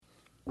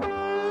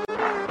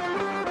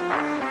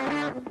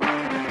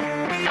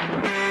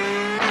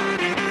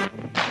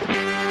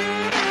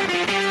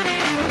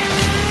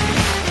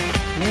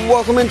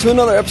welcome into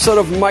another episode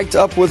of Mic'd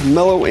Up with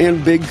Mellow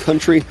and Big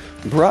Country,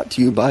 brought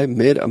to you by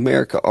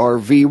Mid-America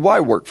RV. Why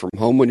work from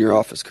home when your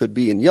office could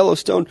be in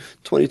Yellowstone?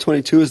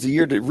 2022 is the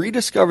year to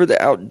rediscover the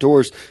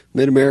outdoors.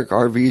 Mid-America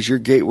RV is your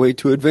gateway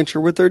to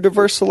adventure with their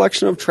diverse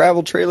selection of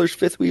travel trailers,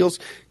 fifth wheels,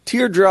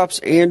 teardrops,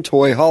 and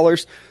toy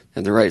haulers.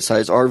 And the right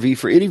size RV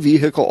for any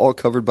vehicle, all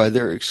covered by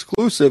their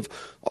exclusive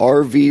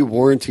RV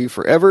warranty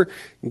forever.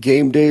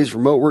 Game days,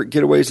 remote work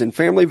getaways, and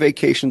family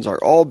vacations are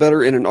all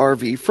better in an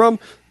RV from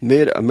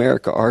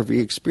Mid-America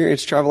RV.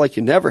 Experience travel like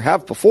you never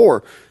have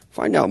before.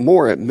 Find out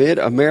more at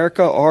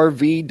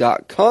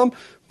midamericarv.com.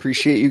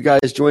 Appreciate you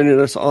guys joining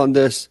us on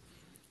this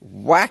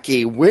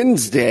wacky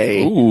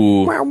Wednesday.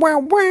 Ooh. Wow, wow,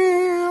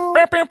 wow.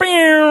 Bow, bow,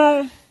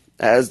 bow.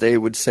 As they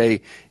would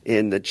say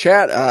in the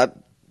chat,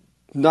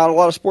 not a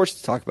lot of sports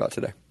to talk about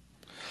today.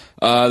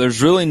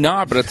 There's really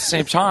not, but at the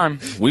same time,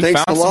 we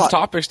Thanks found a some lot.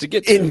 topics to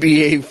get to.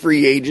 NBA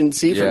free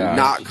agency for Yeah.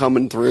 not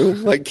coming through.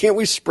 Like, can't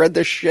we spread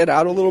this shit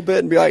out a little bit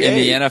and be like, And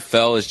hey, the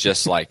NFL is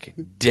just like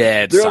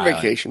dead they're on silent.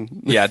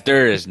 vacation. Yeah,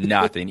 there is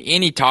nothing.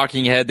 Any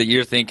talking head that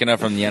you're thinking of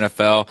from the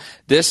NFL,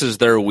 this is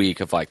their week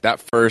of like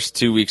that first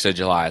 2 weeks of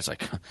July. It's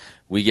like,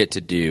 we get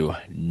to do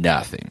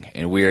nothing,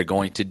 and we are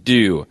going to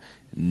do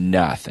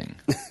nothing.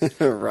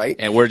 Right?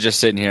 And we're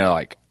just sitting here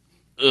like,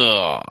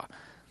 ugh.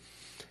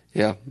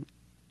 Yeah.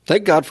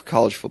 Thank God for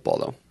college football,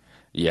 though.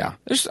 Yeah.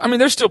 There's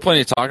still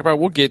plenty to talk about.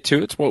 We'll get to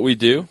it. It's what we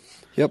do.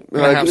 Yep. We're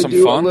gonna have some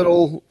do fun. a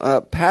little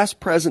past,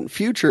 present,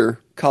 future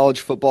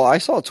college football. I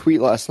saw a tweet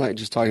last night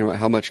just talking about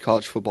how much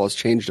college football has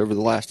changed over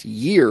the last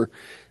year,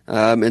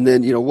 and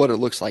then what it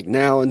looks like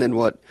now, and then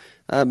what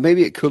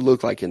maybe it could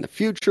look like in the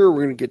future.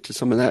 We're going to get to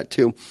some of that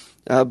too.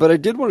 But I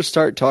did want to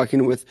start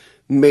talking with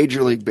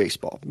Major League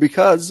Baseball,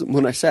 because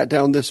when I sat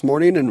down this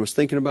morning and was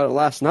thinking about it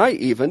last night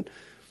even,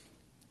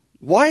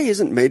 why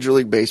isn't Major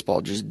League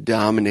Baseball just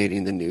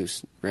dominating the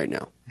news right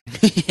now?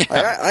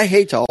 Yeah. I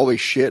hate to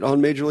always shit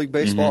on Major League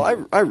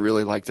Baseball. I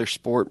really like their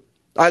sport.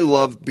 I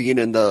love being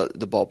in the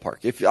ballpark.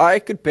 If I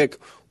could pick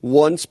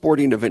one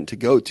sporting event to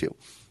go to,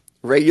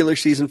 regular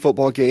season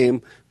football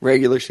game,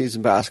 regular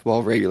season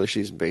basketball, regular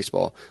season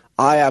baseball,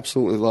 I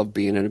absolutely love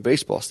being in a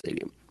baseball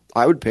stadium.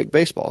 I would pick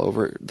baseball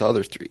over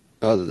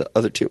the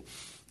other two.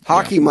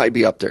 Hockey might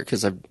be up there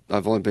because I've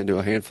only been to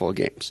a handful of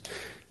games,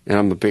 and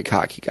I'm a big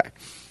hockey guy.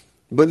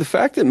 But the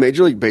fact that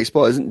Major League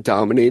Baseball isn't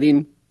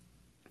dominating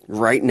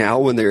right now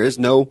when there is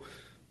no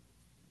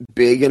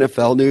big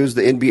NFL news,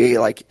 the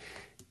NBA,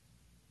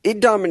 it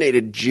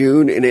dominated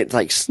June and it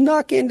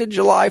snuck into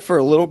July for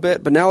a little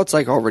bit, but now it's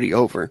already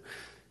over.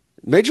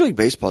 Major League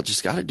Baseball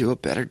just got to do a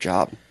better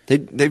job.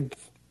 They've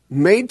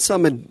made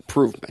some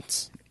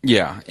improvements.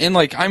 Yeah, and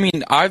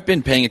I've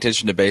been paying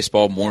attention to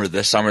baseball more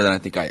this summer than I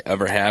think I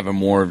ever have, and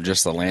more of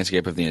just the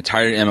landscape of the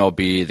entire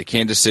MLB, the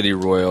Kansas City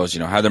Royals,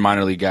 how their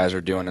minor league guys are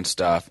doing and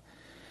stuff.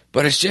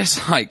 But it's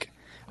just I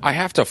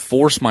have to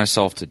force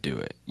myself to do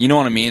it. You know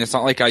what I mean? It's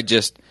not like I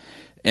just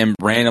am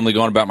randomly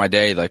going about my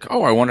day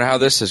oh, I wonder how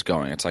this is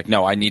going. It's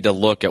no, I need to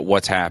look at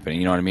what's happening.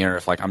 You know what I mean? Or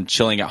if I'm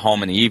chilling at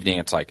home in the evening,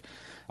 it's I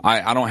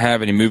don't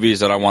have any movies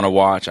that I want to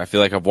watch. I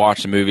feel like I've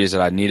watched the movies that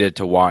I needed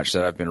to watch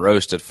that I've been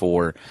roasted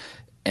for.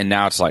 And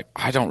now it's I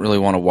don't really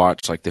want to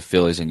watch the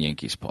Phillies and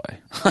Yankees play.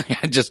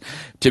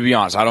 To be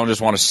honest, I don't just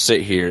want to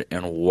sit here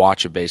and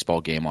watch a baseball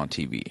game on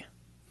TV.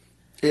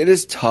 It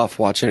is tough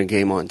watching a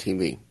game on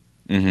TV.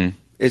 Mm-hmm.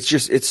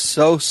 It's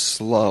so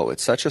slow.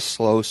 It's such a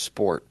slow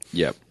sport.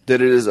 Yep.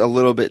 That it is a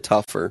little bit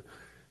tougher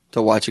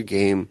to watch a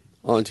game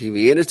on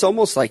TV. And it's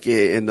almost like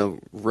in the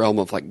realm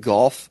of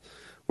golf,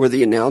 where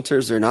the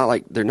announcers, they're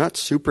not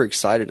super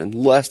excited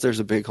unless there's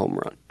a big home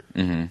run.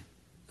 Mm-hmm.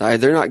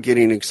 They're not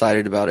getting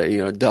excited about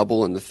a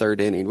double in the third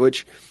inning,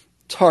 which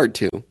it's hard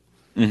to.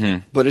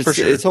 Mm-hmm. But For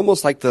sure. it's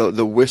almost like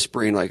the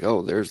whispering,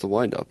 oh, there's the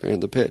windup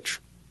and the pitch.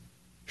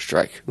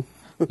 Strike.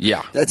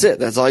 Yeah. That's it.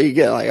 That's all you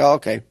get. Oh,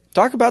 okay.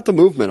 Talk about the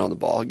movement on the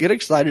ball. Get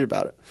excited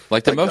about it.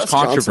 The most Gus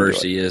Johnson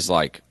controversy is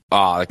I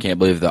can't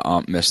believe the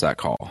ump missed that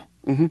call.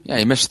 Mm-hmm. Yeah,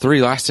 he missed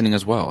 3 last inning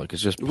as well.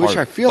 It's just Which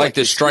I feel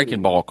the is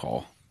striking ball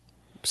call.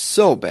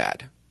 So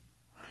bad.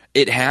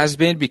 It has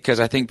been, because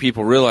I think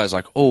people realize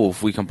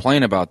if we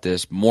complain about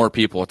this, more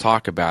people will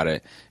talk about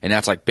it, and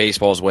that's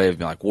baseball's way of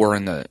being we're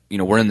in the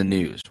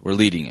news, we're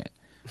leading it.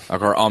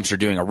 Our umps are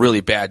doing a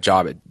really bad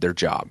job at their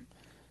job.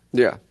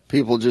 Yeah.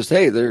 People just,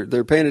 hey,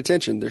 they're paying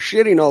attention. They're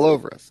shitting all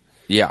over us.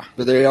 Yeah.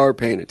 But they are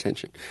paying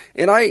attention.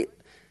 And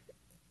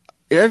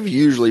I've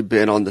usually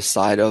been on the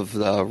side of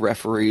the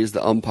referees,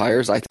 the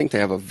umpires. I think they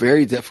have a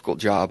very difficult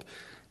job.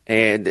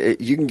 And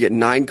you can get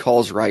 9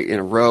 calls right in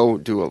a row,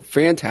 do a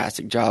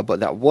fantastic job.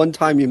 But that one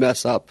time you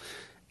mess up,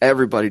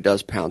 everybody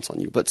does pounce on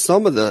you. But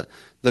some of the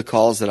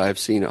calls that I've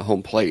seen at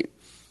home plate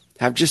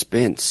have just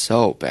been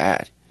so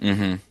bad.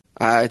 Mm-hmm.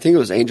 I think it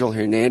was Angel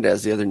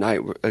Hernandez the other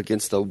night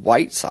against the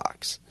White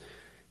Sox.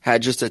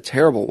 Had just a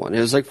terrible one. It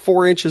was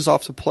 4 inches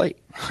off the plate.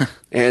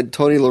 And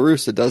Tony La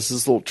Russa does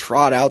this little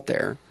trot out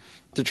there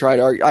to try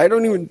to argue. I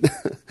don't even. Do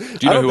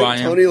you know who I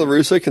am? Tony La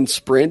Russa can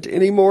sprint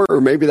anymore,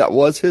 or maybe that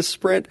was his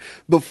sprint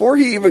before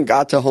he even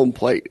got to home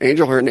plate.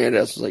 Angel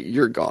Hernandez was like,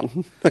 "You're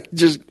gone.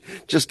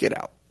 just get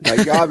out."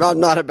 Like, I'm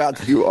not about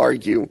to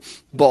argue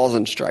balls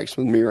and strikes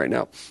with me right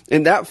now.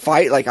 In that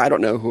fight, like, I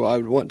don't know who I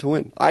would want to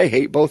win. I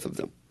hate both of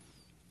them.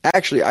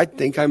 Actually, I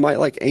think I might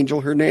like Angel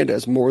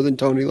Hernandez more than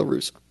Tony La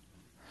Russa.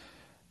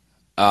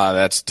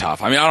 That's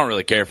tough. I mean, I don't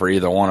really care for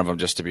either one of them,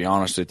 just to be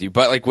honest with you.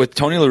 But like with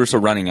Tony La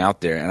Russa running out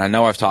there, and I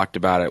know I've talked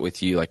about it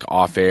with you, like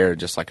off air,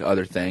 just like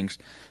other things.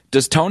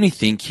 Does Tony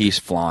think he's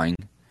flying?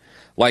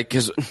 Like,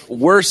 because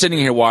we're sitting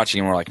here watching,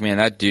 and we're like, man,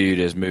 that dude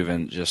is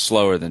moving just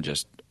slower than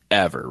just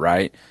ever,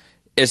 right?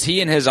 Is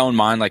he in his own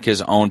mind, like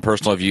his own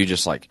personal view,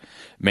 just like,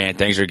 man,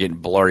 things are getting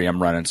blurry.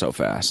 I'm running so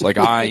fast. Like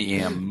I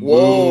am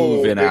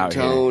moving out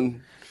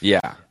tone. Here.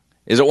 Yeah.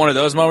 Is it one of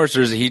those moments,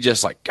 or is he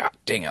just like, God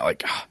dang it,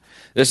 like,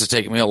 this is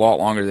taking me a lot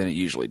longer than it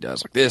usually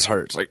does. Like, this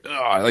hurts. Like,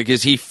 like,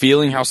 is he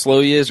feeling how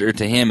slow he is, or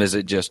to him, is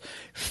it just,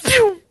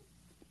 phew?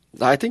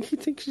 I think he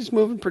thinks he's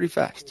moving pretty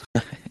fast.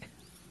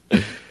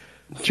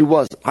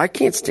 I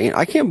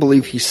can't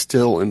believe he's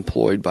still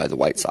employed by the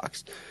White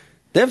Sox.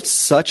 They have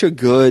such a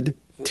good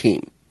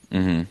team.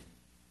 Mm-hmm.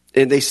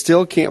 And they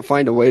still can't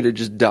find a way to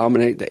just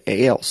dominate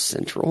the AL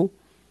Central.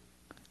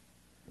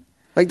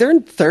 Like, they're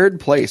in third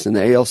place in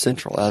the AL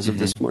Central as of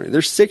this morning.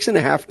 They're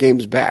 6.5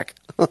 games back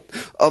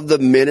of the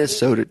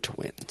Minnesota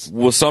Twins.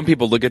 Will some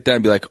people look at that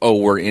and be like, oh,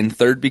 we're in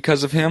third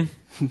because of him?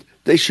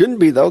 They shouldn't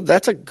be, though.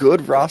 That's a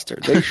good roster.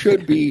 They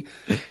should be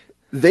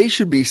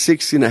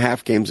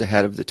 6.5 games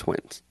ahead of the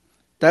Twins.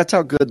 That's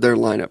how good their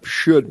lineup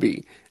should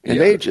be. And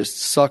they just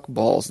suck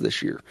balls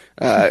this year.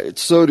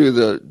 So do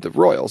the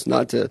Royals,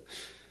 not to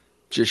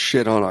just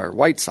shit on our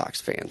White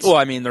Sox fans. Well,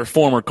 I mean, they're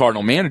former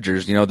Cardinal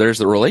managers. You know, there's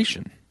the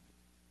relation.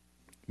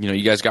 You know,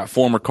 you guys got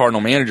former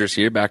Cardinal managers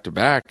here back to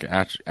back,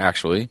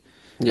 actually.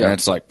 Yeah. And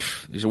it's like,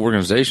 these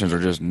organizations are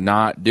just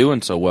not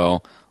doing so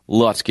well.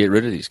 Let's get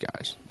rid of these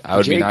guys. It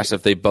would be nice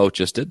if they both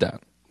just did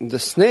that. The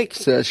Snake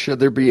says, should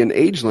there be an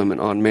age limit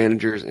on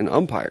managers and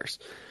umpires?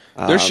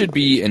 There should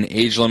be an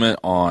age limit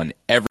on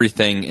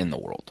everything in the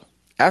world.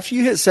 After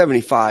you hit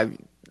 75,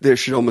 there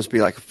should almost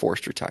be like a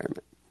forced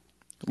retirement.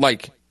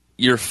 Like,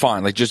 you're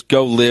fine. Like, just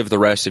go live the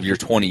rest of your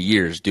 20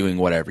 years doing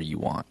whatever you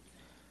want.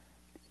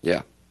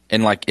 Yeah.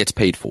 And, like, it's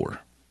paid for.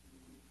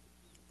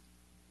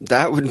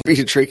 That would be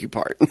the tricky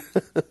part.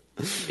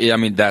 Yeah, I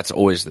mean, that's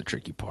always the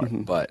tricky part.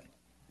 Mm-hmm. But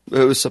it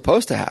was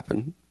supposed to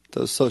happen.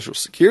 Those Social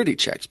Security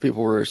checks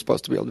people were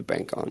supposed to be able to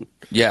bank on.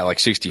 Yeah, like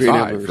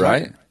 65,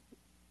 right?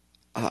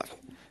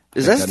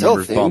 Is that still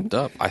a thing? Bumped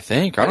up. I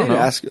think. I don't know.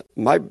 Ask,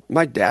 my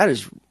dad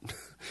is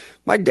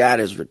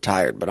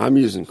retired, but I'm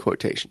using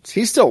quotations.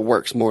 He still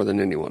works more than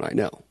anyone I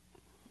know.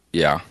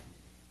 Yeah.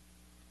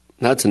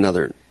 That's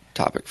another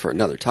topic for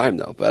another time,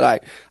 though.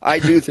 But I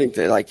do think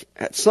that, like,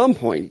 at some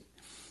point,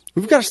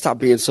 we've got to stop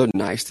being so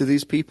nice to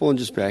these people and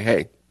just be like,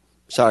 hey,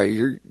 sorry,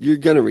 you're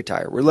going to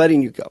retire. We're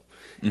letting you go.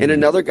 Mm-hmm. And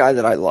another guy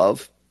that I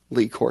love,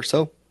 Lee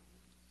Corso,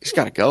 he's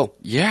got to go.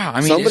 Yeah.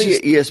 I mean, somebody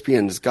at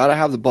ESPN has got to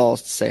have the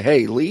balls to say,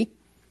 hey, Lee,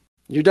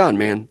 you're done,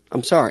 man.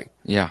 I'm sorry.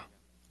 Yeah.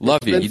 Love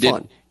you.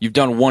 You've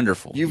done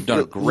wonderful. You've done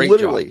a great job.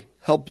 Literally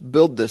helped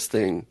build this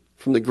thing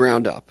from the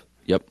ground up.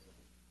 Yep.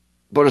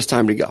 But it's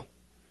time to go.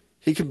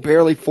 He can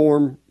barely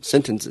form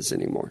sentences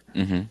anymore.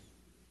 Mm-hmm.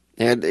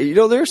 And, you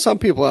know, there are some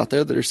people out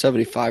there that are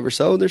 75 or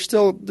so, and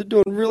they're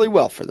doing really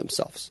well for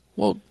themselves.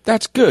 Well,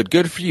 that's good.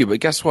 Good for you. But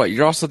guess what?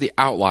 You're also the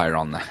outlier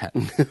on that.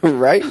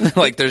 Right?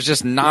 Like, there's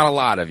just not a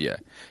lot of you.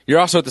 You're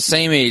also at the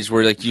same age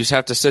where, like, you just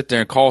have to sit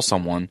there and call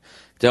someone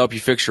to help you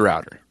fix your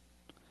router.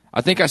 I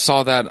think I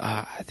saw that,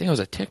 I think it was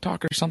a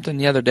TikTok or something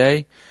the other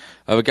day,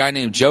 of a guy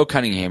named Joe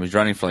Cunningham who's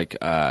running for, like,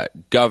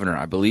 governor,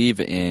 I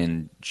believe,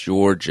 in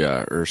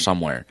Georgia or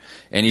somewhere.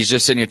 And he's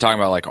just sitting here talking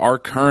about, like, our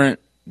current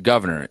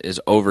governor is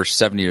over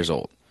 70 years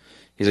old.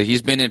 He's like,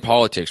 he's been in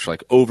politics for,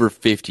 like, over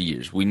 50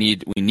 years. We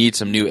need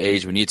some new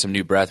age. We need some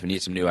new breath. We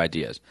need some new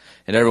ideas.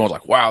 And everyone's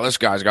like, wow, this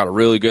guy's got a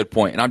really good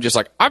point. And I'm just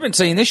like, I've been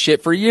saying this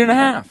shit for a year and a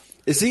half.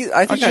 Is he?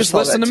 I think just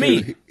listen to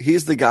me.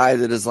 He's the guy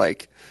that is,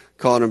 like,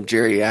 calling him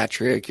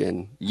geriatric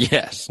and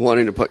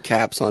wanting to put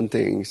caps on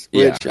things,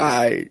 which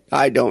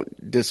I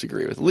don't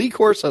disagree with. Lee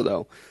Corso,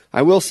 though,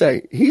 I will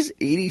say, he's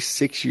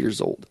 86 years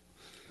old.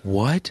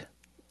 What?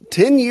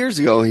 10 years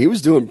ago, he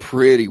was doing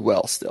pretty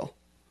well still.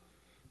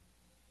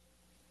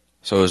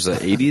 So is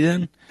it 80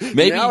 then?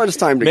 Maybe now it's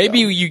time to go.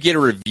 You get a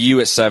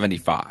review at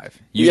 75.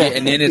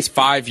 And then it's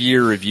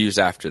 5-year reviews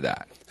after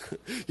that.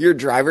 Your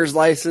driver's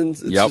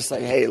license, it's just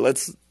like, hey,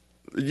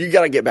 you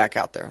got to get back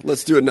out there.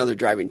 Let's do another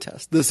driving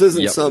test. This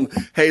isn't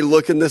hey,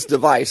 look in this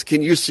device.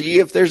 Can you see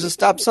if there's a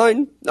stop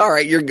sign? All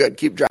right, you're good.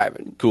 Keep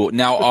driving. Cool.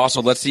 Now,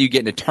 also, let's say you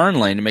get in a turn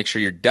lane to make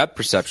sure your depth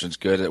perception's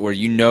good, where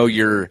you know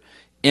you're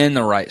in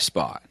the right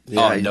spot.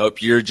 Yeah,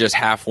 nope, you're just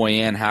halfway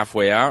in,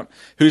 halfway out.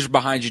 Who's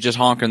behind you just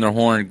honking their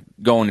horn,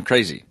 going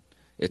crazy?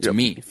 It's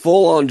me.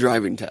 Full-on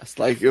driving test,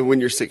 like when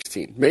you're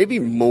 16. Maybe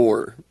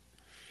more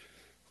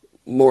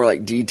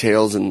like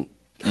details and,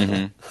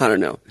 I don't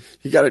know.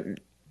 You got to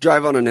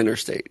drive on an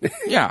interstate.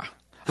 Yeah.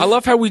 I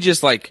love how we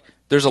just, like,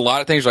 there's a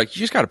lot of things like you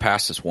just got to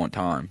pass this one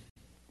time.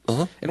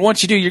 And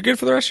once you do, you're good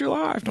for the rest of your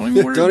life. Don't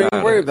even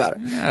worry about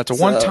it. Yeah, it's a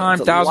one-time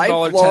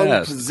 $1,000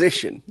 test.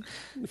 Position.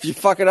 If you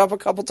fuck it up a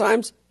couple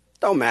times,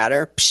 don't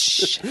matter.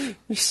 Just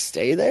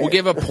stay there. We'll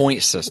give a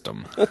point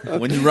system.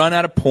 When you run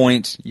out of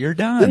points, you're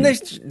done.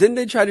 Didn't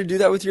they try to do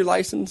that with your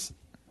license?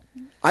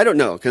 I don't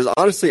know, because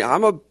honestly,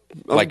 I'm a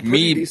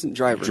pretty decent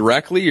driver.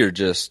 Directly or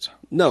just?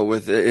 No,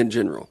 in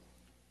general.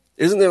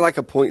 Isn't there like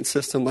a point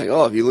system? Like,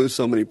 if you lose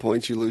so many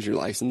points, you lose your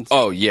license?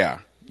 Oh, yeah.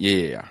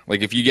 Yeah.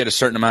 Like if you get a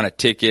certain amount of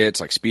tickets,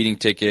 like speeding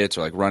tickets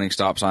or like running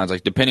stop signs,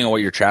 like depending on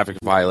what your traffic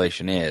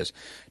violation is,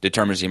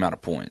 determines the amount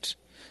of points.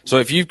 So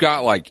if you've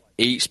got like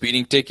 8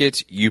 speeding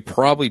tickets, you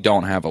probably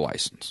don't have a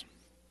license.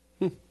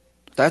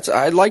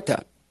 I like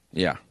that.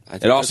 Yeah.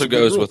 It also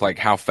goes with like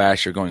how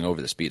fast you're going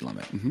over the speed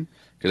limit.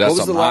 Because that's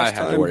something I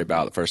had to worry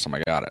about the first time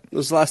I got it. When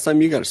was the last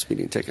time you got a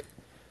speeding ticket?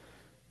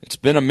 It's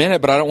been a minute,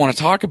 but I don't want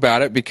to talk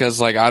about it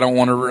because like I don't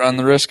want to run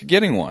the risk of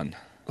getting one.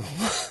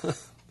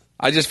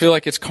 I just feel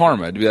like it's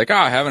karma to be like,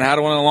 I haven't had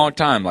one in a long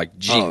time. Like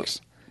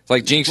jinx. It's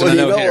like jinx and a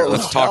no-hitter.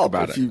 Let's talk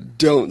about it. If you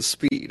don't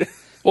speed.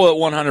 Well,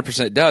 it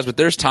 100% does, but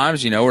there's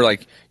times, where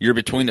like you're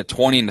between the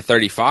 20 and the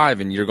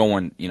 35 and you're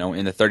going,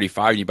 in the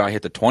 35 and you about to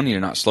hit the 20 and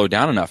you're not slowed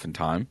down enough in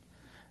time.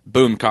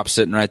 Boom, cop's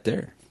sitting right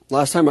there.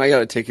 Last time I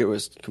got a ticket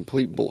was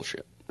complete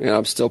bullshit. And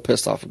I'm still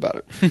pissed off about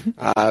it.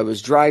 I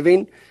was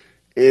driving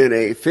in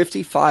a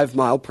 55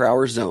 mile per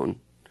hour zone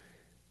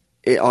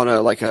on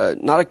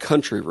not a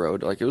country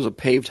road, like it was a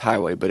paved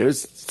highway, but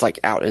it's like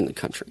out in the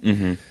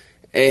country.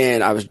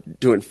 And I was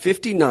doing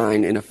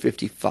 59 in a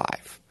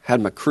 55,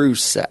 had my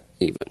cruise set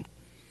even.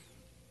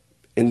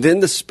 And then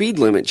the speed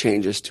limit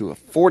changes to a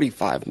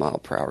 45 mile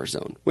per hour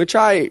zone, which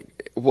I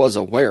was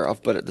aware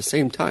of, but at the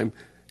same time,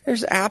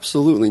 there's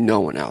absolutely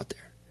no one out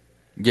there.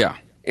 Yeah.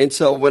 And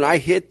so when I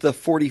hit the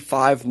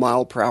 45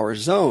 mile per hour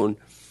zone,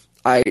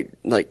 I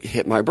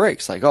hit my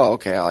brakes,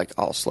 okay,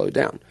 I'll slow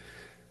down.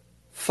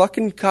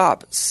 Fucking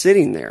cop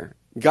sitting there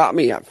got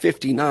me at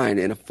 59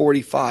 in a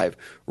 45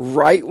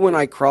 right when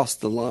I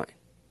crossed the line.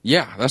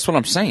 Yeah, that's what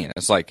I'm saying.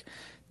 It's like,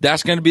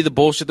 that's going to be the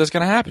bullshit that's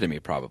going to happen to me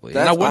probably.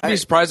 And I wouldn't be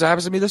surprised if it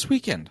happens to me this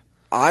weekend.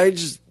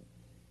 There's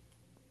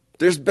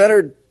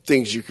better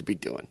things you could be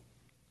doing.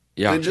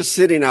 Yeah. Than just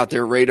sitting out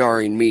there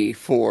radaring me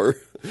for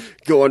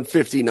going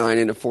 59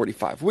 into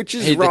 45, which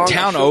is wrong. The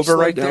town over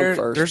right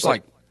there, there's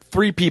like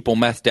 3 people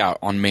methed out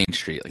on Main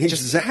Street. Like,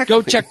 exactly. Just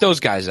go check those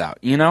guys out,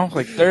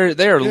 Like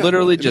they are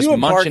literally just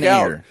munching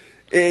air.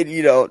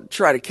 And,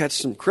 try to catch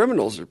some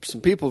criminals or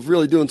some people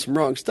really doing some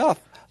wrong stuff.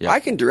 Yeah. I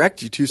can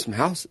direct you to some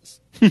houses.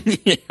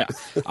 Yeah,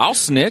 I'll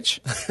snitch.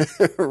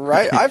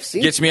 Right? I've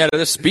seen. Gets me out of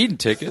this speeding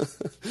ticket.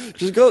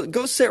 Just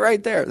go sit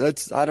right there.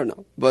 I don't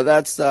know. But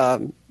that's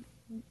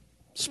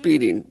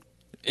speeding.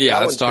 Yeah,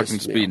 that's talking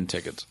speeding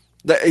tickets.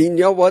 You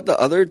know what?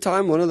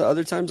 One of the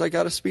other times I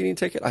got a speeding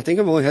ticket, I think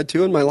I've only had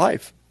 2 in my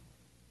life,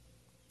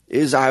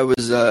 is I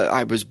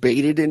was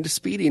baited into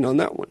speeding on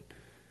that one.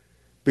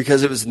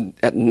 Because it was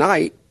at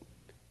night,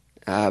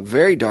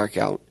 very dark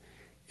out,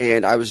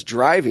 and I was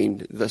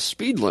driving the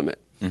speed limit.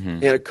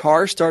 And a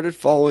car started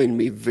following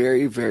me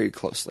very, very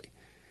closely.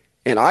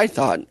 And I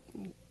thought,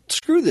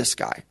 screw this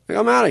guy.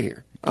 I'm out of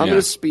here. I'm going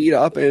to speed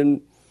up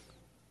and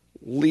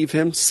leave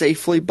him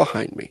safely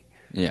behind me.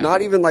 Yeah.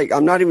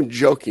 I'm not even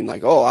joking, I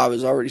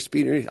was already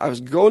speeding. I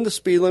was going the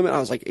speed limit. I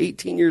was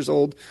 18 years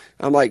old.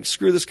 I'm like,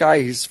 screw this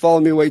guy. He's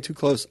following me way too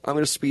close. I'm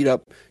going to speed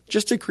up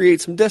just to create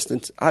some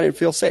distance. I didn't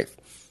feel safe.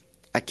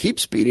 I keep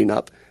speeding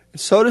up,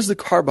 and so does the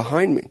car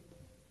behind me.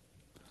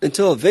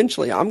 Until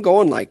eventually I'm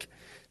going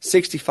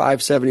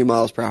 65, 70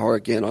 miles per hour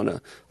again on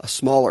a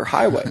smaller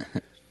highway.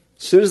 As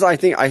soon as I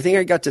think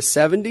I got to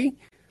 70,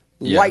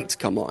 lights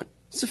come on.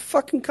 It's a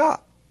fucking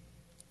cop.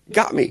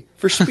 Got me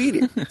for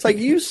speeding. It's like,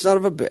 you son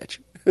of a bitch.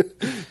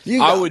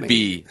 I would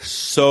be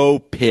so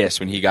pissed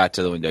when he got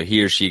to the window.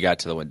 He or she got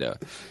to the window.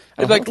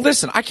 I'd be like,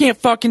 listen, I can't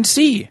fucking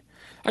see.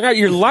 I got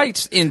your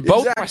lights in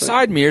both my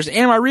side mirrors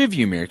and my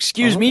rearview mirror.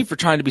 Excuse me for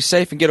trying to be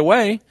safe and get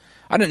away.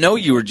 I didn't know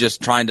you were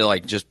just trying to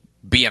just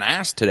be an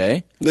ass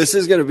today. This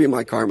is going to be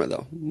my karma,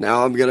 though.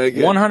 Now I'm going to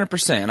get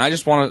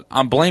 100%.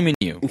 I'm blaming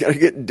you. I'm going to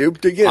get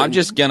duped again. I'm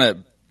just going to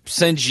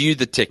send you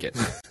the ticket.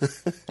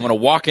 I'm going to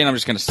walk in. I'm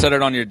just going to set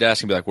it on your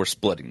desk and be like, we're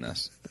splitting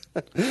this.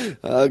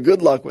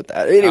 Good luck with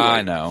that. Anyway,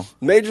 I know.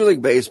 Major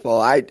League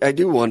Baseball, I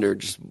do wonder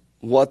just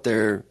what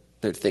they're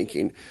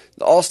thinking.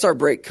 The All-Star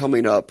break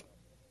coming up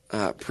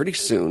pretty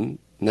soon,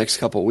 next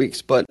couple of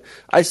weeks. But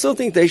I still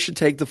think they should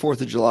take the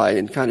 4th of July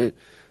and kind of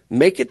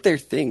make it their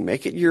thing.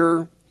 Make it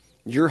your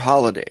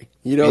holiday.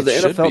 The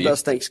NFL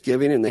does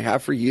Thanksgiving, and they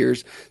have for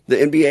years. The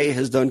NBA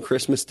has done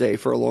Christmas Day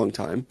for a long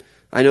time.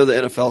 I know the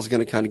NFL is going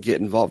to kind of get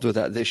involved with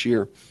that this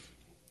year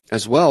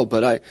as well,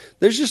 but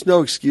there's just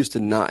no excuse to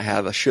not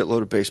have a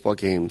shitload of baseball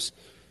games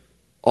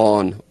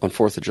on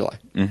 4th of July,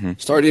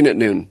 starting at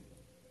noon.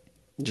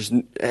 Just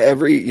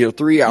every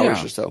 3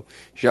 hours or so,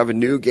 you should have a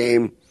new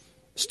game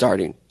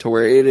starting to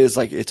where it is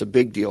it's a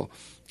big deal.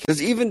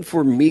 Because even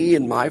for me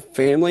and my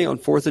family on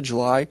 4th of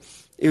July,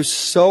 it was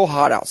so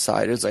hot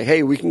outside. It was like,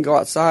 hey, we can go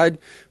outside,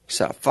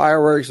 set up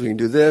fireworks, we can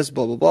do this,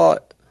 blah, blah, blah,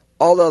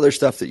 all the other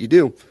stuff that you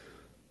do.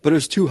 But it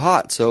was too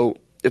hot. So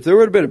if there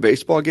would have been a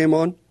baseball game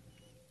on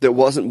that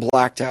wasn't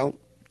blacked out,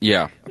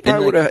 Yeah. I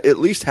probably would have at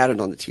least had it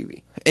on the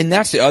TV. And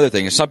that's the other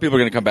thing is some people are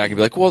going to come back and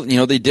be like, well,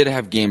 they did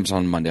have games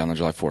on Monday on the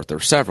July 4th. There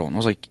were several. And I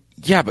was like,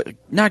 yeah, but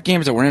not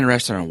games that we're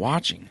interested in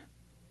watching.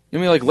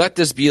 Like, let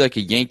this be like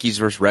a Yankees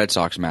versus Red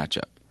Sox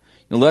matchup.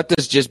 Let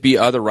this just be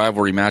other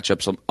rivalry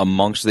matchups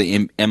amongst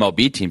the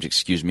MLB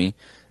teams,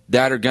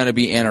 that are going to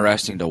be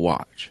interesting to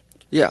watch.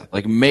 Yeah.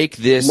 Like, make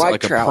this Mike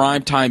like Trout, a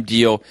primetime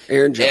deal.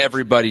 Aaron Judge.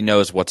 Everybody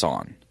knows what's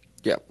on.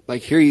 Yeah.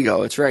 Like, here you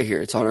go. It's right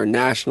here. It's on our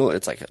national.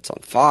 It's on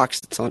Fox.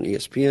 It's on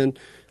ESPN.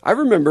 I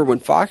remember when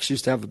Fox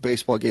used to have a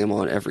baseball game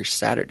on every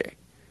Saturday.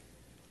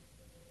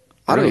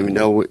 I don't even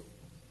know.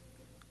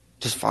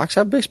 Does Fox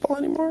have baseball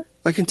anymore?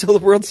 Like, until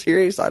the World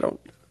Series? I don't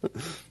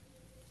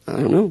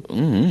know.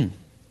 Mm-hmm.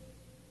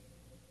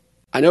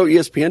 I know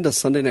ESPN does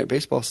Sunday Night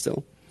Baseball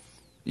still.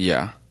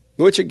 Yeah.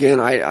 Which, again,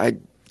 I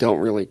don't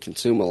really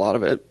consume a lot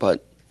of it,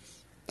 but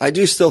I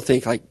do still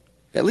think, like,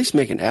 at least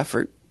make an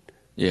effort.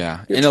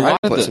 Yeah. And a try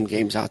lot to of put some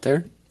games out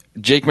there.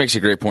 Jake makes a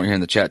great point here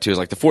in the chat, too, is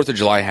like the 4th of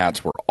July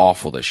hats were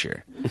awful this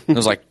year. And I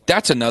was like,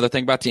 that's another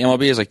thing about the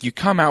MLB is like you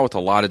come out with a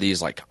lot of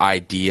these like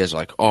ideas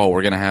like, oh,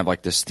 we're going to have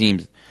like this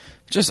theme.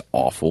 Just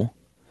awful.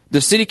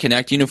 The City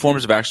Connect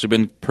uniforms have actually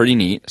been pretty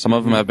neat. Some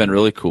of them have been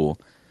really cool.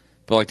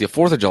 But like the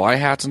 4th of July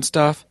hats and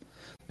stuff,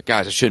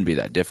 guys, it shouldn't be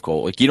that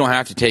difficult. Like, you don't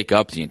have to take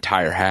up the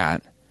entire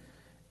hat.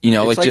 It's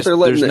like just they're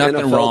letting there's the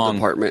nothing NFL wrong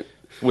department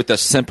with a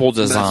simple mess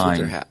with design.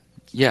 their hat.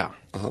 Yeah.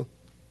 Uh-huh.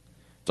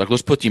 It's like,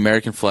 let's put the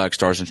American flag,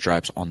 stars and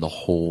stripes on the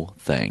whole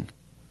thing.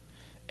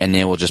 And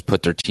then we'll just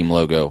put their team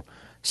logo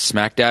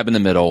smack dab in the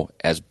middle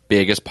as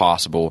big as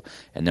possible.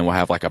 And then we'll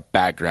have like a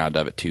background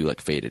of it too,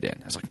 like faded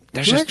in. It's like,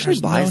 there's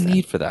no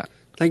need for that.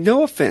 Like,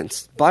 no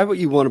offense. Buy what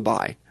you want to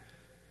buy.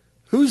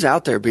 Who's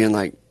out there being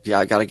like, yeah,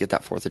 I got to get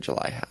that 4th of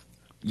July hat?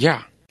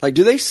 Yeah. Like,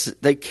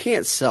 they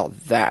can't sell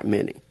that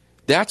many.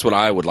 That's what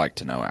I would like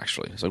to know,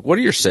 actually. It's like, what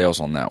are your sales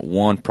on that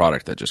one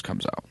product that just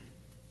comes out?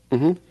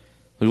 Mm-hmm.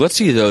 Like, let's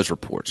see those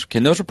reports.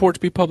 Can those reports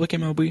be public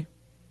MLB?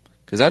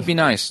 Because that'd be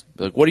nice.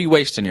 Like, what are you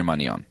wasting your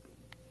money on?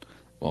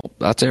 Well,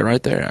 that's it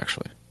right there,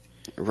 actually.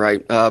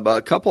 Right. But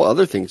a couple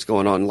other things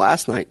going on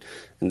last night.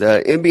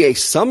 The NBA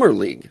Summer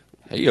League.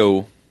 Hey,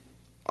 yo.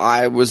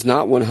 I was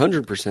not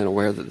 100%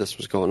 aware that this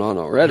was going on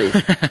already,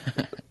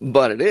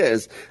 but it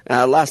is.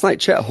 Last night,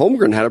 Chet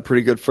Holmgren had a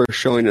pretty good first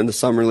showing in the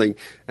Summer League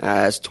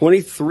as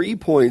 23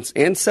 points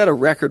and set a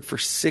record for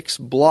 6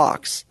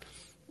 blocks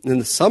in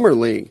the Summer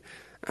League.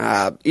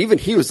 Even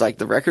he was like,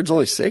 the record's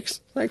only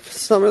 6? Like,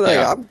 Summer League,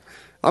 Yeah.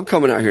 I'm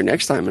coming out here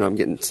next time and I'm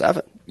getting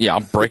 7. Yeah,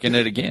 I'm breaking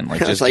it again. Like,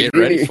 just like, get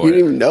ready for you it.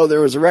 didn't even know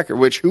there was a record,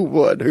 which who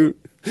would?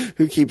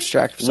 Who keeps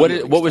track of Summer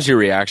League What was your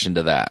reaction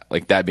to that?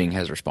 Like, that being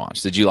his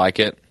response? Did you like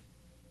it?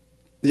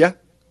 Yeah.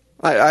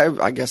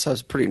 I guess I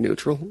was pretty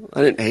neutral.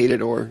 I didn't hate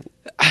it or...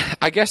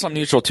 I guess I'm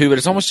neutral too, but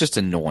it's almost just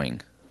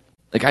annoying.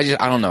 Like, I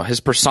don't know.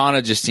 His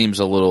persona just seems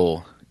a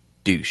little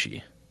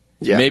douchey.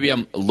 Yeah. Maybe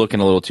I'm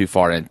looking a little too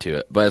far into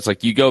it, but it's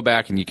like you go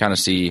back and you kind of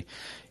see,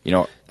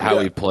 how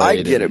he played.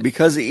 I get it,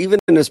 because even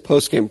in his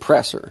post-game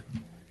presser,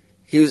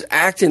 he was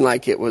acting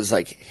like it was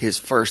like his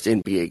first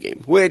NBA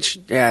game, which,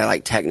 yeah,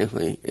 like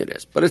technically it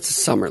is, but it's a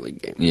Summer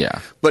League game.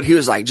 Yeah. But he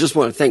was like, just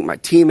want to thank my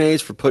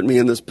teammates for putting me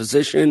in this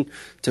position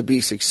to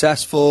be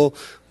successful.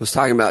 Was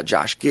talking about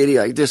Josh Giddey,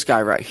 like this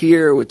guy right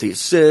here with the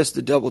assists,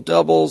 the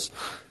double-doubles.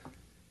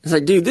 It's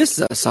like, dude, this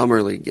is a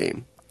Summer League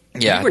game.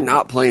 Yeah. You were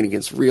not playing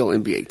against real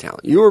NBA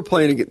talent. You were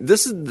playing against,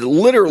 this is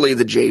literally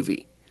the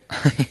JV.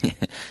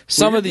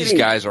 Some of these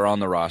guys are on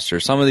the roster.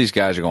 Some of these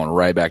guys are going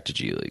right back to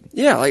G League.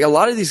 Yeah, like a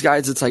lot of these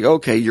guys, it's like,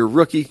 okay, you're a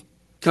rookie,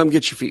 come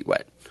get your feet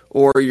wet.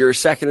 Or you're a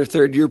second or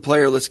third year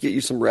player, let's get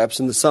you some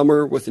reps in the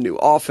summer with a new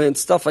offense,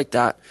 stuff like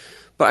that.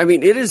 But I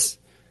mean, it's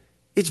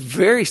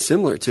very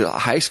similar to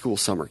high school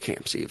summer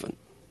camps even.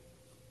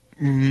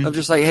 Mm-hmm. I'm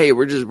just like, hey,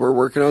 we're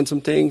working on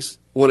some things.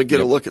 Want to get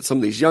a look at some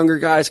of these younger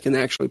guys, can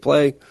they actually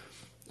play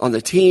on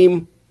the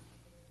team.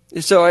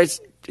 So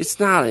it's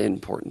not an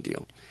important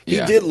deal. He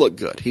did look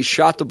good. He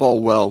shot the ball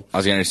well. I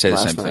was going to say the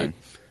same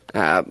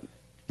thing.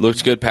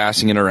 Looks good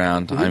passing it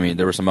around. Mm-hmm. I mean,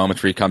 there were some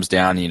moments where he comes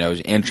down,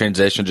 in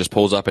transition, just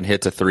pulls up and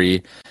hits a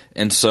 3.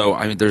 And so,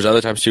 I mean, there's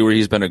other times too where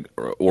he's been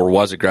or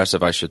was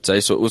aggressive, I should say.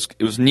 So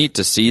it was neat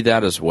to see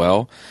that as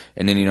well.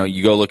 And then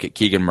you go look at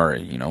Keegan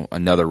Murray,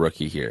 another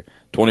rookie here,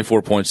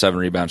 24.7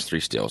 rebounds, 3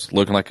 steals,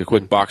 looking like a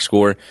quick box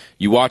scorer.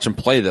 You watch him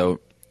play though,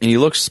 and he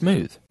looks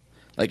smooth.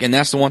 Like, and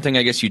that's the one thing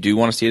I guess you do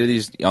want to see to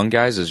these young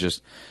guys is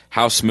just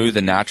how smooth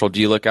and natural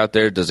do you look out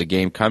there? Does a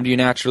game come to you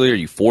naturally? Are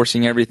you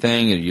forcing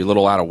everything? Are you a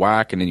little out of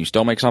whack and then you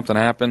still make something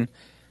happen?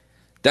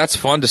 That's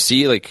fun to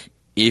see, like,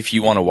 if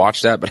you want to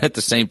watch that. But at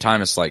the same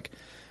time, it's like,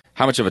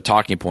 how much of a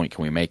talking point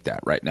can we make that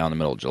right now in the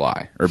middle of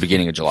July or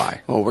beginning of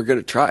July? Well, we're going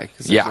to try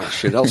because there's not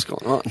shit else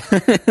going on.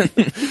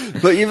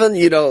 But even,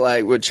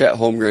 like with Chet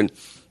Holmgren,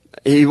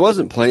 he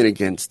wasn't playing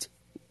against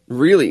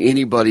really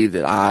anybody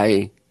that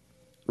I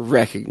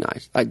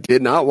recognized. I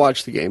did not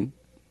watch the game,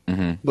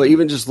 but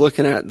even just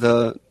looking at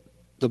the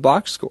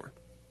box score,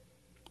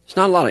 There's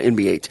not a lot of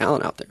NBA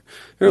talent out there.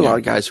 There are a lot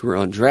of guys who are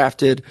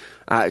undrafted.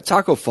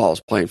 Taco Fall's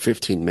playing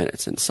 15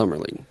 minutes in Summer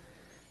League.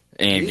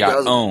 And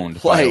got owned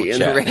play by in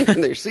the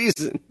regular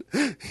season.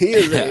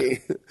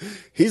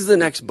 He's the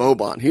next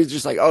Boban. He's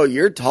just like, oh,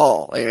 you're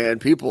tall and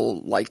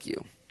people like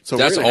you. So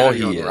that's we're gonna all have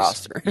you on he the is.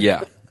 roster.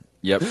 Yeah.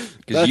 Yep.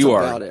 Because you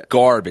are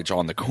garbage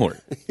on the court.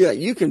 Yeah,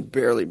 you can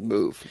barely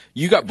move.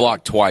 You got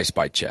blocked twice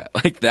by Chet.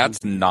 Like,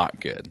 that's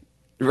not good.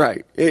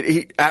 Right.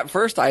 At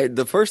first,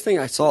 the first thing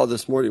I saw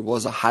this morning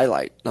was a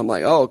highlight. I'm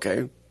like, oh,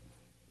 okay.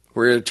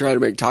 We're going to try to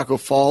make Taco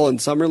Fall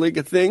and Summer League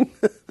a thing.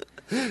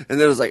 And then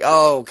it was like,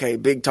 oh, okay,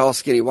 big, tall,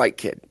 skinny, white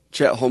kid,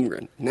 Chet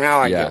Holmgren. Now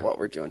I get what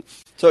we're doing.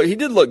 So he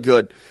did look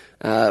good,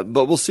 but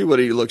we'll see what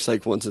he looks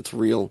like once it's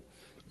real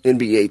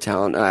NBA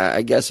talent.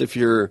 I guess if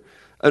you're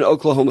an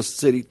Oklahoma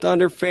City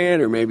Thunder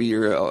fan or maybe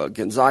you're a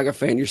Gonzaga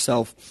fan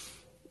yourself,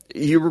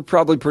 you were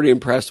probably pretty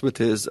impressed with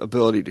his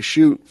ability to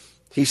shoot.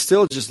 He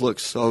still just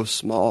looks so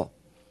small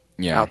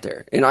out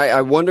there. And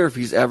I wonder if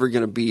he's ever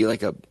going to be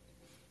like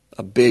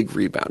a big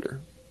rebounder,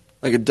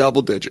 like a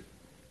double digit.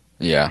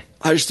 Yeah.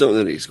 I just don't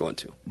know that he's going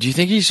to. Do you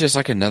think he's just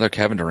like another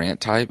Kevin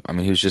Durant type? I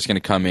mean, he was just going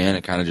to come in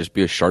and kind of just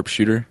be a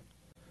sharpshooter?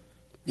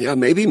 Yeah,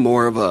 maybe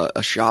more of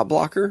a shot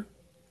blocker.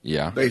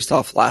 Yeah. Based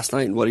off last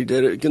night and what he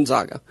did at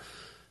Gonzaga.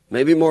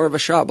 Maybe more of a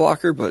shot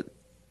blocker, but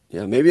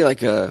yeah, maybe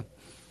like a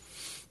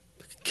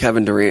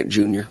Kevin Durant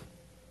Jr.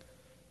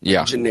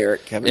 Yeah.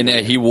 Generic Kevin And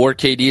Durant. he wore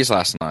KD's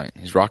last night.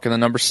 He's rocking the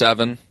number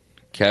 7.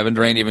 Kevin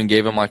Durant even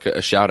gave him like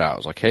a shout out. I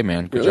was like, hey,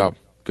 man, good job.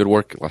 Good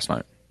work last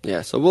night.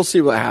 Yeah, so we'll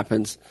see what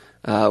happens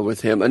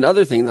with him.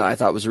 Another thing that I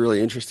thought was really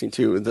interesting,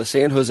 too, the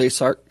San Jose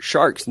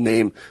Sharks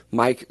named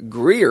Mike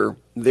Greer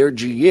their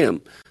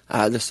GM.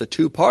 This is a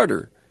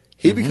two-parter.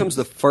 He becomes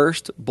the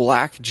first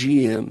black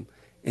GM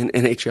in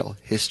NHL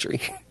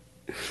history.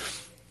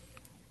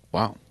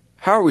 Wow.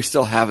 How are we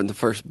still having the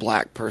first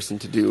black person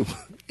to do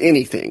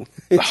anything?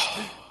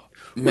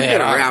 We've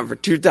been around for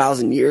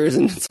 2,000 years,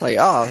 and it's like,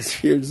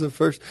 here's the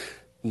first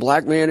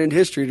black man in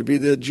history to be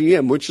the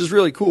GM, which is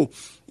really cool.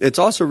 It's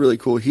also really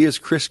cool. He is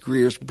Chris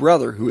Greer's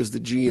brother, who is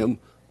the GM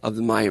of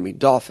the Miami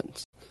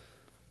Dolphins.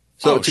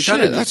 So to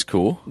kind of that's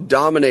cool.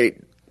 Dominate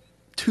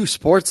two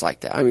sports like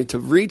that. I mean, to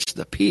reach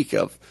the peak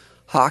of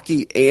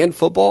hockey and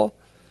football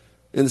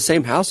in the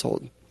same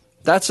household,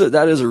 that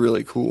is a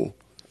really cool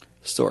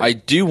story. I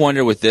do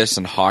wonder with this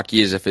and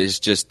hockey is if it's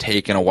just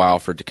taken a while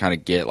for it to kind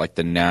of get like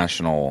the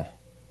national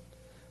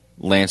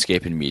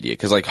landscape in media,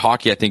 because like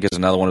hockey I think is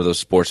another one of those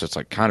sports that's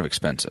like kind of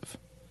expensive,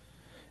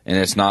 and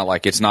it's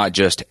not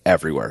just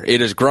everywhere.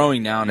 It is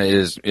growing now and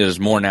it is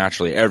more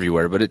naturally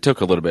everywhere, but it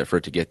took a little bit for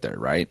it to get there,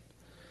 right?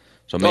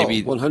 So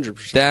maybe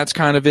 100%. That's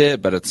kind of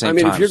it, but at the same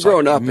time, if you're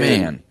growing up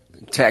in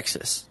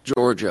Texas,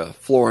 Georgia,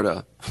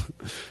 Florida,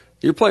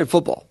 you're playing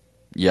football.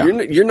 Yeah,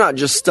 you're not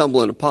just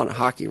stumbling upon a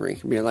hockey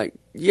rink and being like,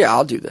 yeah,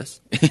 I'll do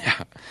this.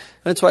 Yeah.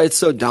 That's why it's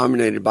so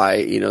dominated by,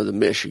 the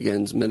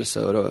Michigans,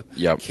 Minnesota,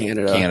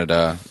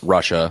 Canada,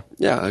 Russia.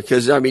 Yeah,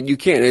 because, you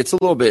can't. It's a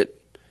little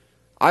bit,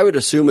 I would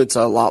assume it's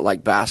a lot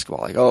like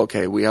basketball. Like,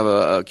 okay, we have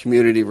a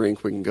community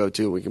rink we can go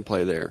to. We can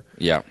play there.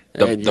 Yeah,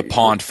 the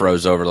pond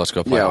froze over. Let's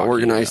go play hockey.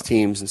 Organized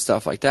teams and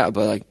stuff like that.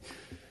 But, like,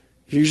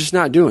 you're just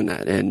not doing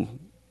that in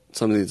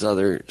some of these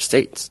other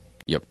states.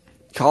 Yep.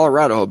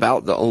 Colorado,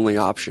 about the only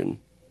option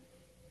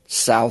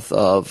south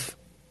of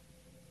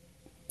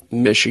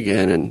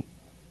Michigan and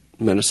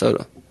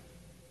Minnesota.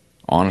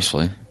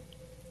 Honestly.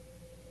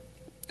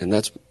 And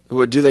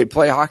do they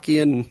play hockey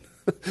in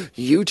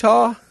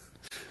Utah?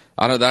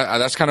 I know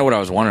that's kind of what I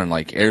was wondering.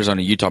 Like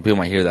Arizona, Utah, people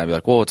might hear that and be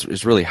like, well,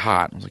 it's really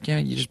hot. I was like, yeah,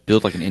 you just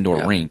build like an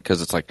indoor rink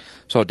because it's like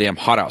so damn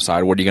hot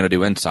outside. What are you going to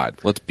do inside?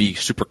 Let's be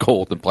super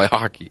cold and play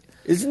hockey.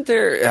 Isn't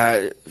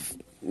there,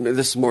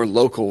 this is more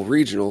local,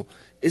 regional,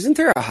 isn't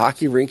there a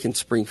hockey rink in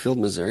Springfield,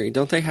 Missouri?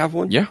 Don't they have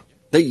one? Yeah.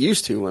 They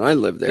used to when I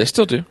lived there. They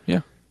still do,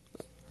 yeah.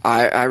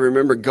 I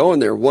remember going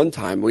there one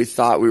time. We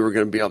thought we were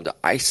going to be able to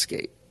ice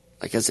skate,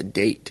 like as a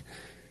date.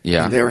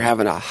 Yeah. And they were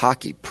having a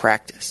hockey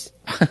practice.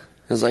 I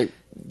was like,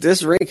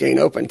 this rink ain't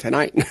open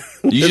tonight.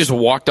 You just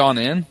walked on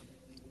in?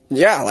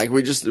 Yeah, like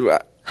we just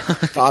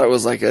thought it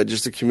was like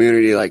just a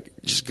community, like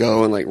just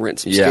go and like rent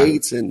some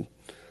skates and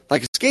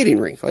like a skating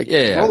rink, like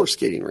a roller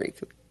skating rink.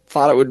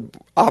 Thought it would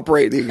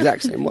operate the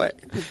exact same way.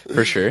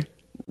 For sure.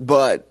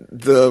 But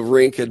the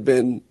rink had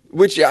been,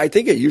 which I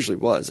think it usually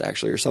was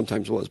actually, or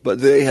sometimes was, but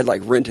they had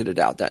like rented it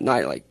out that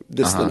night. Like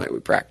this is the night we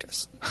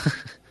practice.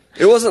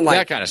 It wasn't like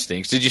that kind of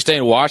stinks. Did you stay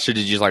and watch, or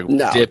did you just like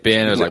dip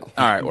in? It was like, all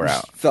right, we're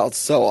out. Felt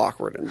so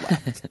awkward and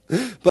left.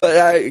 But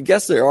I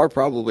guess there are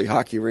probably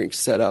hockey rinks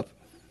set up.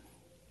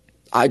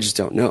 I just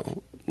don't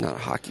know. I'm not a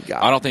hockey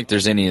guy. I don't think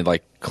there's any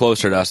like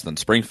closer to us than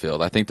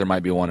Springfield. I think there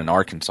might be one in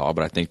Arkansas,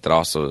 but I think that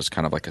also is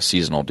kind of like a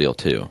seasonal deal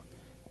too.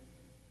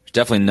 There's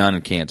definitely none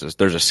in Kansas.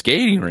 There's a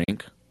skating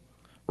rink,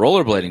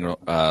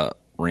 rollerblading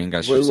rink.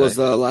 I should say. When was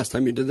the last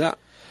time you did that?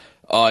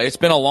 It's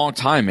been a long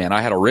time, man.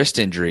 I had a wrist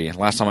injury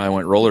last time I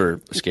went roller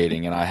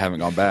skating, and I haven't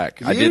gone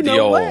back. I did the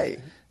old.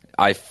 Way.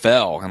 I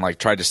fell and like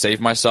tried to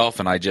save myself,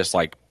 and I just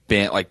like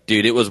bent. Like,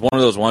 dude, it was one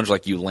of those ones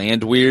like you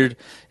land weird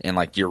and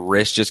like your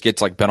wrist just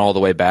gets like bent all the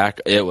way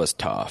back. It was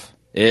tough.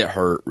 It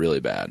hurt really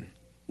bad.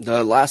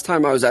 The last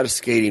time I was at a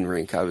skating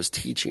rink, I was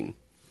teaching.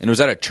 And it was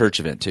at a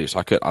church event too, so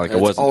I could like it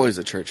was wasn't always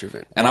a church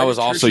event. And I was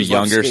also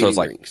younger, so it was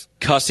like rinks.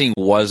 Cussing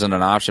wasn't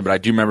an option. But I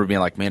do remember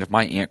being like, man, if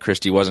my Aunt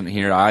Christy wasn't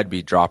here, I'd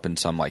be dropping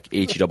some like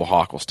HE double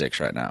hockle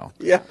sticks right now.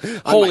 Yeah,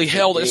 holy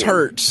hell, this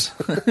hurts.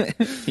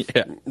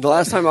 Yeah. The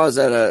last time I was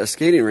at a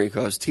skating rink,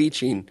 I was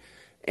teaching,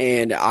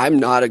 and I'm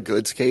not a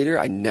good skater.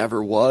 I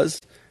never was.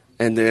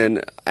 And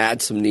then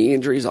add some knee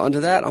injuries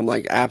onto that. I'm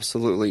like,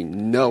 absolutely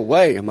no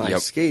way am I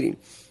skating.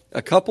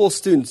 A couple of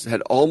students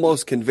had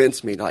almost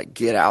convinced me to like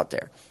get out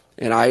there.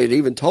 And I had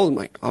even told them,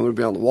 like, I'm going to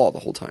be on the wall the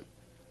whole time.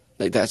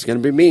 Like, that's going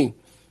to be me,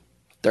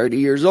 30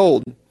 years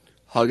old,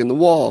 hugging the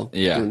wall,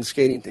 doing the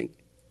skating thing.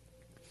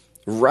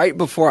 Right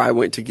before I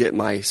went to get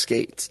my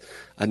skates,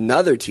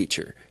 another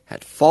teacher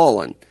had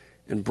fallen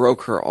and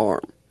broke her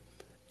arm.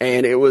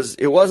 And it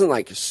wasn't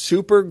like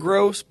super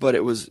gross, but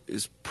it was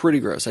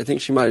pretty gross. I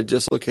think she might have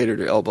dislocated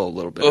her elbow a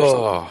little bit.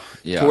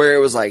 To where it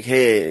was like,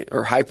 hey,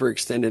 or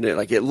hyperextended it.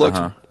 Like, it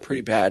looked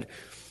pretty bad.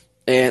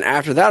 And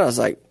after that, I was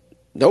like,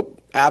 nope.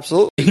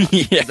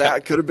 Absolutely.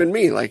 That could have been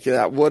me. Like,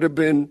 that would have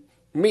been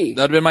me.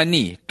 That would have been my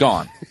knee.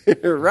 Gone.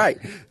 Right.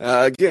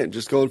 Again,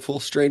 just going full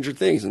Stranger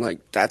Things. And, like,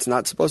 that's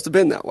not supposed to have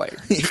been that way.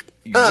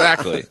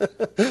 Exactly.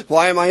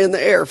 Why am I in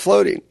the air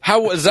floating?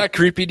 How is that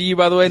creepy to you,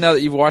 by the way, now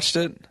that you've watched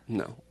it?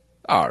 No.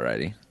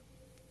 Alrighty.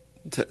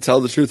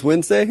 Tell the Truth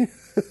Wednesday?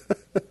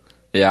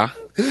 Yeah.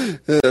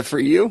 For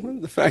you?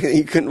 The fact that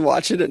you couldn't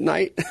watch it at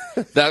night?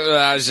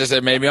 that was just,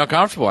 it made me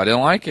uncomfortable. I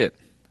didn't like it.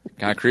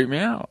 Kind of creeped me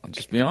out. I'll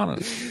just be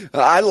honest.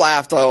 I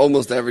laughed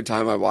almost every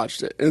time I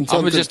watched it. And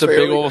I'm just a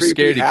big old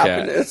scaredy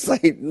cat. It's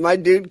like my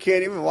dude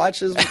can't even watch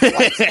his.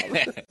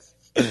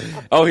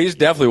 Oh, he's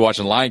definitely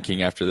watching Lion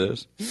King after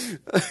this.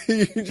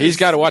 He's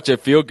got to watch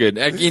it feel good.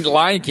 Again,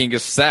 Lion King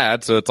is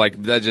sad, so it's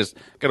like that. Just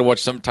got to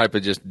watch some type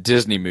of just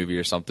Disney movie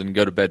or something. And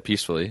go to bed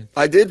peacefully.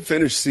 I did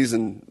finish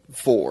season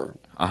 4.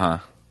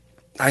 I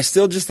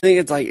still just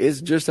think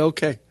it's just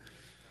okay.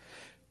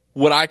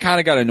 What I kind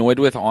of got annoyed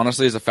with,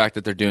 honestly, is the fact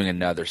that they're doing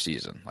another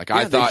season. Like,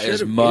 I thought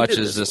as much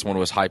as this one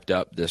was hyped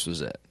up, this was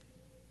it.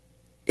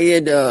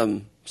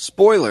 And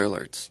spoiler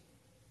alerts.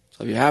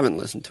 So if you haven't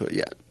listened to it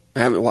yet, I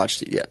haven't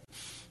watched it yet.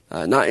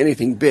 Not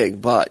anything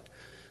big, but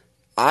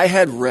I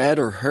had read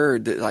or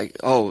heard that, like,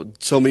 oh,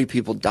 so many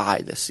people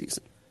die this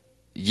season.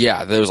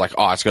 Yeah, there was like,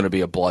 oh, it's going to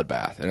be a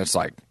bloodbath. And it's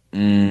like,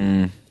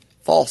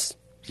 false.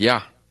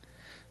 Yeah.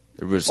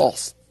 There was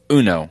false.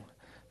 Uno.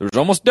 There was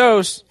almost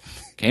dos.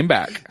 Came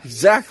back.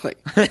 Exactly.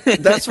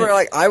 That's where,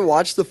 like, I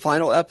watched the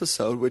final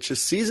episode, which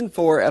is season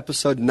 4,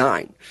 episode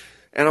 9.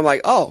 And I'm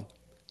like, oh,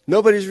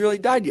 nobody's really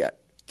died yet.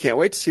 Can't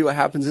wait to see what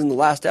happens in the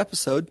last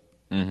episode.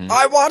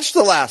 I watched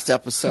the last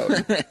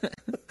episode.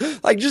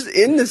 Like, just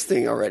in this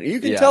thing already. You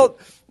can tell.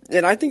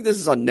 And I think this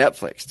is on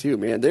Netflix, too,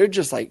 man. They're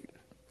just like,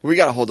 we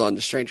got to hold on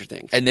to Stranger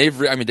Things. And they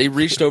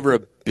reached over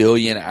 1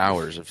 billion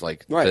hours of,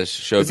 like, this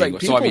show it's being.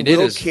 Like,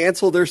 people will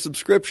cancel their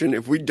subscription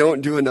if we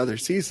don't do another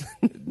season.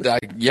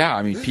 Yeah,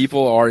 I mean,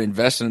 people are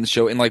invested in the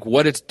show. And, like,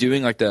 what it's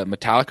doing, like, the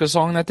Metallica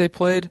song that they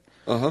played,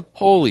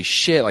 holy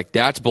shit, like,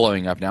 that's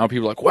blowing up now.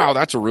 People are like, wow,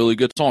 that's a really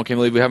good song. Can't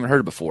believe we haven't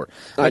heard it before.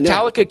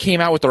 Metallica came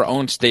out with their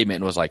own statement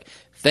and was like,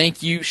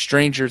 thank you,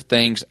 Stranger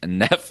Things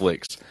and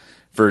Netflix,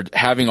 for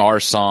having our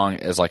song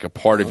as, like, a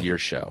part of your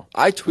show.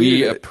 I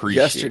tweeted it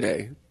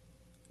yesterday.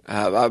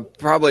 I'm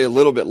probably a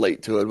little bit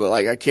late to it, but,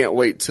 like, I can't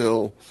wait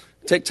till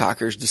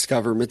TikTokers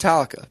discover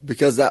Metallica,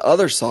 because that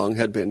other song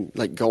had been,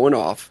 like, going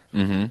off.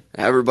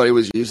 Everybody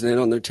was using it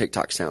on their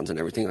TikTok sounds and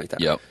everything like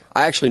that.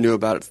 I actually knew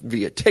about it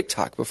via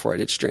TikTok before I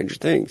did Stranger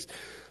Things.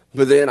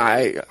 But then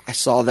I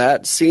saw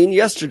that scene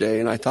yesterday,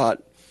 and I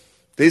thought,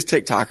 these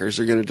TikTokers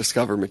are going to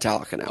discover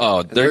Metallica now.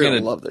 Oh, they're going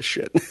to love this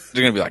shit.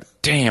 They're going to be like,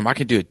 damn, I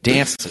can do a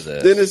dance to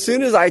this. Then as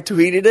soon as I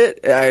tweeted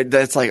it,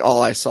 that's like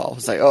all I saw. I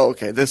was like, oh,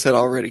 okay, this had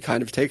already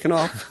kind of taken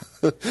off.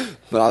 But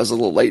I was a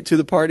little late to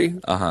the party.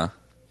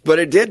 But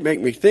it did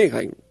make me think,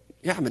 like,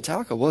 yeah,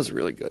 Metallica was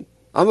really good.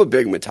 I'm a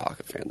big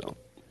Metallica fan, though.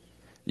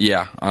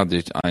 Yeah, I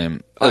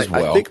am as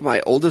well. I think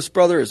my oldest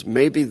brother is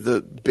maybe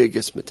the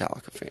biggest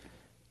Metallica fan.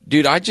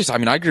 Dude,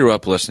 I grew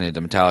up listening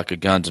to Metallica,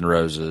 Guns N'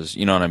 Roses,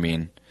 you know what I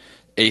mean?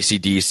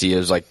 AC/DC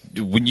is like,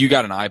 when you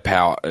got an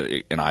iPod,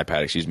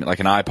 like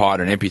an iPod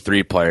or an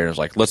MP3 player, it was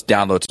like, let's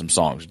download some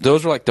songs.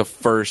 Those were like the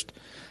first,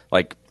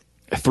 like,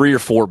 3 or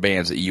 4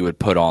 bands that you would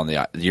put on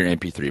your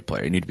MP3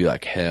 player. And you'd be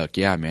like, heck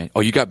yeah, man.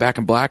 Oh, you got Back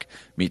in Black?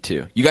 Me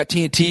too. You got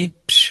TNT?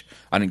 Psh,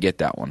 I didn't get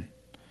that one.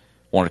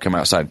 Wanted to come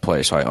outside and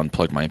play, so I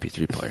unplugged my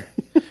MP3 player.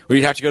 Or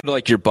you'd have to go to,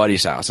 like, your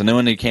buddy's house. And then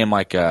when it came,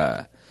 like,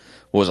 what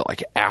was it,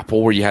 like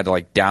Apple, where you had to,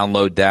 like,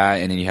 download that,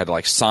 and then you had to,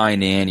 like,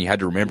 sign in. You had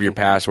to remember your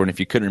password. And if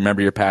you couldn't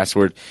remember your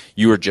password,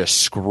 you were just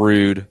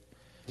screwed.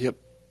 Yep.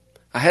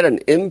 I had an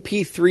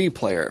MP3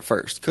 player at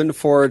first. Couldn't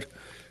afford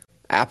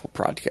Apple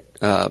products.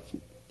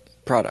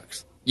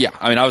 Yeah,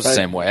 I mean, I was the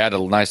same way. I had a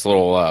nice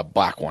little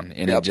black one,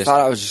 and I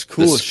thought I was just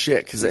cool as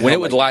shit, because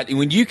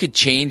when you could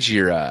change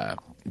your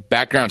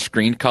background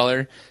screen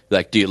color.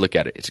 Like, dude, look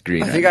at it. It's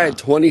green. I think I had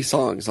 20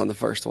 songs on the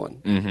first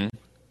one. Mm-hmm.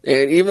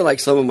 And even like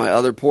some of my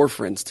other poor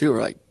friends too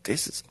were like,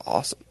 this is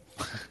awesome.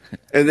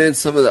 And then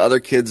some of the other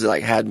kids that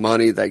like had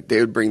money, like they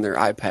would bring their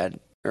iPad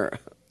or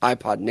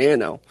iPod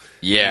Nano.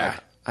 Yeah.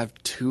 Like, I have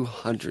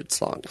 200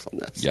 songs on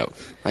this. Yep.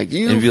 Like,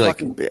 you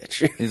fucking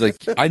bitch. He's like,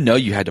 I know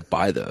you had to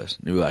buy those.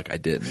 And we were like, I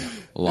didn't.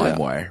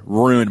 LimeWire.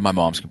 Ruined my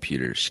mom's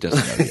computer. She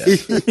doesn't know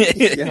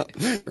yet.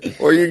 Yeah.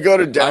 Or you go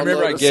to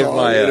download a song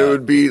and it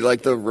would be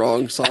like the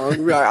wrong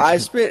song. I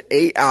spent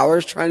 8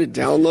 hours trying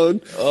to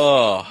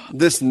download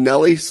this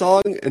Nelly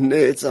song, and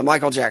it's a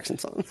Michael Jackson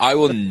song. I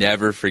will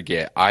never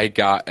forget. I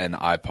got an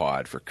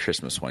iPod for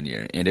Christmas one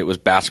year, and it was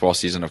basketball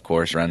season, of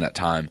course, around that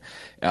time.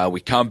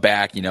 We come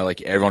back,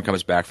 like everyone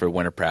comes back for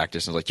winter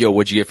practice. And I was like, yo,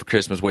 what'd you get for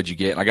Christmas? What'd you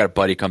get? And I got a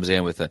buddy comes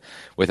in with an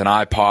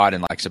iPod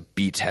and like some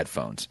Beats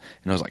headphones.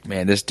 And I was like,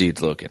 man, this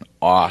dude's looking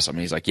awesome.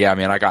 And he's like, yeah,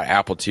 man, I got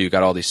Apple II,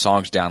 got all these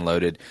songs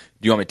downloaded. Do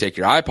you want me to take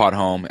your iPod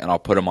home and I'll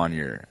put them on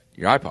your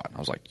iPod? And I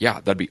was like,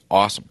 yeah, that'd be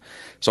awesome.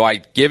 So I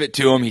give it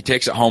to him. He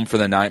takes it home for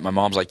the night. My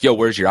mom's like, yo,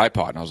 where's your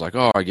iPod? And I was like,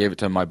 oh, I gave it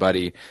to my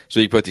buddy so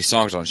he put these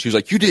songs on. She was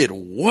like, you did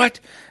what?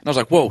 And I was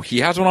like, whoa,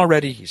 he has one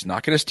already. He's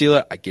not going to steal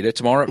it. I get it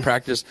tomorrow at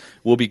practice.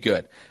 We'll be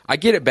good. I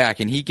get it back,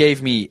 and he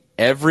gave me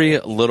every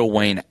Lil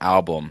Wayne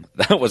album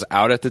that was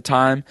out at the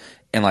time,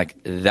 and like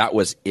that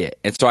was it.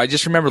 And so I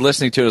just remember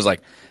listening to it. It was like,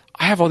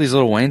 I have all these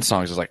Lil Wayne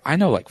songs. I was like, I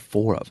know like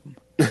 4 of them.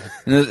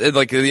 And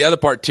like the other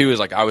part too is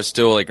like I was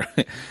still like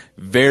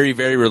very,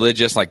 very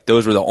religious. Like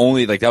those were the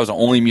only, like that was the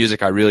only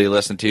music I really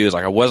listened to. Is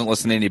like I wasn't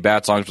listening to any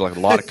bad songs, but like a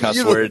lot of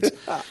cuss words.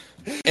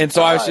 And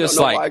so I was just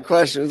like, my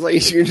question is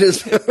like you're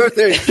just over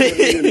there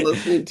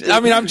listening to. I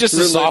mean, I'm just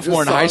a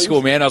sophomore in high songs.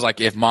 school, man. I was like,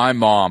 if my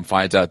mom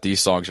finds out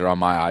these songs are on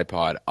my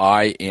iPod,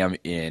 I am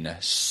in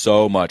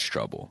so much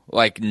trouble.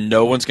 Like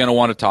no one's gonna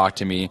want to talk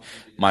to me.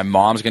 My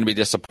mom's going to be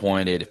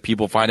disappointed. If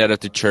people find out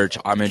at the church,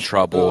 I'm in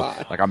trouble.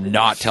 Like, I'm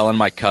not telling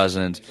my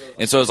cousins.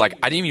 And so it was like,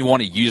 I didn't even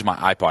want to use my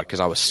iPod because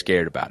I was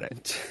scared about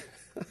it.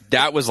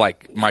 That was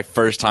like my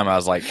first time I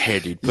was like, hey,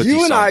 dude, put these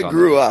songs on. You and I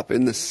grew up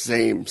in the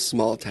same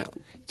small town.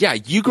 Yeah,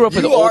 you grew up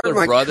with older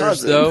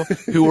brothers, though,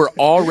 who were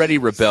already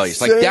rebellious.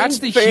 Like, that's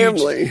the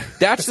family.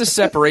 That's the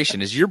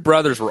separation, is your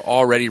brothers were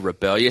already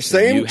rebellious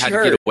and you had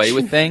to get away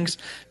with things.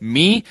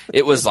 Me,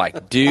 it was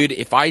like, dude,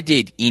 if I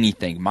did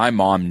anything, my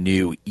mom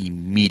knew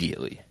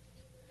immediately.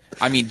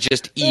 I mean,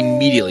 just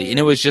immediately. And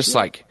it was just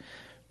like,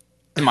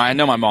 I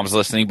know my mom's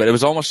listening, but it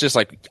was almost just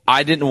like,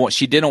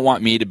 she didn't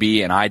want me to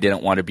be, and I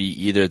didn't want to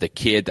be either the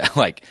kid that,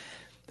 like,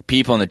 the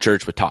people in the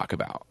church would talk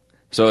about.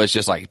 So it's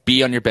just like,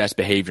 be on your best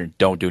behavior and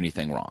don't do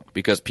anything wrong.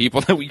 Because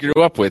people that we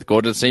grew up with,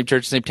 go to the same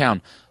church, same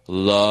town,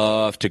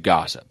 love to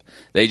gossip.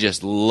 They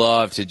just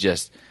love to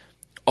just,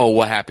 oh,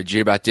 what happened? Did you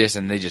hear about this?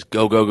 And they just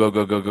go.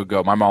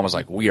 My mom was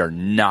like, we are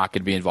not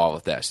going to be involved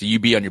with that. So you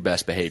be on your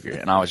best behavior.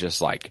 And I was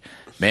just like,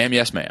 ma'am,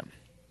 yes, ma'am.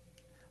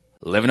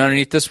 Living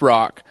underneath this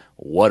rock,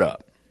 what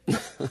up?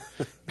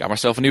 Got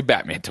myself a new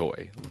Batman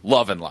toy.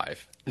 Loving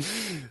life.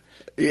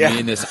 Yeah. Me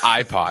and this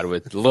iPod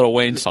with Lil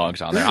Wayne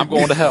songs on there. I'm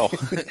going to hell.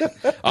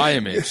 I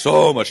am in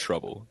so much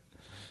trouble.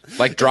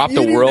 Like, drop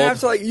the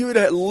world. You would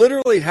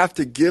literally have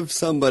to give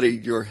somebody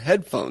your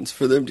headphones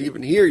for them to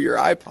even hear your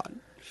iPod.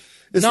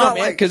 It's no,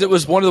 man, because it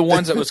was one of the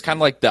ones that was kind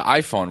of like the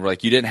iPhone, where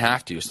like you didn't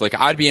have to. So like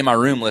I'd be in my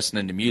room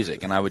listening to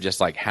music, and I would just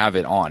like have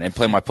it on and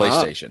play my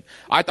PlayStation.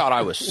 I thought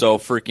I was so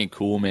freaking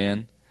cool,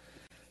 man.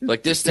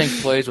 Like, this thing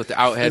plays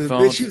without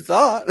headphones. Bitch, you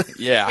thought.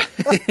 Yeah.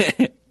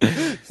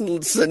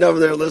 Sitting over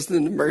there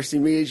listening to Mercy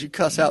Me as you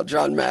cuss out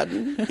John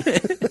Madden.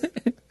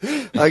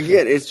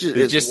 Again, it's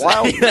just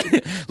wild.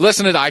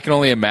 Listen to I Can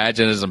Only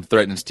Imagine as I'm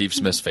threatening Steve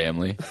Smith's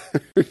family.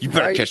 You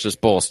better catch this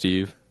ball,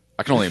 Steve.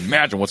 I can only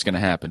imagine what's going to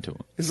happen to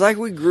him. It's like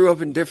we grew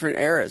up in different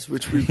eras,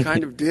 which we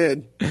kind of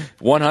did.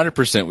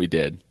 100% we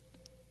did.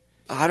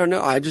 I don't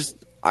know. I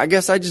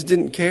guess I just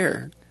didn't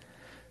care.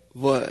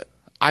 What?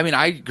 I mean,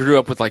 I grew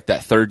up with like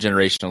that third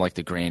generation of like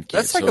the grandkids.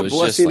 That's like a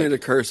blessing and a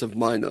curse of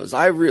mine, though.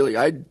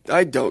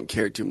 I don't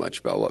care too much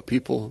about what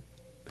people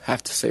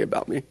have to say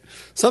about me.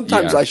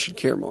 Sometimes I should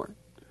care more.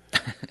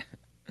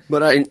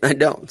 But I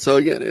don't. So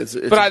again, it's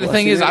but the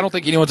thing is, I don't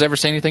think anyone's ever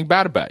saying anything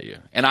bad about you.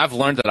 And I've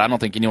learned that I don't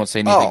think anyone's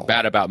saying anything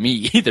bad about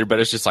me either. But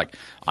it's just like,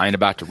 I ain't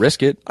about to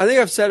risk it. I think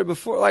I've said it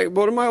before. Like,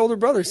 one of my older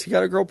brothers, he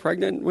got a girl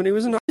pregnant when he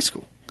was in high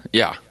school.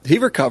 Yeah. He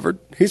recovered.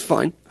 He's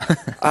fine.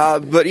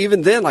 But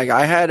even then, like,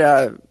 I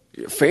had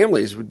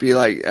families would be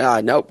like,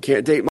 nope,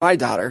 can't date my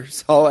daughter.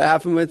 So what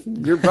happened with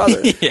your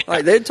brother? Yeah.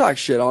 Like, they'd talk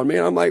shit on me.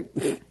 And I'm like,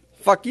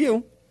 fuck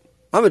you.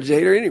 I'm a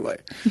dater anyway.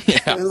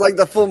 Yeah. It was like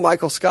the full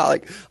Michael Scott.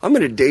 Like, I'm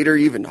going to date her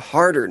even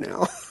harder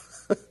now.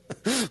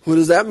 What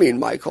does that mean,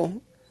 Michael?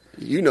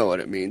 You know what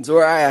it means.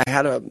 Or I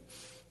had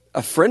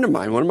a friend of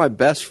mine, one of my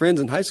best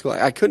friends in high school.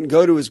 I couldn't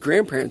go to his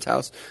grandparents'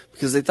 house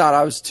because they thought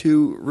I was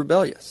too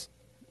rebellious.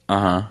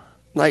 Uh-huh.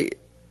 Like,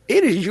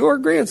 it is your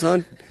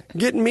grandson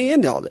getting me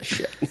into all this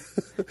shit.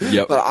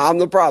 Yep. But I'm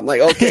the problem. Like,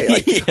 okay,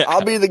 like, yeah.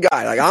 I'll be the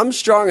guy. Like, I'm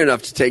strong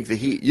enough to take the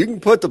heat. You can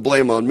put the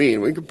blame on me,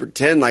 and we can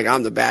pretend like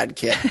I'm the bad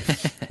kid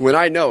when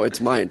I know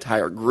it's my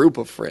entire group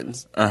of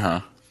friends.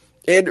 Uh-huh.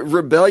 And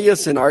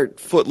rebellious in our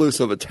footloose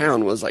of a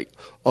town was like,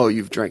 oh,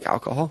 you've drank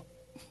alcohol?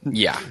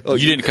 Yeah. Oh,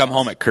 you didn't come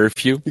home at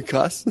curfew? You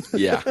cuss?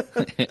 Yeah.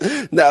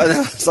 No, that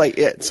was like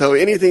it. So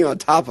anything on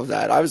top of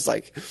that, I was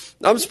like,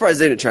 I'm surprised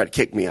they didn't try to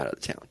kick me out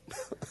of the town.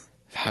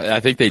 I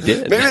think they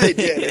did. Maybe they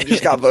did and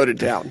just got voted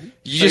down.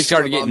 You just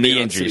started getting knee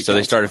injuries, so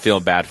they started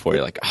feeling bad for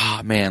you. Like,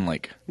 oh, man,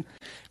 like,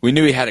 we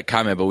knew he had it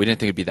coming, but we didn't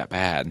think it'd be that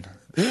bad.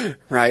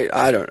 Right.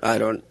 I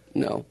don't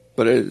know.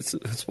 But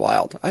it's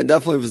wild. I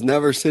definitely was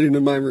never sitting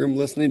in my room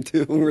listening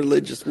to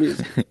religious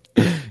music.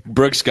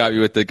 Brooks got you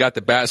with got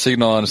the bat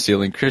signal on the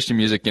ceiling, Christian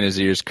music in his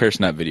ears,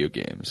 cursing at video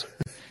games.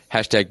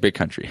 Hashtag big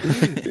country.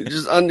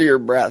 Just under your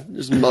breath.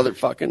 Just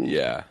motherfucking.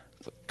 Yeah.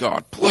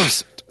 God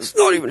bless it. It's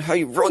not even how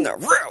you run that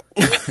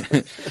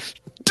route.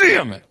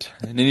 Damn it.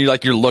 And then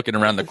you're looking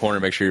around the corner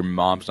to make sure your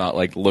mom's not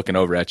like looking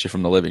over at you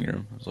from the living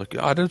room. I was like,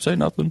 I didn't say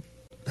nothing.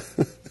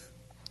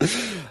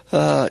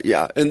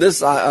 Yeah, and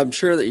this I'm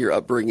sure that your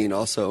upbringing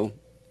also,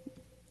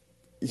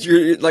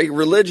 your like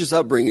religious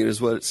upbringing is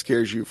what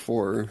scares you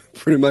for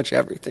pretty much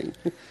everything.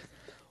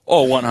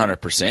 Oh,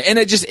 100%. And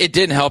it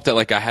didn't help that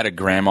like I had a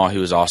grandma who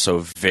was also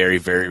very,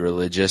 very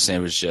religious, and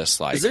it was just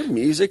like. Is there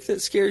music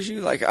that scares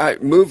you?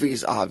 Like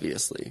movies,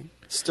 obviously,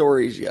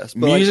 stories, yes.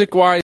 But music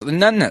wise,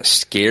 nothing that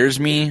scares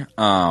me.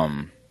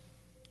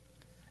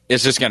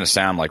 It's just gonna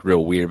sound like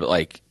real weird, but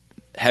like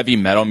heavy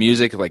metal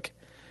music, like.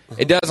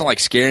 It doesn't like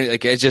scare me.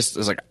 Like it's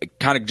like it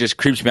kind of just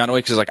creeps me out in a way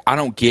because like I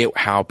don't get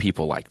how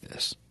people like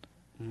this.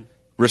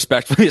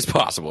 Respectfully as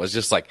possible. It's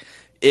just like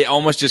it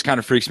almost just kind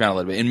of freaks me out a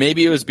little bit. And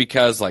maybe it was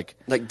because like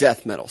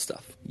death metal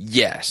stuff.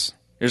 Yes,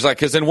 there's like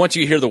because then once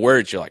you hear the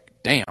words, you're like,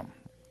 damn,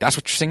 that's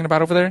what you're singing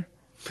about over there.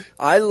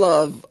 I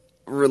love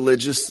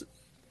religious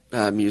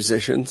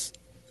musicians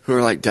who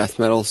are like death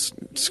metal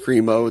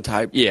screamo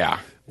type. Yeah,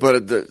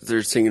 but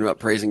they're singing about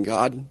praising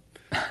God.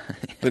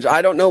 Which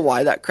I don't know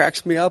why that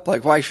cracks me up.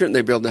 Like, why shouldn't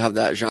they be able to have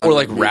that genre? Or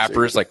like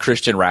rappers, like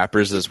Christian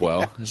rappers as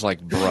well. It's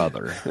like,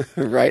 brother.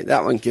 Right?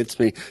 That one gets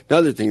me.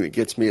 Another thing that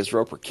gets me is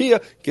Roper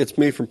Kia. Gets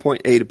me from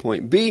point A to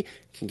point B.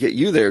 Can get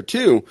you there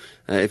too.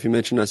 If you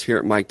mention us here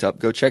at Mic'd Up,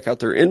 go check out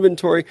their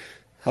inventory.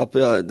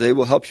 They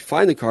will help you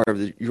find the car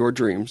of your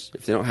dreams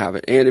if they don't have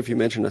it. And if you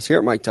mention us here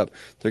at Mic'd Up,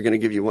 they're going to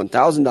give you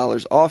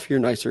 $1,000 off your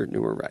nicer,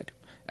 newer ride.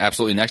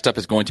 Absolutely. Next up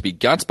is going to be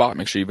Gunspot.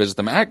 Make sure you visit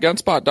them at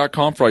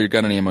gunspot.com for all your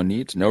gun and ammo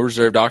needs. No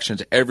reserved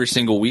auctions every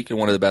single week. And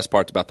one of the best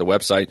parts about the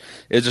website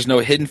is there's no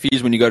hidden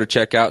fees when you go to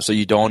checkout, so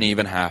you don't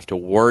even have to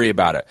worry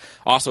about it.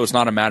 Also, it's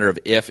not a matter of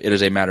if, it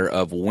is a matter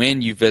of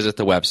when you visit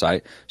the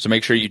website. So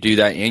make sure you do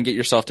that and get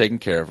yourself taken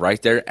care of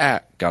right there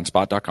at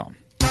gunspot.com.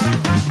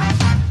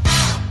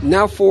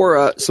 Now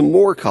for some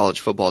more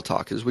college football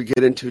talk as we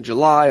get into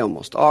July,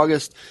 almost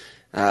August.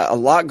 A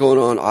lot going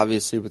on,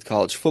 obviously, with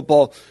college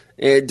football.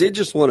 And I did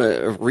just want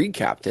to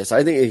recap this.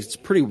 I think it's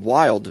pretty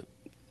wild,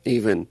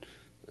 even,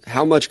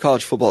 how much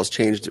college football has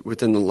changed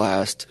within the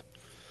last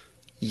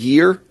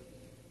year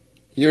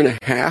and a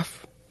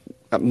half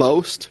at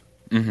most.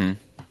 Mm-hmm.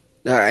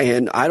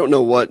 And I don't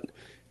know what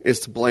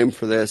is to blame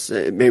for this.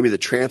 Maybe the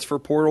transfer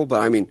portal,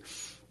 but I mean,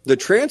 the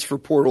transfer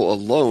portal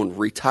alone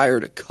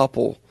retired a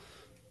couple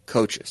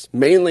coaches,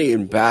 mainly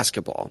in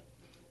basketball.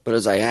 But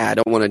as I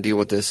don't want to deal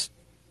with this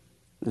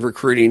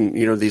recruiting,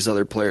 these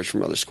other players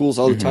from other schools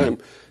all the time.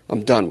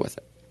 I'm done with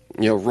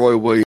it. Roy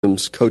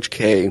Williams, Coach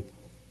K,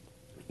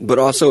 but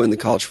also in the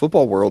college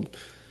football world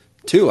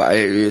too.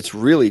 It's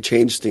really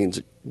changed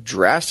things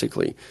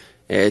drastically.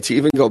 And to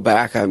even go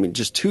back,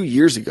 just 2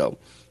 years ago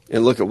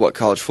and look at what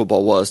college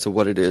football was to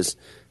what it is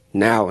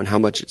now and how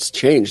much it's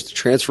changed. The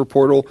transfer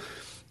portal,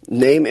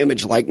 name,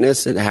 image,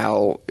 likeness, and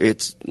how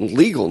it's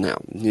legal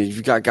now.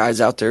 You've got guys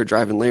out there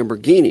driving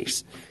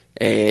Lamborghinis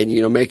and,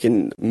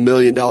 making $1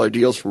 million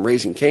deals from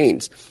Raising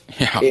Cane's.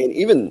 Yeah. And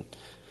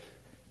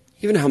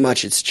even how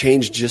much it's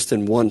changed just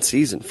in one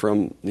season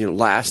from,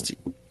 last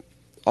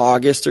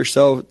August or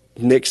so.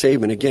 Nick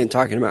Saban, again,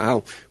 talking about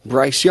how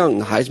Bryce Young,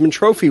 the Heisman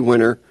Trophy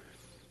winner,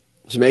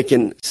 was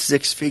making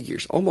 6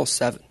 figures, almost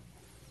 7.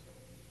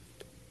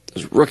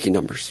 Those rookie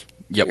numbers.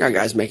 Yep. You got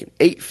guys making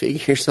 8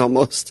 figures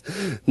almost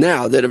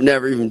now that have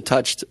never even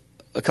touched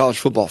a college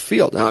football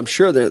field. Now, I'm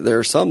sure there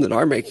are some that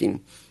are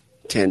making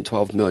 $10,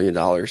 $12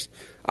 million.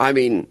 I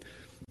mean,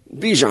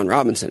 Bijan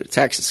Robinson at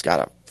Texas got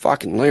a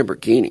fucking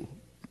Lamborghini.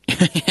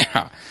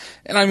 Yeah.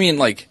 And I mean,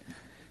 like,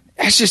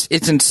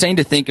 it's insane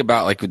to think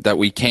about, like, that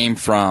we came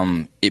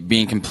from it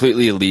being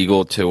completely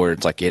illegal to where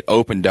it's like it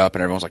opened up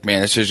and everyone's like,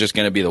 man, this is just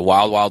going to be the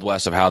wild, wild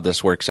west of how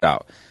this works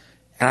out.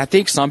 And I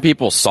think some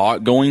people saw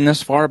it going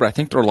this far, but I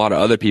think there are a lot of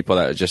other people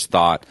that just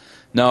thought,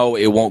 no,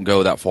 it won't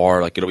go that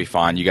far. Like, it'll be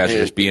fine. You guys are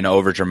just being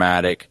over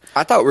dramatic.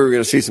 I thought we were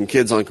going to see some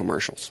kids on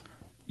commercials.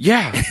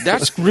 Yeah,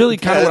 that's really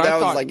kind of what I thought.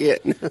 That was like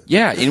it.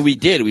 Yeah, and we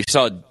did. We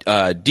saw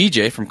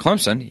DJ from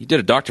Clemson. He did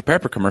a Dr.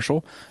 Pepper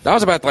commercial. That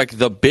was about like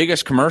the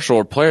biggest commercial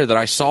or player that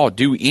I saw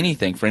do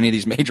anything for any of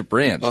these major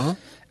brands. Uh-huh.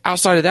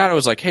 Outside of that, I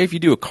was like, hey, if you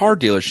do a car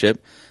dealership,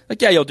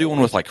 like, yeah, you'll do one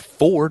with like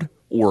Ford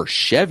or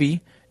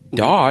Chevy,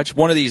 Dodge,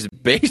 one of these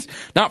base,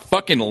 not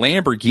fucking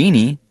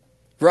Lamborghini,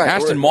 right?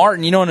 Aston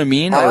Martin. You know what I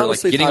mean? Or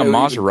like getting a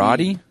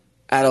Maserati.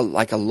 at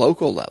a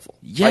local level.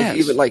 Yes. Like,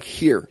 even like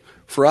here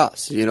for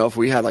us, if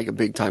we had like a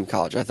big time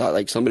college, I thought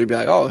like somebody would be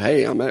like, oh,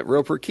 hey, I'm at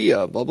Roper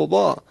Kia, blah, blah,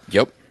 blah.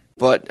 Yep.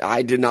 But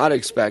I did not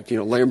expect,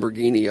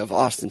 Lamborghini of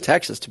Austin,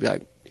 Texas to be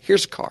like,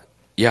 here's a car.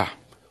 Yeah.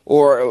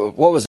 Or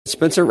what was it?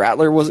 Spencer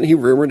Rattler, wasn't he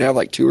rumored to have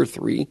like 2 or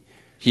 3?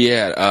 He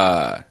had,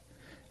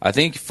 I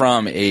think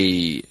from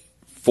a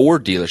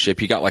Ford dealership,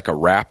 he got like a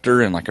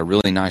Raptor and like a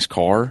really nice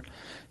car.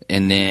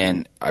 And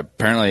then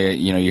apparently,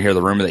 you hear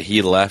the rumor that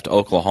he left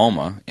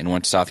Oklahoma and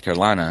went to South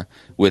Carolina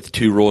with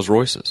 2 Rolls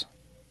Royces.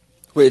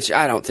 Which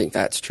I don't think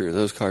that's true.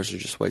 Those cars are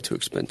just way too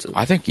expensive.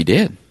 I think he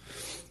did.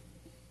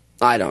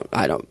 I don't.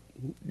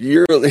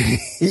 You're a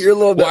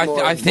little bit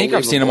more. I think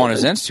I've seen him on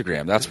his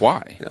Instagram. That's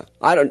why. Yeah.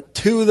 I don't.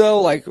 2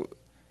 though, like.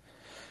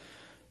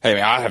 Hey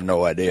man, I have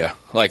no idea.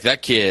 Like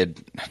that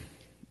kid,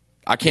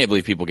 I can't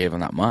believe people gave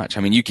him that much.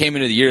 I mean, you came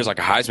into the year as like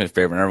a Heisman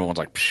favorite, and everyone's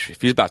like,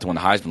 if he's about to win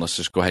the Heisman, let's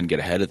just go ahead and get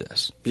ahead of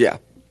this. Yeah,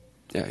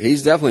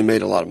 he's definitely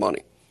made a lot of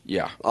money.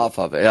 Yeah, off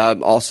of it.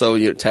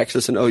 Also,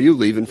 Texas and OU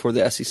leaving for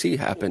the SEC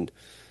happened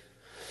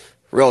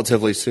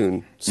relatively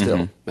soon.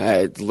 Still,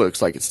 it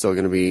looks like it's still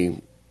going to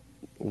be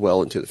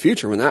well into the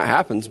future when that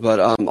happens. But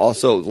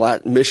also,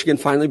 Michigan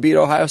finally beat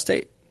Ohio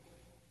State.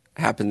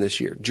 Happened this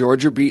year.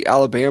 Georgia beat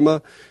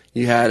Alabama.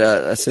 You had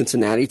a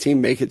Cincinnati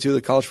team make it to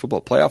the college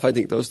football playoff. I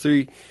think those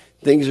 3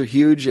 things are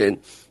huge.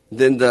 And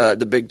then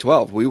the Big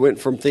 12. We went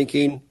from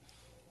thinking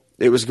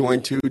it was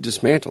going to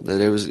dismantle, that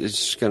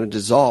it's going to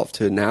dissolve,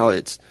 to now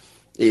it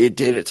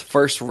did its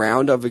first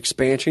round of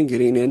expansion,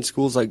 getting in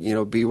schools like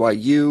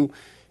BYU,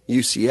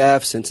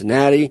 UCF,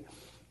 Cincinnati.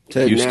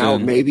 To Houston. Now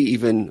maybe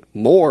even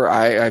more.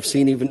 I've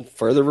seen even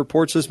further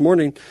reports this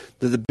morning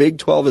that the Big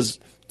 12 is,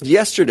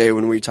 yesterday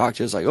when we talked,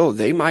 it was like, oh,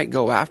 they might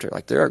go after,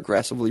 like they're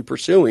aggressively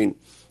pursuing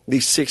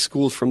these 6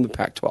 schools from the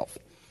Pac-12.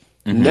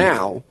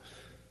 Now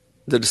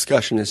the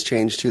discussion has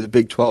changed to the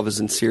Big 12 is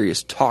in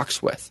serious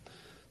talks with.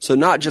 So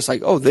not just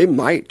like, oh, they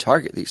might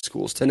target these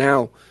schools, to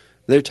now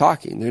they're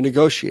talking, they're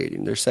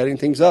negotiating, they're setting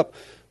things up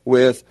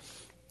with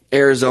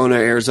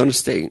Arizona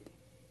State,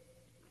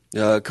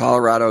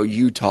 Colorado,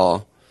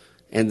 Utah,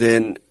 and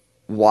then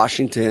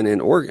Washington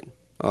and Oregon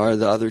are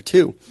the other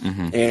 2.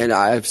 And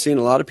I've seen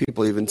a lot of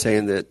people even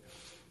saying that,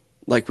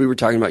 like we were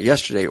talking about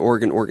yesterday,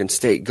 Oregon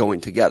State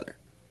going together.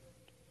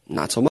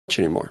 Not so much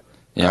anymore.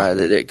 Yeah.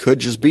 That it could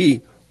just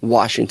be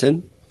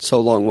Washington, so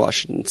long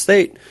Washington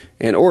State,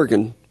 and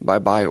Oregon,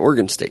 bye-bye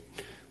Oregon State,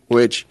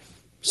 which,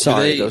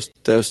 sorry,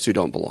 those 2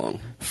 don't belong.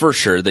 For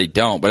sure, they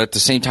don't. But at the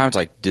same time, it's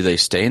like, do they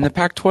stay in the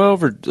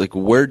Pac-12, or like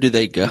where do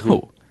they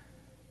go?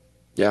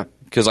 Yeah.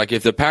 Because like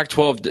if the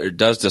Pac-12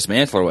 does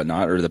dismantle or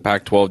whatnot, or the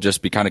Pac-12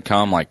 just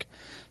become like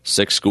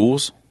 6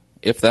 schools,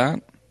 if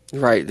that.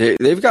 Right.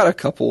 They've got a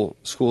couple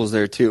schools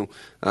there too.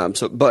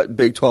 But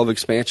Big 12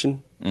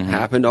 expansion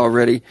happened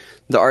already.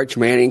 The Arch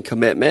Manning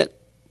commitment.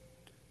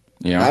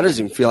 Yeah. That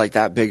doesn't even feel like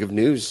that big of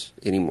news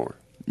anymore.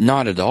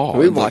 Not at all.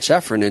 We watched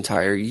that for an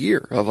entire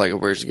year of like,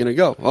 where's he going to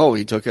go? Oh,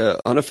 he took an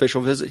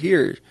unofficial visit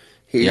here.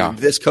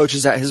 This coach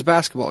is at his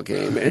basketball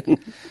game. And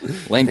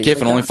Lane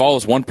Kiffin only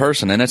follows one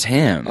person, and it's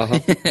him.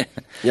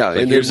 Yeah,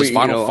 like, and then we,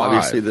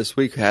 obviously this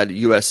week had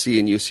USC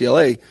and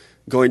UCLA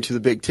going to the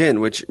Big Ten,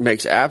 which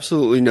makes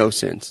absolutely no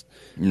sense.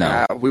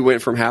 No. We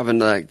went from having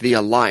like the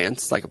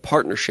alliance, like a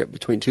partnership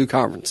between 2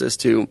 conferences,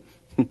 to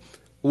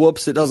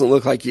whoops, it doesn't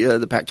look like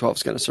the Pac-12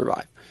 is going to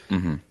survive.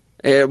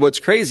 And what's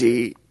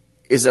crazy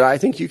is that I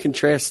think you can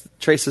trace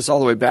this all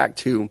the way back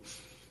to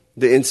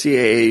the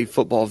NCAA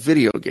football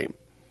video game.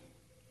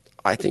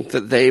 I think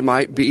that they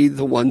might be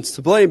the ones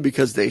to blame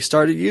because they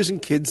started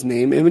using kids'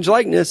 name, image,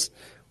 likeness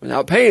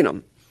without paying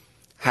them.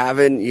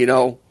 Having,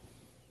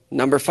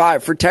 number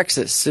 5 for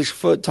Texas, 6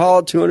 foot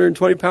tall,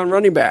 220-pound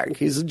running back.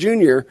 He's a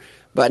junior,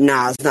 but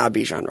it's not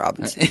Bijan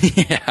Robinson.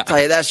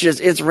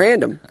 It's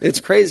random. It's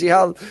crazy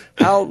how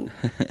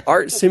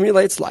art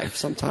simulates life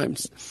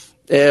sometimes.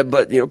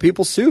 But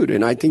people sued,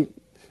 and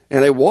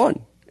they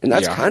won, and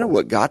that's kind of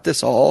what got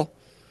this all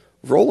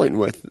rolling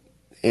with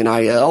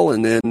NIL,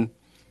 and then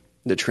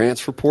the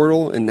transfer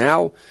portal, and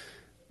now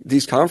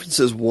these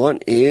conferences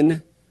want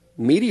in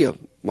media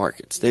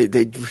markets. They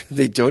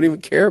don't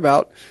even care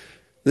about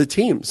the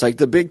teams. Like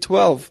the Big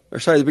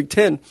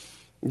 10,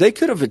 they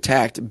could have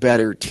attacked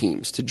better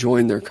teams to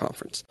join their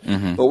conference.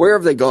 But where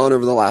have they gone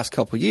over the last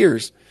couple of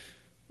years?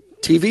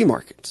 TV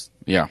markets.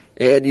 Yeah.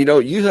 And,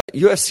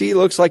 USC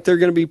looks like they're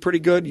going to be pretty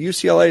good.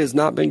 UCLA has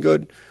not been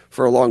good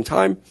for a long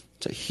time.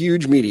 It's a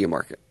huge media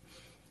market.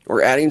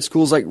 We're adding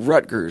schools like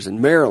Rutgers and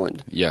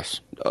Maryland.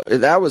 Yes.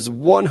 That was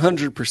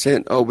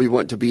 100%, we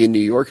want to be in New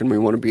York and we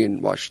want to be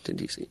in Washington,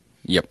 D.C.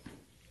 Yep.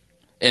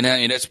 And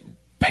it's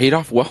paid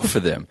off well for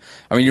them.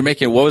 I mean, you're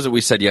making, what was it we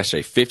said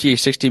yesterday, 50,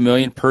 60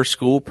 million per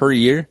school per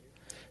year?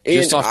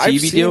 Just off TV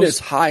deals? I've seen as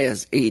high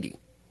as 80.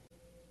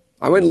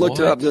 I went and looked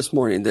it up this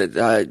morning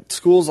that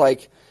schools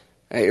like,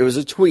 it was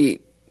a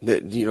tweet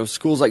that,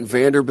 schools like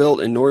Vanderbilt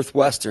and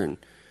Northwestern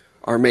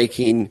are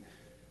making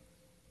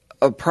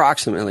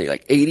approximately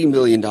like $80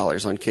 million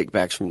on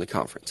kickbacks from the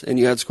conference. And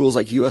you had schools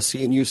like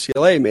USC and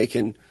UCLA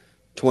making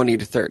 20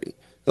 to 30.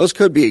 Those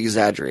could be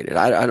exaggerated.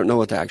 I don't know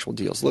what the actual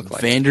deals look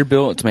like.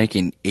 Vanderbilt, it's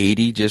making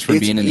 80 just from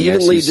being in the SEC.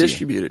 It's evenly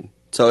distributed.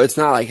 So it's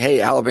not like, hey,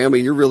 Alabama,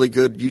 you're really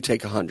good, you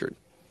take 100.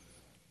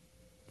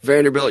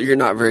 Vanderbilt, you're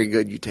not very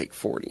good, you take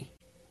 40.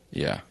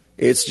 Yeah.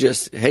 It's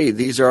just, hey,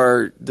 this is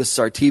our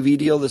TV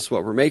deal, this is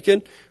what we're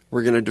making.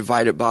 We're going to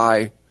divide it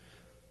by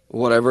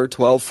whatever,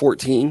 12,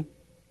 14,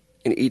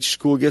 and each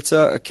school gets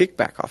a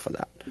kickback off of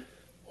that.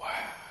 Wow.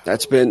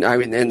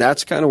 And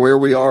that's kind of where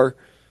we are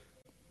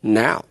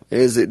now,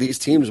 is that these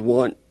teams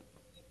want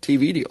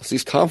TV deals,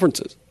 these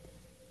conferences.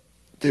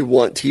 They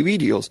want TV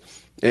deals.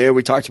 And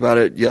we talked about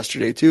it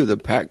yesterday too, the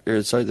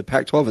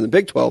Pac-12 and the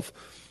Big 12,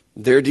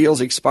 their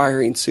deals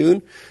expiring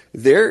soon.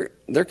 They're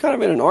kind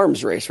of in an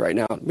arms race right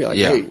now. Be like,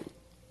 hey,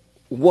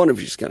 one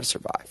of you's going to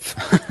survive.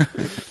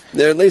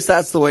 At least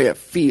that's the way it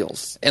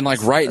feels. And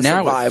like right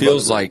now, it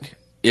feels like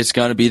it's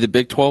going to be the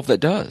Big 12 that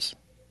does.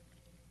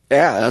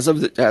 Yeah, as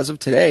of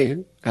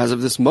today, as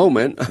of this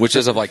moment, which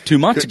is of like 2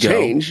 months ago,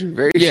 change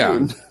very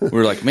soon.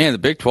 We're like, man, the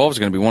Big 12 is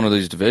going to be one of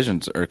these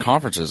divisions or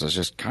conferences that's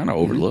just kind of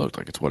overlooked.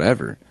 Like it's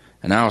whatever.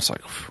 And now it's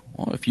like,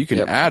 well, if you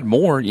can add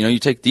more, you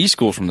take these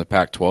schools from the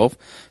Pac-12,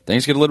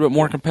 things get a little bit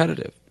more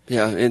competitive.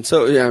 Yeah, and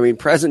so,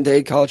 present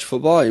day college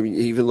football,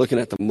 even looking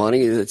at the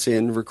money that's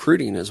in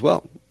recruiting as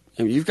well.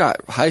 You've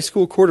got high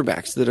school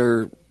quarterbacks that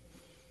are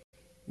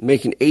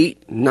making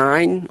 $8,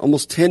 $9,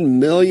 almost $10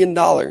 million,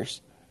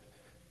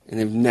 and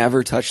they've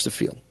never touched the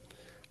field.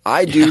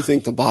 I do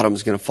think the bottom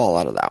is going to fall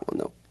out of that one,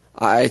 though.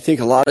 I think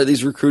a lot of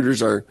these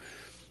recruiters are,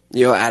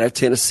 out of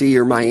Tennessee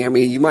or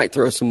Miami. You might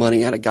throw some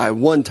money at a guy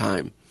one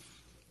time.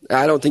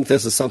 I don't think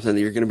this is something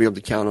that you're going to be able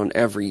to count on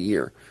every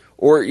year.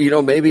 Or,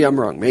 maybe I'm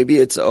wrong. Maybe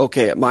it's,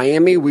 okay, at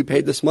Miami, we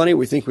paid this money.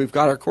 We think we've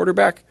got our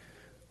quarterback.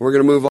 We're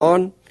going to move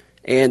on.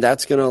 And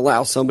that's going to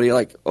allow somebody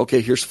like,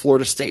 okay, here's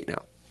Florida State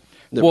now.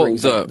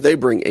 They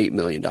bring $8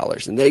 million,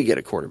 and they get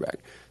a quarterback.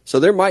 So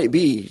there might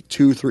be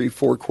 2, 3,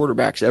 4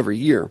 quarterbacks every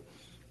year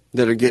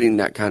that are getting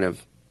that kind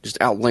of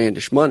just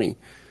outlandish money.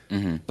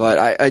 Mm-hmm. But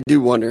I do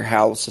wonder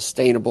how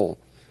sustainable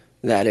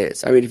that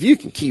is. If you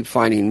can keep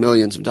finding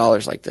millions of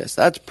dollars like this,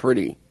 that's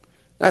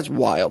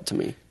wild to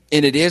me.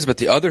 And it is, but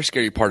the other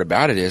scary part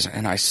about it is,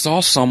 and I saw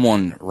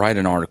someone write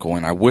an article,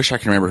 and I wish I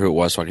could remember who it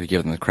was so I could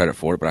give them the credit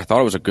for it, but I thought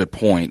it was a good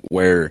point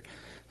where it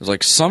was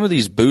like some of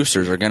these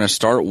boosters are going to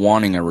start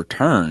wanting a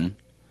return,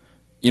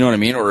 you know what I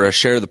mean, or a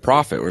share of the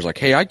profit, where it's like,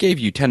 hey, I gave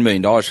you $10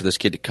 million for this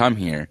kid to come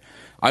here.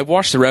 I've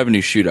watched the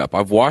revenue shoot up.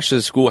 I've watched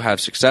the school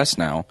have success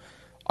now.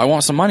 I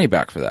want some money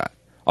back for that.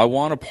 I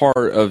want a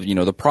part of,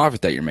 the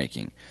profit that you're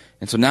making.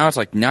 And so now it's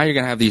like, now you're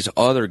going to have these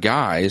other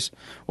guys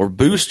or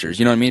boosters,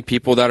 you know what I mean?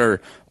 People that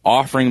are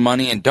offering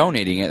money and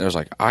donating it. There's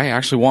like, I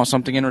actually want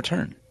something in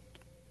return.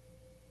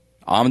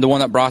 I'm the one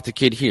that brought the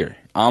kid here.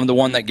 I'm the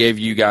one that gave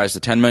you guys the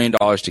 $10 million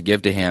to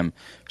give to him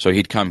so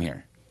he'd come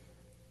here.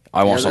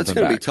 I want something back.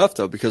 That's going to be tough,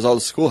 though, because all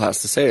the school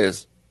has to say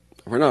is,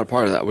 we're not a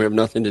part of that. We have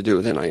nothing to do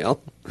with NIL.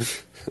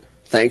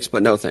 Thanks,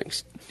 but no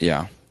thanks.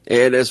 Yeah.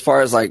 And as far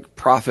as,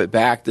 profit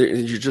back,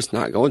 you're just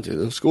not going to.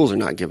 Those schools are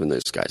not giving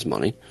those guys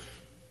money.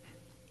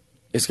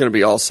 It's going to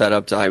be all set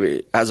up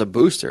to, as a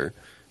booster.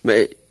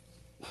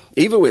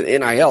 Even with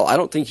NIL, I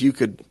don't think you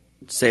could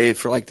say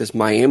for this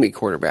Miami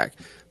quarterback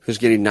who's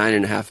getting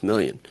 $9.5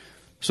 million.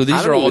 So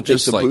these are all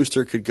just the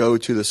booster could go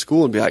to the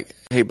school and be like,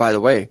 hey, by the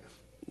way,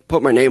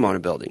 put my name on a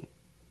building,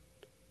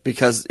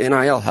 because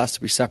NIL has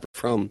to be separate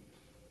from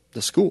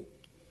the school.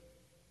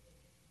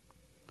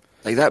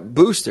 Like that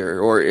booster,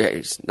 or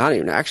it's not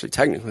even actually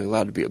technically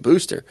allowed to be a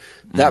booster.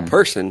 That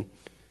person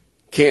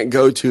can't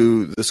go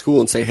to the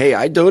school and say, hey,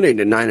 I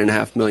donated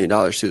 $9.5 million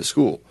to the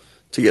school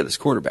to get this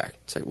quarterback.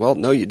 It's like, well,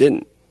 no, you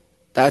didn't.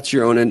 That's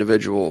your own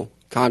individual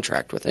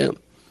contract with him.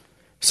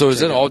 So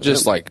is it all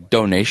just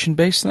donation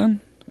based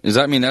then? Does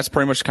that mean that's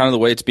pretty much kind of the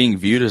way it's being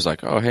viewed, as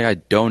like, oh, hey, I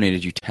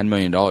donated you $10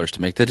 million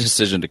to make the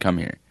decision to come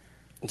here?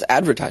 It's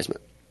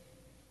advertisement.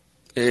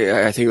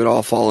 I think it would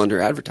all fall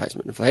under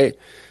advertisement. If, hey,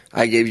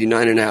 I gave you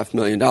 $9.5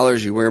 million,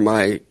 you wear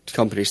my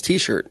company's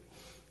T-shirt,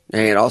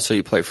 and also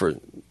you play for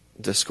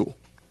the school.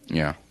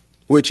 Yeah.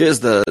 Which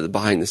is the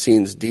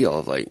behind-the-scenes deal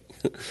of,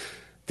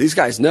 these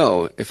guys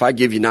know if I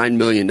give you $9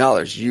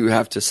 million, you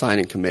have to sign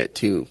and commit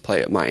to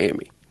play at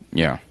Miami.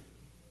 Yeah.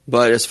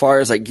 But as far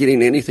as,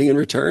 getting anything in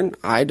return,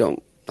 I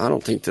don't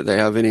think that they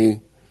have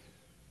any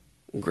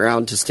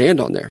ground to stand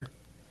on there.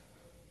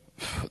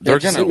 They're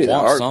going to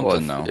want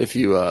something, though. If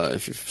you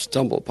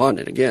stumble upon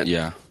it again.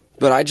 Yeah.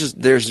 But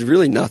there's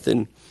really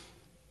nothing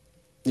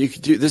you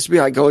could do. This would be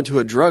like going to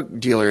a drug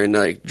dealer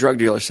and drug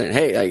dealer saying,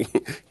 hey,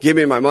 give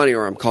me my money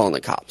or I'm calling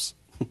the cops.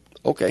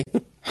 Okay,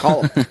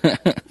 call them.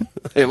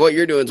 Hey, what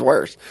you're doing is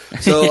worse.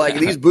 So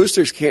these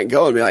boosters can't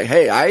go and be like,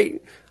 hey,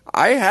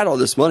 I had all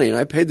this money and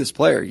I paid this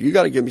player. You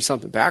got to give me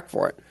something back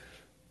for it.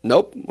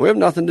 Nope, we have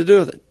nothing to do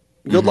with it.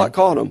 Good luck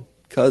calling them,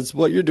 because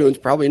what you're doing is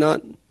probably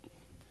not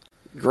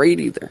great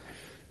either.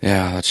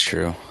 Yeah, that's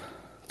true.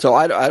 So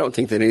I don't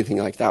think that anything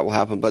like that will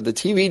happen. But the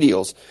TV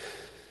deals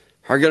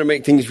are going to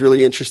make things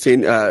really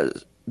interesting.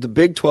 the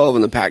Big 12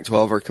 and the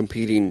Pac-12 are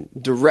competing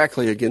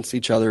directly against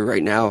each other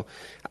right now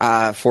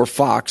for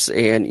Fox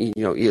and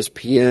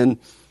ESPN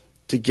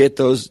to get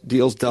those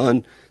deals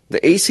done. The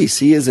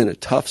ACC is in a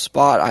tough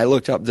spot. I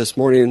looked up this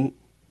morning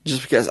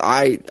just because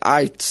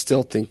I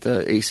still think the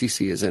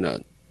ACC is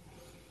in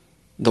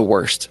the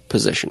worst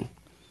position.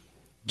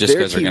 Just Their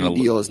because they're going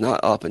to deal is not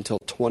up until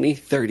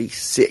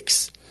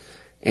 2036,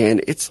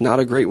 and it's not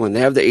a great one. They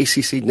have the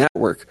ACC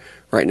network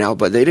right now,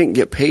 but they didn't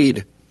get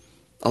paid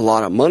a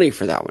lot of money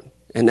for that one.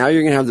 And now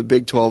you're going to have the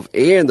Big 12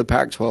 and the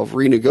Pac-12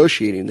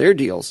 renegotiating their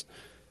deals.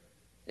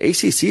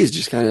 ACC is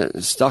just kind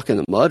of stuck in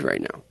the mud right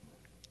now.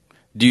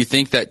 Do you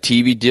think that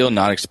TV deal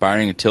not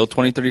expiring until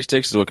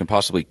 2036 is what can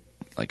possibly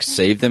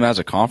save them as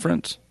a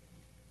conference?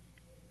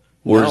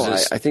 Or No,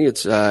 I think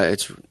it's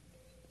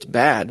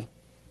bad.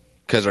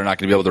 Because they're not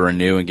going to be able to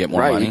renew and get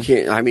more Right, money? you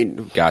can't. I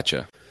mean,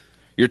 Gotcha.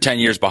 You're 10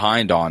 years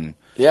behind on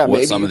yeah, what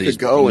maybe some you of these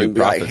could go new and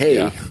be like, profits- hey,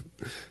 yeah.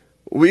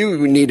 we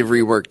need to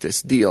rework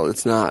this deal.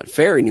 It's not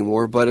fair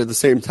anymore. But at the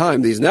same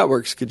time, these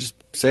networks could just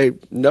say,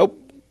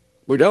 nope,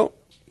 we don't.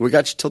 We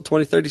got you till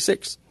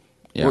 2036.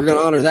 Yeah. We're going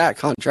to honor that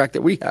contract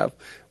that we have.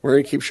 We're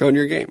going to keep showing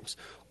your games.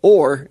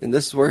 Or, and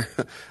this is where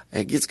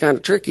it gets kind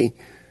of tricky,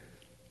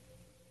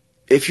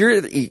 if you're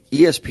at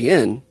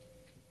ESPN,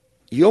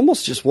 you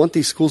almost just want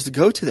these schools to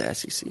go to the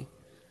SEC.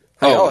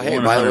 Hey,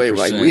 by the way,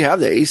 100%. we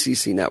have the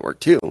ACC network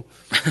too.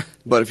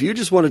 But if you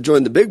just want to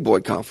join the big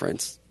boy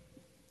conference,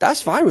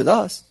 that's fine with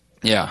us.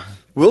 Yeah.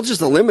 We'll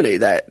just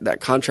eliminate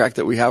that contract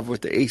that we have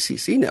with the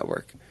ACC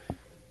network,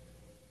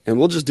 and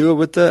we'll just do it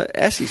with the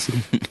SEC.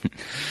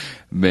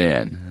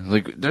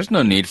 Man, there's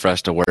no need for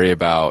us to worry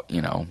about,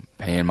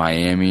 paying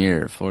Miami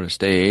or Florida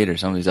State or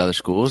some of these other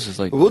schools. It's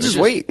We'll just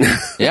wait.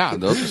 Yeah,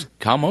 they'll just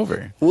come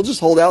over. We'll just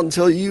hold out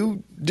until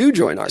you do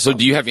join our So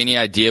do you have any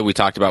idea? We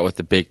talked about with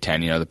the Big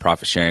Ten, the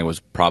profit sharing was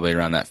probably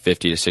around that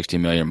 50 to 60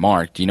 million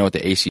mark. Do you know what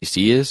the ACC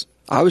is?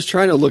 I was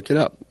trying to look it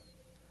up.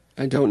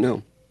 I don't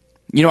know.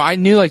 I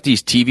knew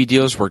these TV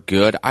deals were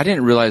good. I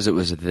didn't realize it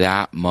was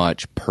that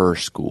much per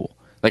school.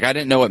 I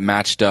didn't know it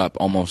matched up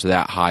almost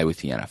that high with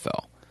the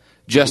NFL.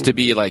 Just to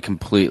be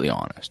completely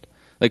honest,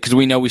 because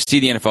we see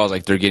the NFL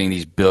as they're getting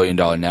these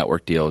billion-dollar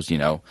network deals,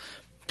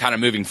 kind of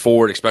moving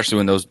forward, especially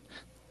when those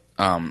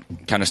kind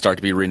of start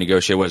to be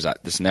renegotiated. What is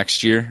that? This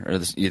next year or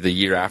the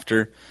year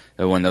after,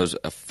 when those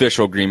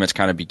official agreements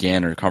kind of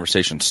begin or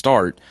conversations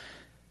start.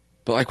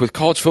 But with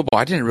college football,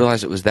 I didn't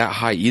realize it was that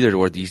high either, to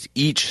where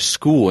each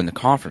school in the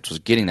conference was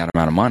getting that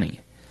amount of money.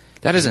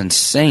 That is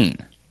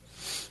insane.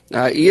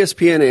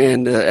 ESPN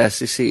and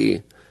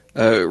SEC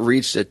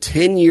reached a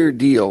 10-year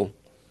deal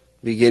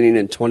beginning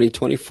in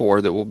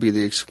 2024 that will be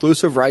the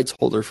exclusive rights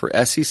holder for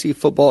SEC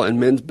football and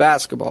men's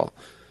basketball.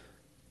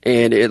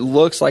 And it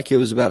looks like it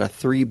was about a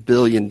 $3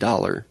 billion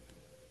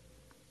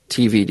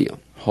TV deal.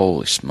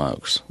 Holy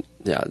smokes.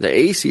 Yeah, the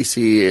ACC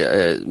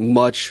is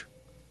much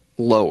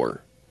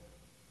lower.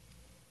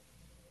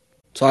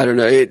 So I don't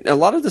know. A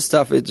lot of the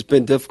stuff, it's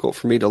been difficult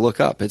for me to look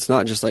up. It's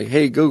not just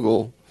hey,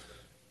 Google,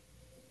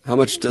 how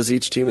much does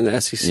each team in the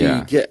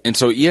SEC get? And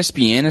so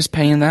ESPN is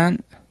paying that?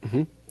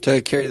 Mm-hmm.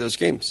 To carry those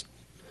games.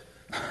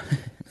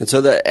 And so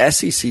the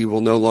SEC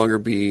will no longer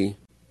be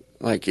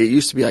it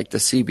used to be the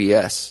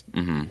CBS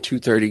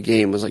 2:30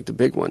 game was the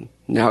big one.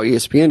 Now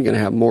ESPN going to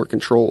have more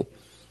control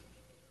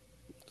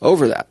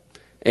over that.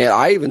 And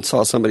I even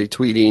saw somebody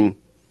tweeting,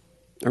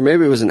 or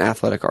maybe it was an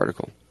Athletic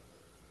article,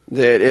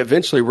 that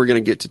eventually we're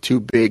going to get to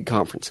two big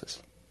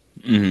conferences.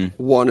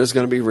 Mm-hmm. One is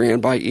going to be ran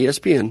by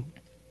ESPN.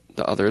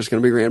 The other is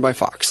going to be ran by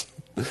Fox.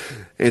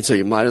 And so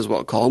you might as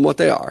well call them what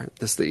they are.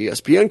 This is the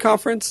ESPN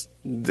conference.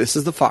 This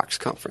is the Fox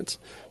conference.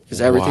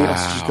 Because everything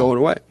else is just going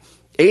away.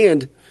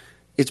 And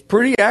it's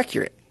pretty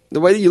accurate. The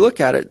way that you look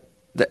at it,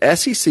 the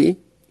SEC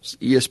is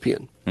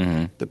ESPN.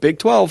 Mm-hmm. The Big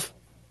 12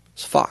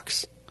 is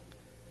Fox.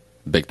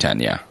 Big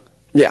 10, yeah.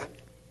 Yeah.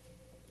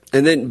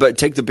 And then, but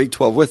take the Big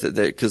 12 with it,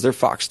 because they're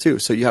Fox too.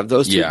 So you have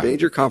those two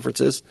major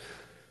conferences.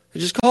 You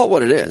just call it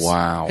what it is.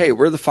 Wow. Hey,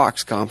 we're the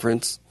Fox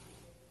conference.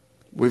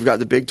 We've got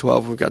the Big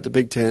 12. We've got the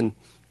Big 10.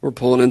 We're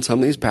pulling in some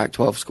of these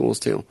Pac-12 schools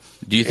too.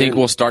 Do you think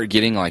we'll start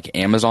getting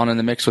Amazon in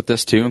the mix with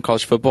this too in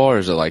college football, or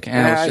is it let's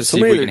just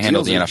see if we can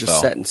handle the NFL? Just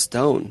set in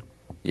stone.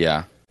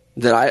 Yeah.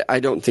 That I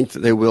don't think that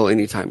they will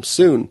anytime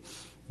soon.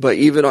 But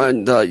even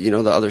on the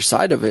the other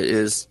side of it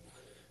is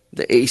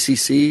the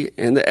ACC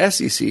and the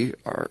SEC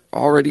are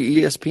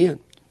already ESPN.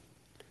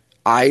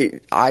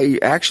 I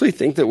actually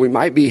think that we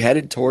might be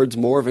headed towards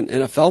more of an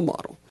NFL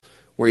model,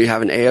 where you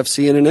have an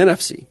AFC and an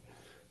NFC.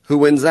 Who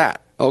wins that?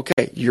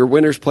 Okay, your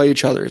winners play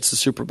each other. It's the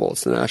Super Bowl.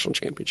 It's the national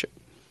championship.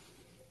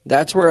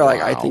 That's where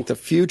I think the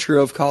future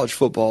of college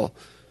football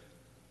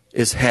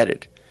is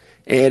headed.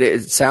 And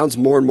it sounds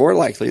more and more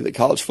likely that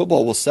college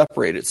football will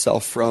separate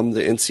itself from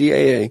the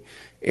NCAA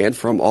and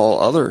from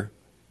all other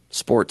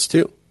sports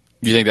too.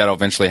 Do you think that'll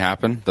eventually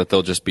happen, that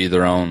they'll just be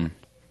their own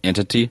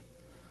entity?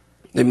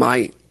 They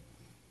might.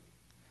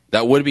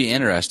 That would be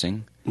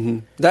interesting. Mm-hmm.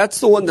 That's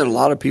the one that a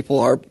lot of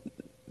people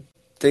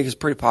think is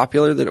pretty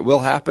popular, that it will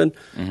happen.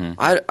 Mm-hmm.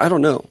 I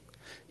don't know.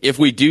 If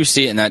we do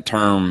see it in that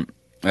term,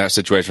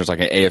 situation where it's like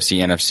an AFC,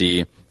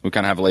 NFC. We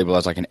kind of have a label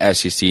as like an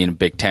SEC and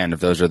Big Ten, if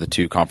those are the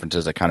two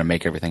conferences that kind of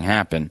make everything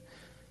happen.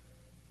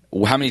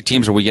 How many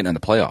teams are we getting in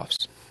the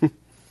playoffs?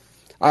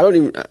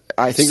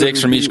 I think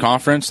 6 from each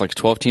conference, like a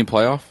 12-team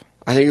playoff?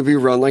 I think it'd be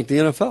run like the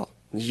NFL.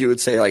 You would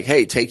say, like,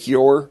 hey, take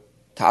your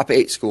top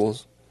 8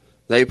 schools.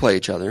 They play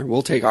each other.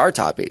 We'll take our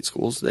top 8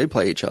 schools. They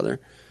play each other.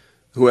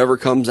 Whoever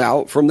comes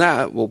out from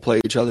that will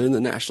play each other in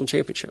the national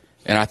championship.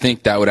 And I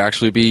think that would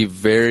actually be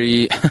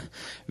very,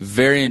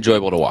 very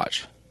enjoyable to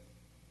watch.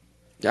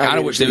 I kind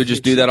of wish they would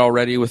just do that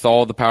already with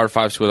all the Power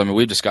 5 schools. I mean,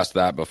 we've discussed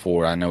that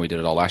before. I know we did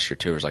it all last year,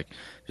 too. It was like,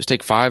 just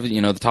take 5,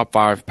 the top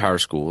 5 power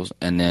schools,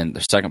 and then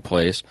the second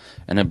place,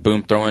 and then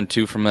boom, throw in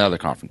 2 from the other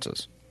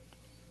conferences.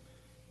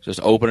 Just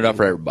open it up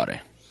for everybody.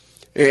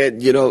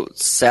 And,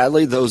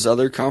 sadly, those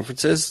other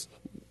conferences,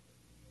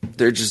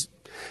 they're just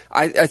 –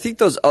 I think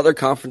those other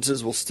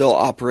conferences will still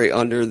operate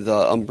under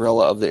the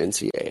umbrella of the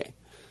NCAA.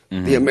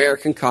 Mm-hmm. The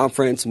American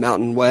Conference,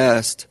 Mountain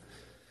West –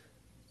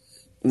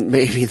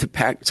 maybe the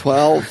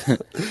Pac-12,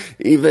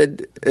 even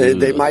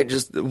they might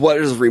just what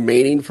is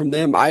remaining from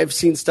them. I've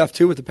seen stuff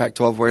too with the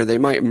Pac-12 where they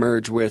might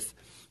merge with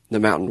the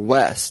Mountain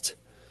West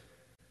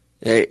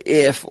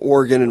if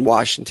Oregon and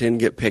Washington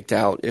get picked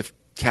out. If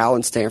Cal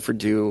and Stanford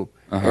do,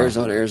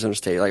 Arizona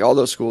State, like all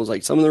those schools,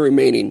 like some of the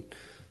remaining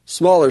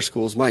smaller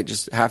schools might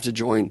just have to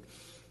join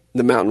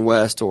the Mountain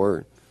West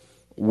or.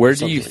 Where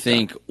do you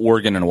think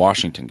Oregon and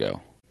Washington go?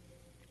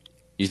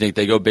 You think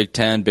they go Big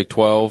 10, Big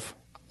 12?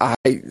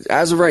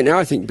 As of right now,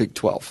 I think Big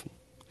 12.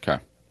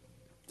 Okay.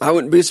 I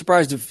wouldn't be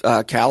surprised if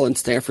Cal and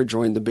Stanford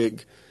joined the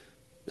Big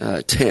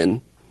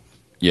 10.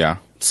 Yeah.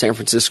 San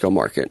Francisco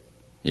market.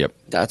 Yep.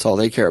 That's all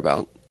they care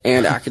about.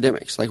 And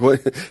academics. Like what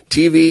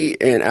TV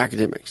and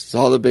academics. It's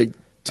all the big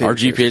 10. Our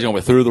GPA is going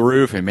to be through the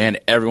roof, and, man,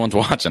 everyone's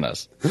watching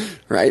us.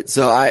 Right?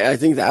 So I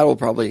think that will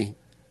probably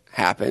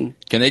happen.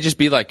 Can they just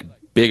be like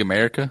Big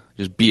America?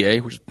 Just BA,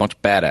 which is a bunch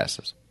of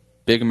badasses.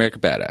 Big America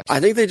badass. I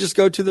think they just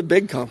go to the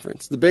big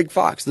conference, the Big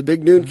Fox, the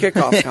Big Noon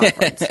Kickoff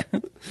Conference.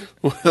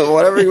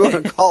 Whatever you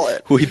want to call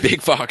it. We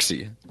Big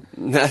Foxy.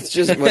 That's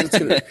just what it's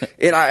going to.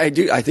 And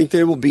I think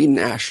they will be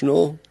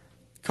national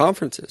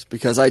conferences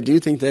because I do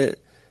think that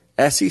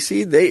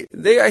SEC,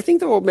 I think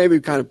they will maybe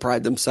kind of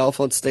pride themselves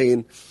on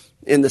staying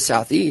in the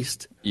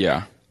Southeast.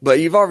 Yeah. But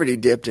you've already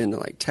dipped into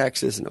like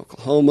Texas and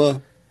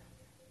Oklahoma.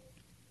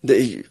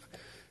 The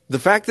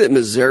fact that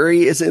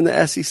Missouri is in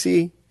the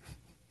SEC,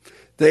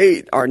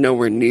 they are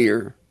nowhere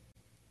near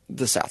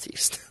the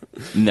Southeast.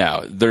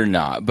 No, they're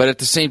not. But at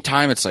the same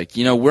time, it's like,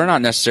 we're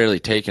not necessarily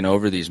taking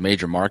over these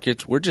major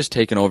markets. We're just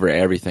taking over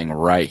everything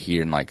right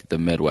here in like the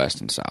Midwest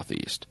and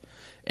Southeast.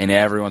 And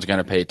everyone's going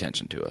to pay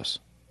attention to us.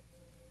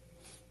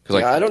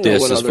 Because I don't know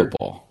this is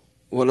football.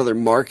 What other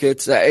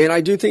markets? And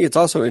I do think it's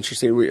also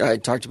interesting. I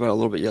talked about it a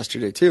little bit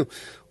yesterday too.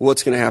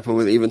 What's going to happen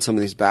with even some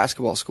of these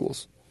basketball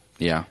schools?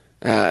 Yeah.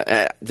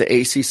 The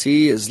ACC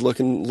is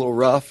looking a little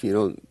rough.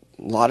 A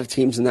lot of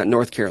teams in that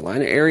North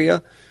Carolina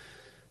area.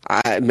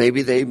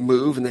 Maybe they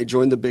move and they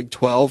join the Big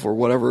 12 or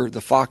whatever,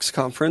 the Fox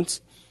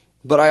Conference.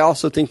 But I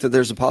also think that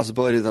there's a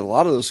possibility that a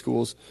lot of those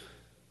schools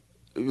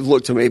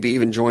look to maybe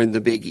even join the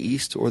Big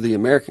East or the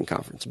American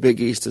Conference. Big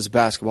East is a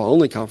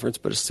basketball-only conference,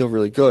 but it's still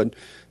really good.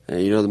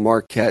 The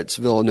Marquettes,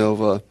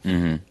 Villanova,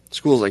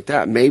 schools like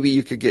that. Maybe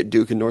you could get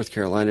Duke and North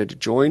Carolina to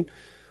join,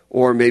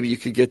 or maybe you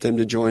could get them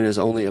to join as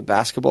only a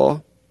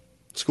basketball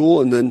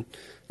school, and then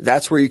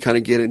that's where you kind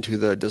of get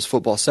into does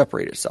football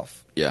separate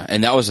itself? Yeah,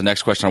 and that was the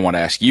next question I want to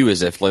ask you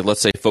is if,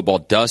 let's say football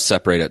does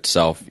separate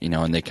itself,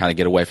 and they kind of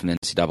get away from the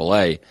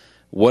NCAA,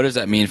 what does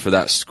that mean for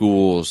that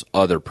school's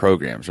other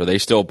programs? Are they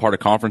still part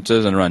of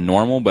conferences and run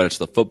normal, but it's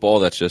the football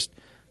that's just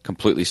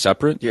completely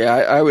separate? Yeah,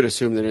 I would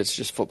assume that it's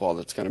just football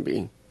that's going to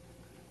be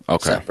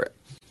separate.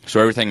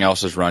 So everything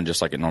else is run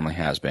just like it normally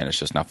has been. It's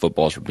just now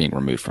football's being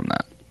removed from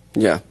that.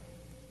 Yeah.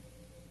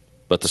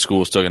 But the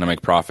school's still going to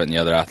make profit, and the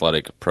other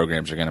athletic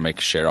programs are going to make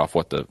a share off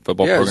what the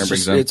football program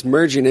brings in. It's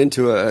merging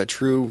into a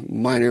true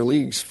minor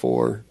leagues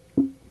for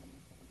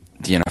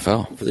the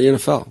NFL. For the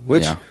NFL.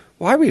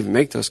 Why do we even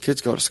make those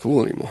kids go to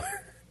school anymore?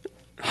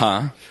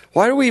 Huh?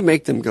 Why do we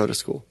make them go to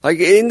school? Like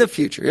in the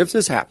future, if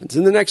this happens,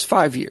 in the next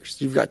 5 years,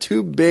 you've got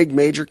 2 big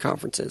major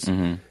conferences,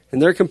 and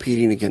they're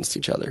competing against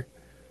each other.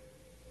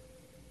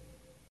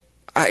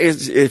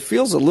 It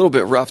feels a little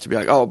bit rough to be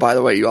like, oh, by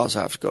the way, you also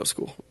have to go to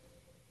school.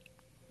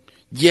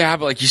 Yeah,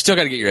 but you still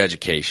got to get your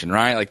education,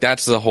 right? Like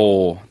that's the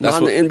whole. The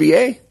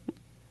NBA,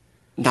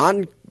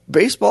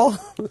 non-baseball.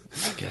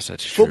 I guess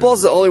that's true.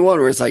 Football's the only one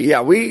where it's like,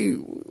 yeah, we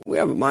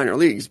have a minor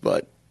leagues,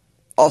 but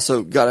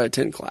also got to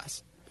attend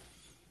class.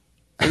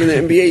 Like in the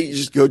NBA, you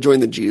just go join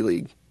the G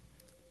League.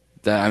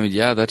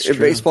 That's true. In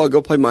baseball,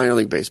 go play minor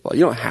league baseball.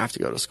 You don't have to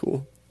go to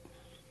school.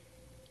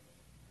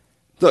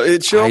 So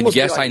it should almost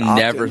be like I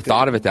never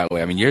thought of it that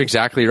way. You're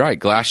exactly right.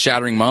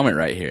 Glass-shattering moment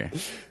right here.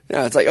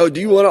 Yeah, it's like, oh, do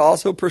you want to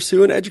also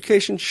pursue an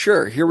education?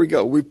 Sure, here we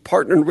go. We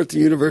partnered with the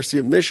University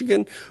of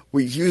Michigan.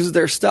 We use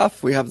their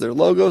stuff. We have their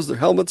logos. Their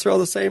helmets are all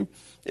the same.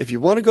 If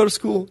you want to go to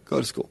school, go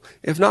to school.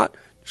 If not,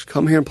 just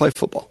come here and play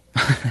football.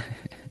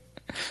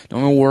 Don't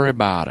even worry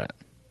about it.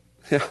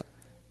 Yeah.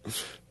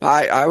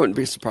 I wouldn't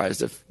be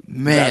surprised if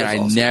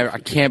I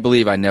can't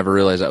believe I never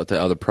realized that with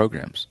the other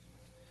programs.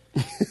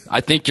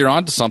 I think you're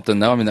onto something,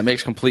 though. I mean, that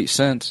makes complete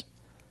sense.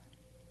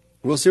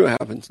 We'll see what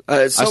happens.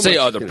 I say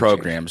other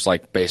programs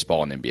like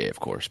baseball and NBA, of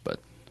course, but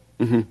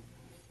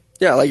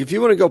yeah, like if you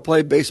want to go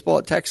play baseball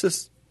at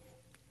Texas,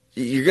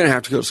 you're going to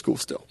have to go to school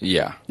still.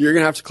 Yeah, you're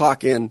going to have to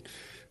clock in,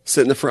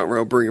 sit in the front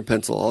row, bring a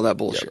pencil, all that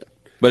bullshit. Yep.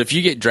 But if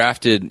you get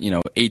drafted,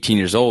 18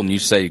 years old, and you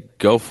say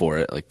go for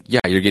it, like, yeah,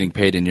 you're getting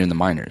paid and you're in the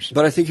minors.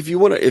 But I think if you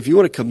want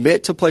to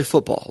commit to play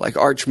football, like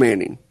Arch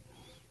Manning,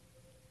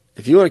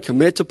 if you want to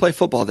commit to play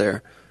football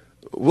there,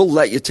 we'll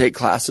let you take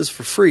classes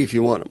for free if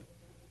you want them.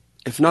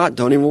 If not,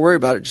 don't even worry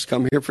about it. Just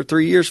come here for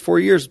 3 years, 4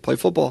 years, play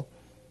football,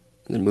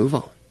 and then move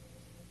on.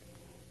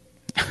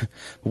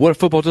 What if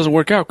football doesn't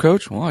work out,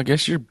 Coach? Well, I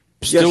guess you're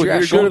still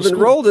you should have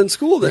enrolled in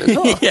school then.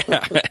 Huh?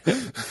 Yeah,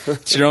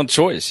 it's your own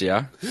choice.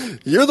 Yeah,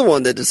 you're the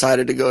one that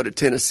decided to go to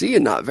Tennessee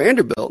and not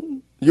Vanderbilt.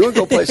 You want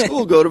to go play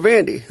school? Go to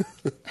Vandy.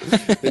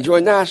 Enjoy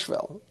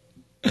Nashville.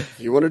 If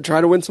you want to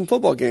try to win some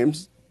football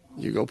games,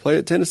 you go play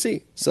at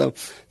Tennessee. So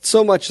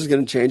much is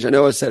going to change. I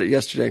know I said it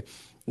yesterday.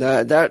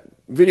 That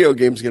video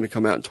game is going to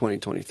come out in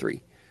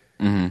 2023,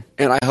 and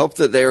I hope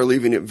that they are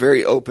leaving it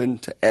very open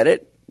to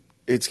edit.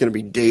 It's going to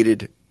be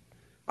dated.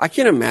 I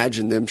can't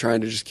imagine them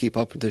trying to just keep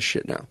up with this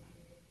shit now.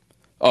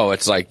 Oh,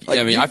 it's like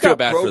I mean, I feel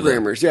bad for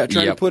programmers. Trying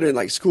to put in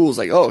like schools,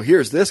 like, oh,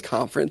 here's this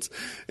conference,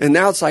 and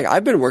now it's like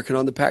I've been working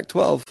on the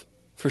Pac-12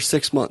 for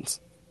 6 months,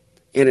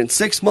 and in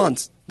 6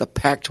 months, the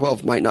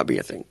Pac-12 might not be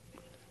a thing,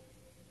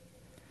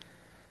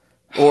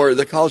 or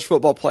the college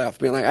football playoff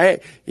being like,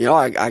 hey,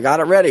 I got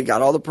it ready,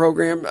 got all the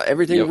program,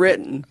 everything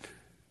written.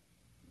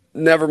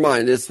 Never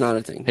mind, it's not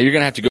a thing. Hey, you're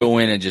gonna have to go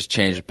in and just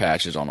change the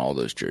patches on all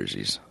those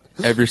jerseys.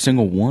 Every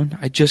single one.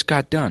 I just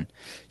got done.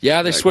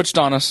 Yeah, they switched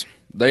on us.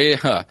 They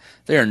are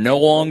no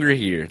longer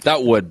here.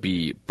 That would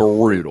be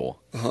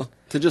brutal.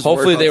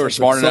 Hopefully they were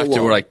smart enough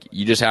to where like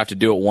you just have to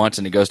do it once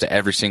and it goes to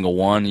every single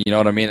one. You know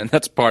what I mean? And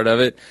that's part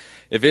of it.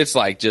 If it's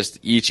like just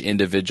each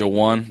individual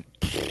one,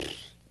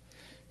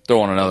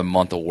 throw on another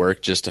month of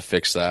work just to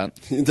fix that.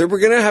 We're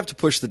going to have to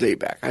push the date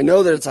back. I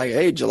know that it's like,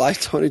 hey, July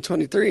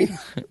 2023.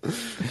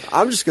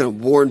 I'm just going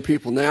to warn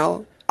people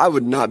now. I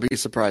would not be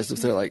surprised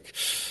if they're like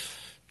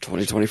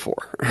 2024.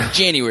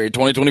 January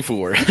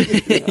 2024.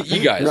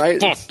 You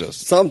guys fucked us.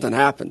 Something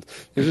happened.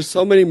 There's just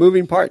so many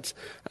moving parts.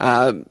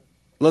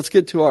 Let's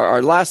get to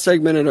our last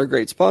segment and our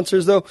great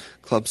sponsors, though.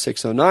 Club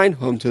 609,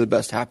 home to the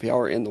best happy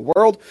hour in the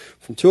world,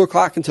 from 2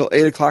 o'clock until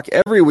 8 o'clock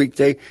every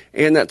weekday,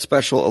 and that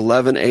special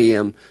 11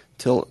 a.m.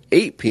 till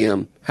 8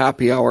 p.m.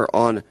 happy hour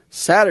on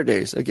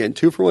Saturdays. Again,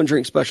 2-for-1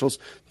 drink specials,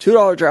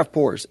 $2 draft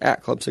pours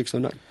at Club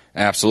 609.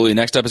 Absolutely.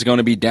 Next up is going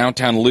to be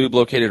Downtown Lube,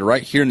 located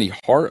right here in the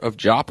heart of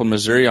Joplin,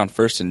 Missouri on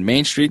 1st and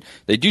Main Street.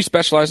 They do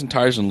specialize in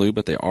tires and lube,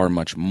 but they are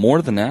much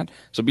more than that.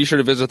 So be sure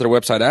to visit their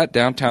website at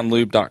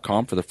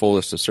downtownlube.com for the full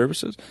list of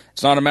services.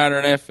 It's not a matter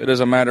of if, it is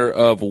a matter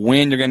of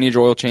when you're going to need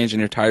your oil change and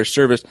your tire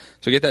service.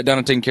 So get that done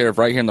and taken care of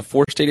right here in the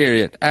 4-state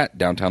area at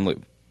Downtown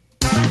Lube.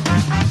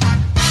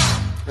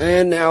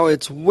 And now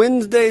it's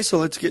Wednesday, so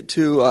let's get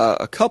to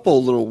a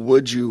couple little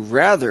would you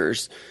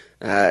rathers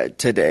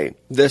today.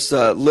 This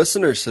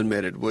listener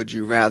submitted would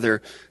you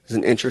rather is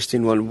an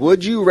interesting one.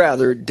 Would you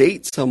rather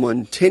date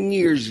someone 10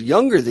 years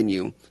younger than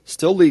you,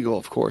 still legal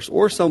of course,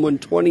 or someone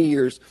 20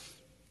 years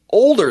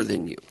older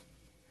than you?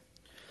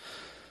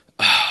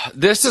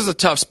 This is a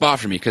tough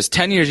spot for me because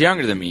 10 years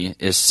younger than me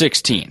is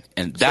 16,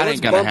 and that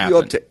ain't going to happen.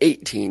 Let's bump you up to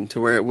 18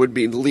 to where it would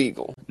be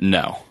legal.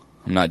 No.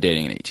 I'm not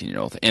dating an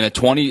 18-year-old. And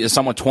is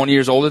someone 20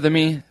 years older than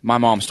me? My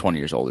mom's 20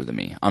 years older than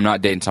me. I'm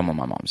not dating someone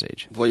my mom's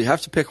age. Well, you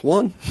have to pick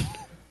one.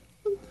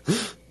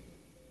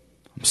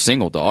 I'm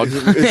single, dog.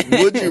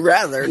 Would you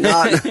rather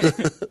not?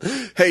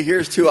 Hey,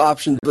 here's 2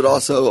 options, but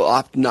also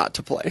opt not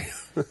to play.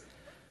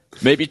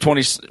 Maybe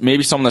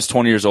someone that's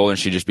 20 years older and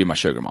she'd just be my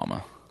sugar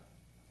mama.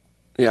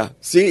 Yeah.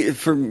 See,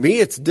 for me,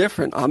 it's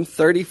different. I'm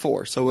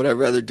 34, so would I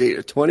rather date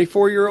a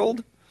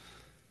 24-year-old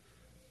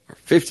or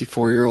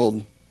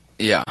 54-year-old?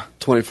 Yeah.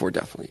 24,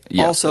 definitely.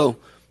 Yeah. Also,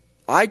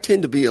 I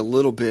tend to be a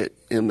little bit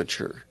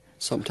immature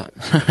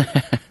sometimes.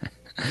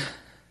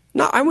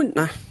 No, I wouldn't.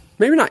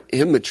 Maybe not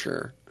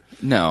immature.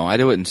 No,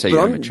 I wouldn't say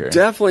you're immature. I'm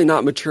definitely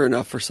not mature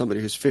enough for somebody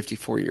who's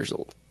 54 years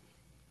old.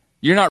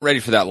 You're not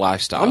ready for that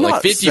lifestyle. I'm like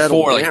not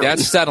 54, like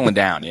that's settling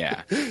down.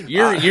 Yeah,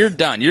 you're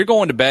done. You're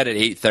going to bed at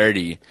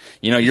 8:30.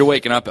 You're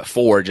waking up at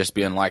 4, just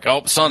being like,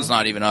 "Oh, the sun's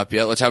not even up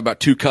yet. Let's have about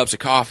 2 cups of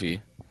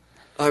coffee."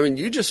 I mean,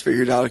 you just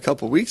figured out a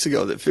couple weeks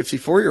ago that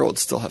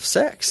 54-year-olds still have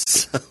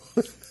sex.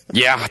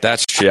 Yeah,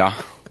 that's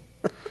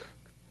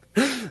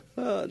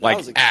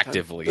like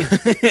actively.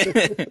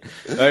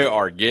 They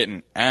are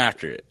getting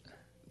after it.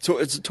 So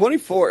it's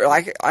 24.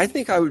 I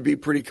think I would be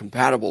pretty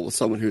compatible with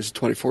someone who's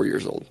 24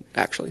 years old,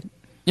 actually.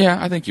 Yeah,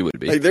 I think you would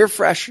be. Like they're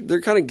fresh.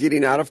 They're kind of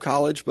getting out of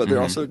college, but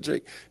they're also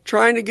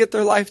trying to get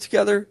their life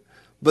together,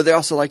 but they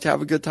also like to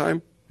have a good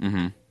time.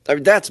 Mm-hmm. I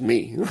mean, that's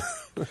me.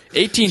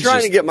 18's trying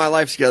just, to get my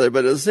life together,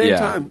 but at the same Yeah.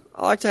 time,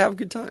 I like to have a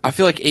good time. I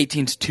feel like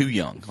 18's too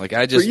young. Like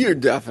I For just you,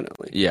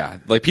 definitely. Yeah,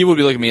 like people would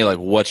be looking at me like,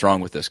 "What's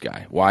wrong with this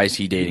guy? Why is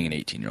he dating an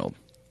 18-year-old?"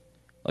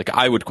 Like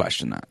I would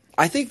question that.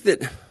 I think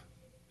that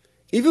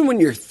even when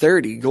you're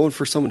 30, going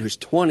for someone who's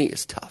 20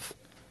 is tough.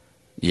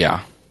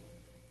 Yeah,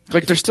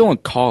 like they're still in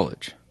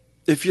college.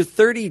 If you're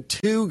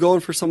 32,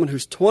 going for someone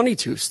who's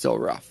 22 is still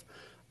rough.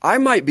 I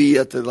might be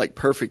at the like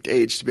perfect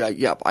age to be like,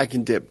 yep, I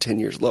can dip 10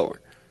 years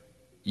lower.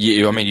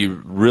 I mean,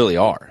 you really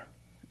are.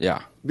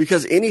 Yeah.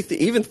 Because anything,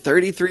 even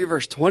 33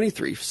 versus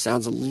 23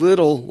 sounds a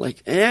little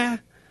like,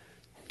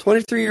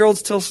 23-year-old's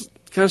still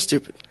kind of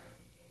stupid.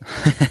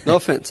 No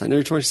offense, I know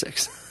you're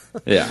 26.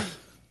 Yeah.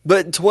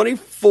 But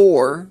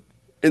 24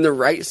 in the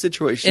right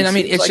situation. And I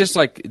mean, seems it's just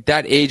like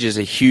that age is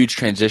a huge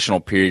transitional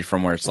period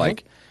from where it's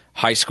like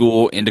high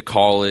school into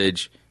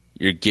college,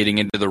 you're getting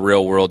into the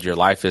real world, your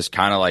life is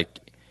kind of like,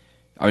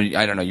 I mean,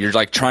 I don't know, you're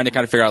like trying to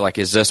kind of figure out like,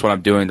 is this what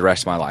I'm doing the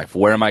rest of my life?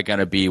 Where am I going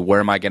to be?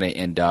 Where am I going to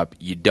end up?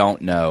 You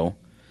don't know.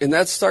 And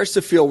that starts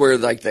to feel where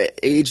like the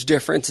age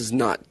difference is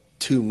not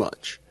too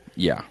much.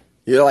 Yeah.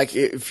 You're like,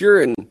 if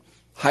you're in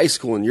high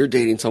school and you're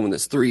dating someone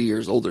that's 3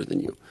 years older than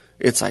you,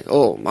 it's like,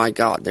 oh my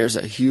God, there's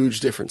a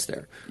huge difference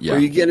there. Yeah. Or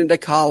you get into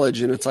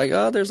college and it's like,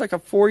 oh, there's like a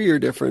 4-year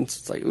difference.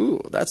 It's like,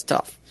 ooh, that's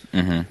tough.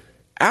 Mm-hmm.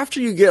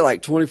 After you get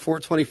like 24,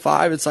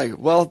 25, it's like,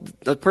 well,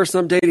 the person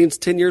I'm dating is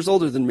 10 years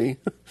older than me.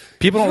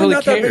 People don't It's really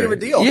not care. that big of a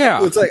deal.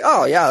 Yeah. It's like,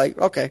 oh yeah, like,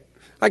 okay,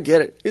 I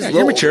get it. He's Yeah, low.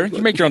 you're mature.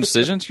 You make your own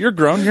decisions. You're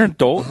grown. You're an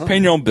adult.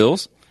 Paying your own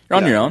bills. You're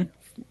on Yeah. your own.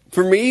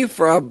 For me,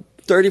 from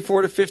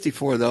 34 to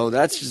 54, though,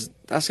 that's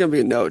going to be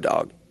a no,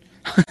 dog.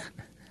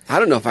 I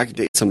don't know if I could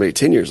date somebody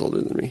 10 years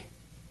older than me.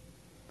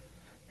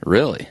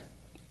 Really?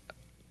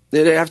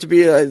 It'd have to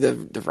be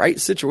the right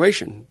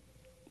situation.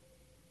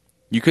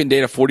 You couldn't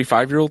date a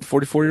 45-year-old,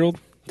 44-year-old?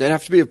 That'd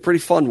have to be a pretty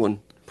fun one,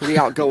 pretty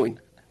outgoing.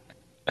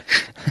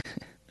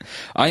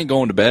 I ain't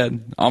going to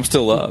bed. I'm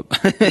still up.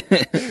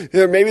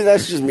 Yeah, maybe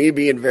that's just me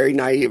being very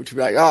naive to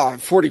be like, oh, I'm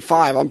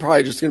 45. I'm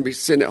probably just going to be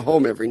sitting at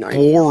home every night.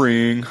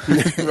 Boring.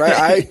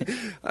 Right?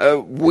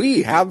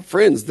 We have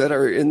friends that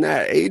are in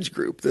that age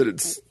group that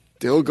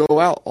still go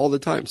out all the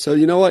time. So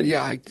you know what?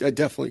 Yeah, I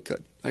definitely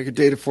could. I could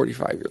date a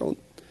 45-year-old.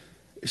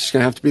 It's just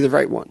going to have to be the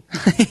right one.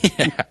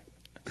 Yeah.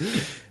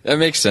 That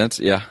makes sense.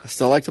 Yeah. I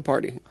still like to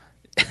party.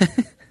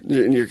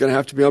 And you're going to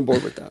have to be on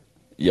board with that.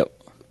 Yep.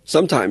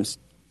 Sometimes,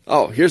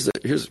 here's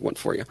one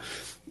for you.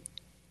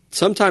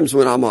 Sometimes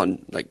when I'm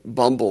on like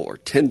Bumble or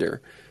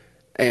Tinder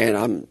and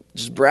I'm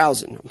just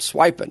browsing, I'm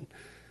swiping,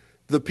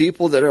 the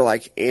people that are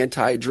like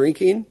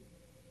anti-drinking,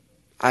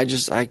 I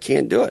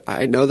can't do it.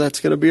 I know that's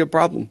going to be a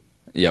problem.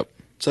 Yep.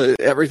 So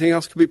everything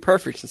else could be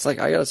perfect. It's like,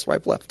 I got to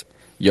swipe left.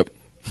 Yep.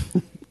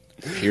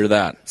 Hear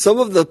that. Some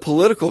of the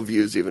political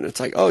views even, it's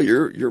like, oh,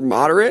 you're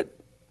moderate?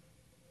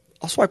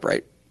 I'll swipe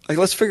right. Like,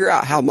 let's figure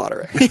out how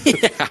moderate.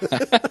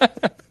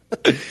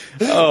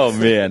 Oh,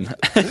 man.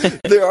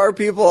 There are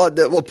people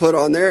that will put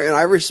on there, and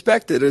I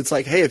respect it. It's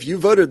like, hey, if you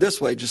voted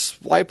this way,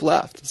 just swipe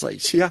left. It's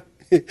like, yeah,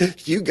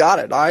 you got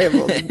it. I am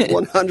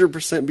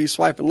 100% be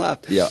swiping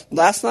left. Yeah.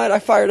 Last night I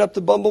fired up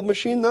the Bumble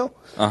machine, though.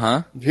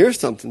 Uh-huh. Here's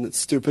something that's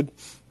stupid.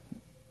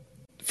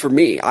 For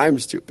me, I'm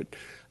stupid.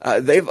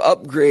 They've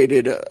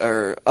upgraded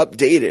or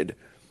updated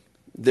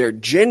their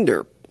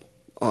gender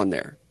on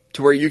there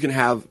to where you can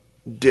have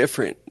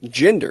different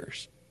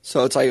genders.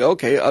 So it's like,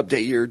 okay,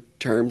 update your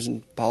terms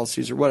and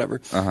policies or whatever.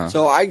 Uh-huh.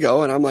 So I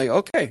go and I'm like,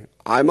 okay,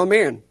 I'm a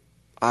man.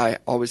 I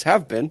always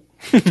have been.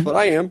 That's what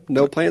I am.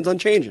 No plans on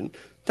changing.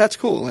 That's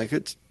cool. Like,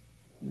 it's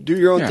do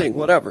your own thing,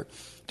 whatever.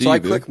 Do so you, I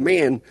boo? click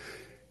man,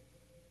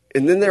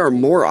 and then there are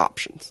more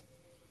options.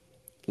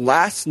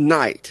 Last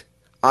night,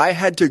 I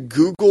had to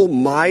Google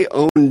my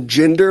own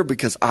gender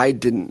because I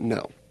didn't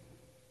know.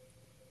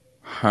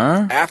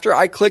 Huh? After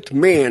I clicked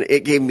man,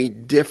 it gave me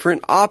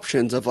different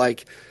options of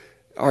like,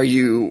 were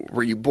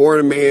you born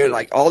a man?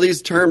 Like all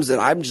these terms that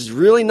I'm just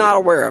really not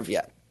aware of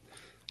yet.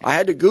 I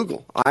had to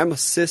Google. I'm a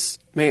cis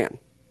man.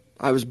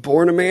 I was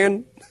born a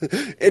man.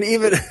 And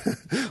even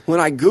when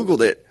I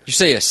Googled it, You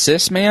say a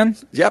cis man?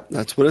 yep,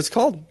 that's what it's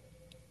called.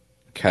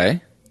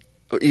 Okay.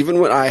 Even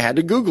when I had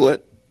to Google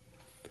it,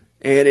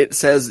 and it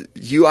says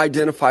you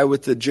identify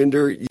with the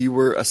gender you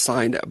were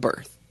assigned at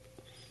birth.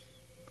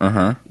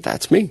 Uh-huh.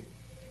 That's me.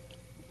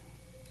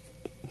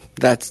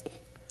 That's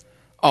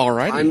All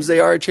right. times they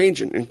are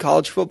changing in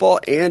college football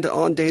and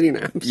on dating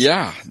apps.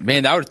 Yeah.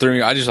 Man, that would throw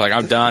me. I just like,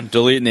 I'm done.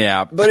 Deleting the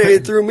app. But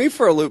it threw me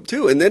for a loop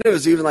too. And then it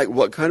was even like,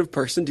 what kind of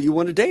person do you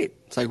want to date?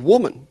 It's like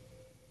woman.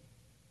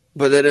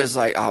 But then it's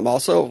like, I'm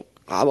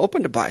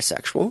open to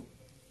bisexual.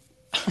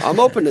 I'm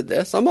open to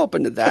this. I'm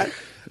open to that.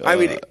 I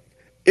mean,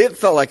 it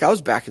felt like I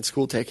was back in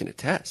school taking a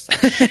test.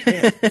 Like,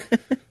 shit.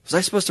 Was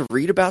I supposed to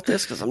read about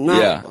this? Because I'm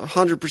not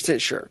 100%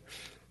 sure.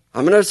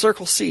 I'm going to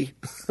circle C.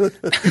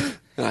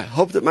 And I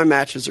hope that my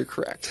matches are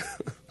correct.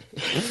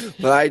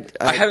 But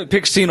I haven't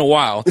picked C in a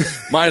while.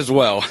 Might as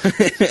well.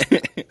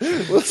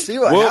 we'll see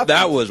what Whoop, happens.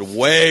 that was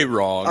way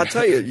wrong. I'll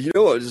tell you, you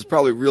know what is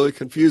probably really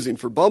confusing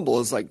for Bumble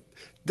is like,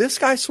 this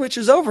guy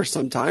switches over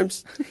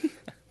sometimes.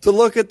 to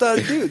look at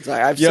the dudes.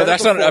 I've Yeah, said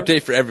that's it not an before.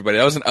 update for everybody.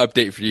 That was an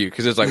update for you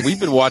because it's like we've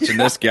been watching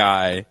this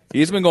guy.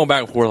 He's been going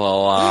back and forth a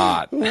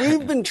lot.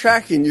 We've been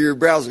tracking your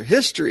browser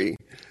history.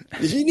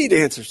 You need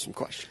to answer some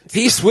questions.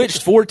 He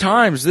switched 4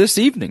 times this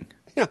evening.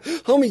 Yeah,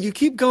 homie, you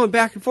keep going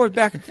back and forth,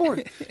 back and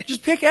forth.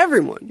 Just pick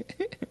everyone.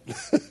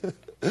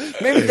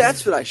 Maybe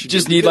that's what I should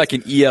Just do. need like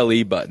an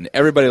ELE button.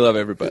 Everybody love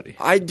everybody.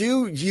 I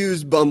do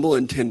use Bumble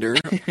and Tinder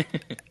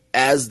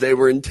as they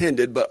were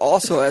intended, but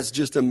also as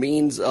just a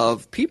means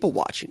of people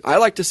watching. I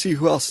like to see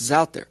who else is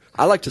out there.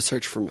 I like to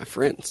search for my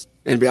friends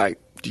and be like,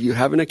 do you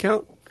have an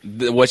account?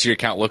 What's your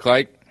account look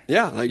like?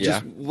 Yeah,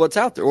 just what's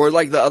out there. Or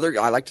like the other,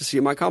 I like to see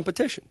my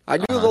competition. I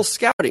do a little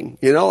scouting,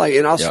 and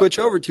I'll switch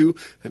over to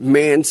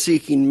man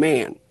seeking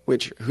man,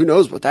 which who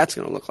knows what that's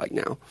going to look like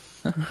now.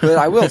 But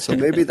I will. So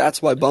maybe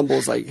that's why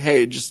Bumble's like,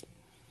 hey, just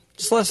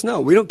let us know.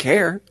 We don't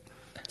care.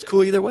 It's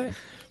cool either way.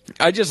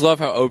 I just love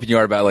how open you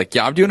are about like,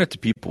 yeah, I'm doing it to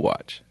people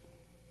watch.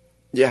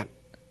 Yeah.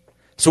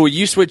 So will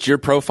you switch your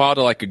profile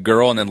to like a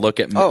girl and then look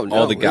at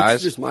all the guys?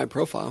 It's just my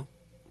profile.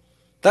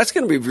 That's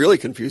going to be really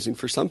confusing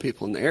for some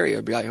people in the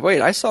area. Be like,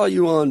 wait, I saw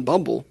you on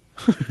Bumble.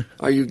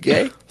 Are you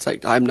gay? It's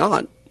like, I'm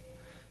not.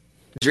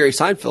 Jerry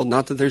Seinfeld,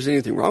 not that there's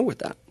anything wrong with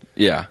that.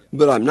 Yeah.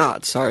 But I'm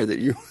not. Sorry that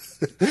you...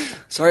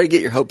 Sorry to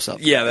get your hopes up.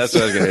 Yeah, that's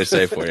what I was going to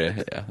say for you.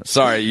 Yeah.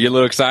 Sorry, you a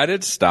little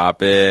excited?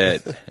 Stop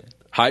it.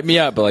 Hype me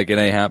up, but like it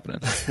ain't happening.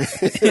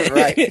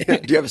 Right. Do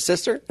you have a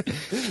sister?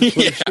 What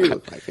does she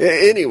look like?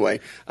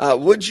 Anyway,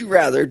 would you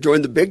rather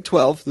join the Big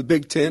 12, the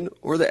Big 10,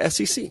 or the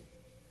SEC?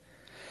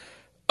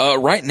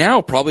 Right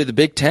now, probably the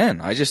Big Ten.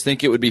 I just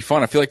think it would be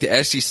fun. I feel like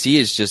the SEC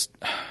is just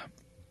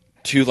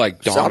too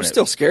like dominant. So I'm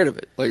still scared of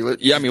it.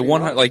 Yeah, I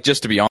mean,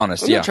 just to be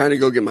honest, I'm not trying to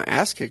go get my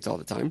ass kicked all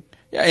the time.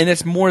 Yeah, and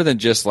it's more than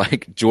just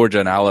like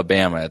Georgia and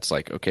Alabama. It's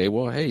like, okay,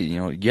 well, hey,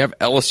 you have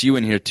LSU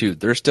in here too.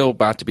 They're still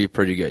about to be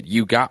pretty good.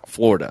 You got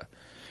Florida.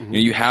 Mm-hmm.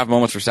 You have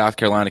moments where South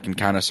Carolina can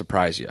kind of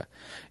surprise you.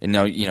 And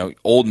now,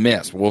 Ole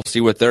Miss. We'll see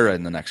what they're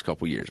in the next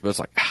couple years. But it's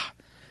like,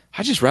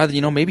 I'd just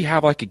rather, maybe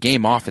have like a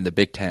game off in the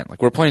Big Ten.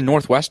 Like we're playing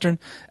Northwestern.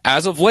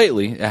 As of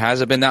lately, it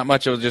hasn't been that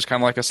much of just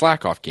kind of like a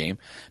slack off game.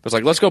 But it's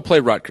like, let's go play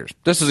Rutgers.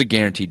 This is a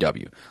guaranteed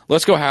W.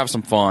 Let's go have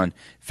some fun,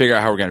 figure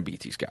out how we're going to beat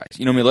these guys.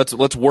 You know what I mean?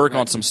 Let's work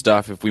on some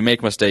stuff. If we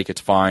make a mistake,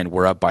 it's fine.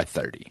 We're up by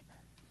 30.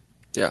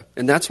 Yeah,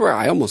 and that's where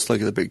I almost look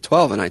at the Big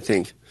 12 and I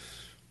think,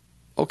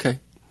 okay,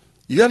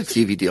 you got a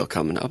TV deal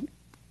coming up.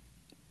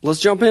 Let's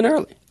jump in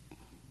early.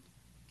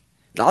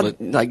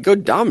 Go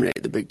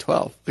dominate the Big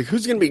 12. Like,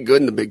 who's going to be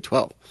good in the Big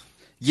 12?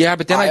 Yeah,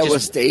 but then Iowa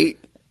State,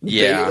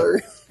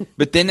 Baylor.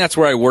 But then that's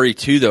where I worry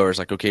too, though. It's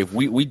like, okay, if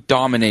we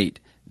dominate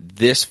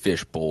this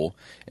fish bowl,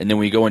 and then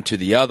we go into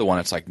the other one,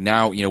 it's like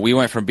now, we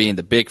went from being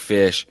the big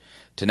fish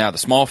to now the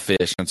small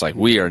fish, and it's like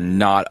we are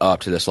not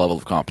up to this level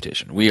of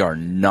competition. We are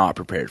not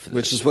prepared for this.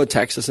 Which is what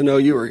Texas and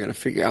OU are going to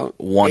figure out.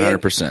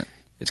 100%.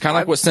 It's kind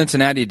of like what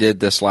Cincinnati did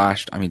this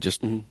last. I mean,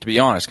 just to be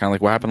honest, kind of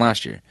like what happened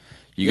last year.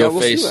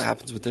 We'll see what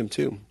happens with them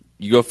too.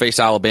 You go face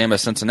Alabama,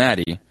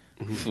 Cincinnati.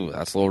 Ooh,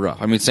 that's a little rough.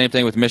 I mean, same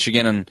thing with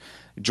Michigan and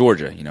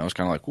Georgia. It's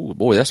kind of like, ooh,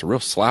 boy, that's a real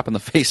slap in the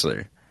face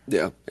there.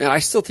 Yeah, and I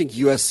still think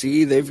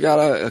USC, they've got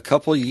a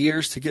couple of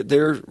years to get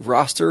their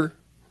roster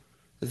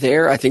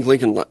there. I think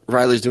Lincoln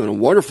Riley's doing a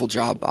wonderful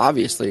job,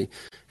 obviously,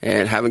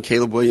 and having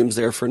Caleb Williams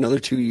there for another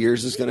 2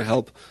 years is going to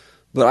help.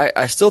 But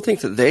I still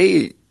think that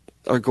they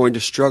are going to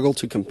struggle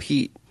to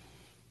compete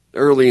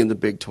early in the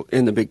Big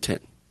Ten.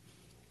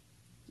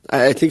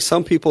 I think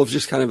some people have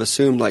just kind of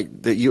assumed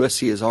like that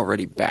USC is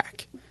already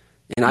back.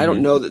 And I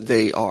don't know that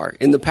they are.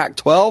 In the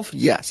Pac-12,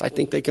 yes, I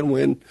think they can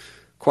win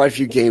quite a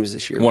few games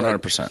this year.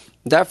 100%.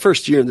 That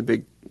first year in the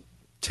Big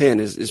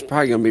Ten is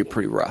probably going to be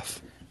pretty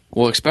rough.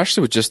 Well,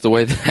 especially with just the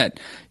way that,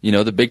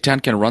 the Big Ten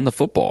can run the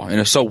football and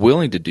is so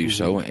willing to do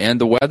so, and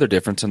the weather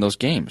difference in those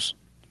games.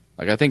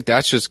 Like, I think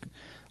that's just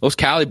 – those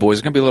Cali boys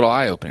are going to be a little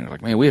eye-opening.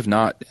 Like, man, we have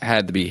not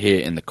had to be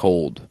hit in the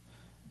cold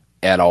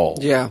at all.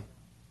 Yeah.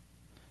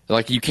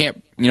 Like, you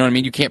can't – you know what I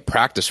mean? You can't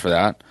practice for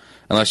that.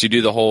 Unless you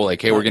do the whole,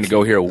 like, hey, we're going to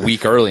go here a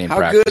week early and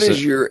practice. How good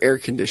is your air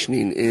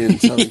conditioning in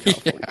Southern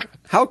California? Yeah.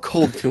 How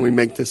cold can we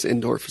make this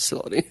indoor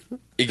facility?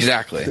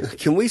 Exactly.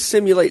 Can we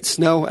simulate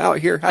snow out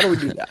here? How do we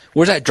do that?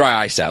 Where's that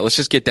dry ice at? Let's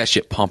just get that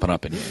shit pumping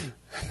up in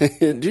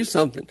here. Do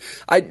something.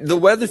 The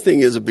weather thing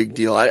is a big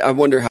deal. I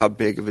wonder how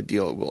big of a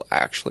deal it will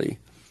actually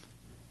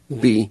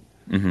be.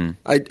 Mm-hmm.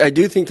 I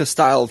do think the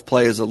style of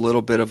play is a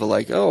little bit of a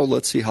like, oh,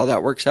 let's see how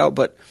that works out.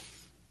 But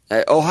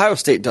Ohio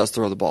State does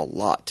throw the ball a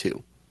lot,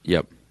 too.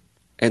 Yep.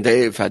 And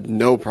they've had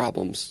no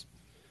problems.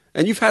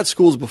 And you've had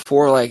schools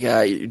before, like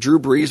Drew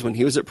Brees, when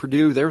he was at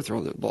Purdue, they were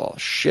throwing the ball a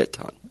shit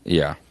ton.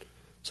 Yeah.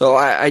 So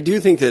I do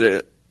think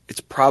that it's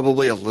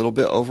probably a little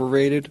bit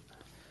overrated.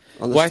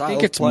 On the I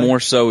think it's more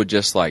so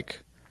just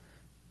like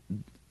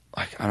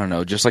I don't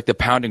know, just like the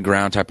pound and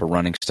ground type of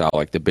running style,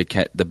 like the Big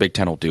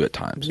Ten will do at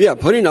times. Yeah,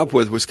 putting up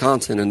with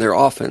Wisconsin and their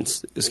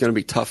offense is going to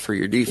be tough for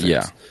your defense.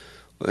 Yeah.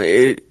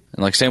 And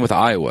like same with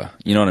Iowa.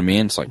 You know what I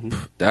mean? It's like,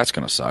 that's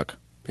going to suck.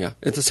 Yeah.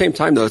 At the same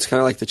time, though, it's kind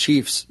of like the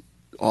Chiefs'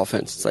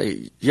 offense. It's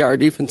like, yeah, our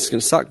defense is going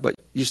to suck, but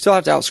you still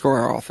have to outscore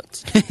our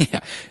offense.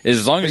 Yeah.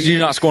 As long as you're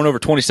not scoring over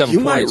 27 You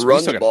points, might we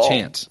run still the got a ball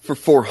chance. for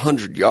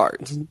 400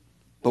 yards,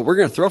 but we're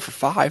going to throw for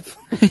 5.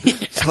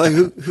 So like,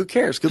 who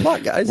cares? Good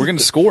luck, guys. We're going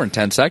to score in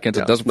 10 seconds.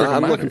 Yeah. It doesn't freaking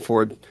I'm matter. looking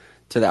forward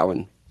to that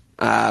one.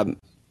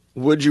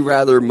 Would you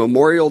rather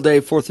Memorial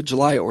Day, 4th of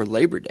July, or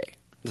Labor Day,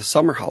 the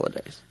summer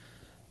holidays?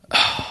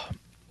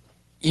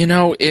 You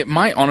know, it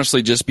might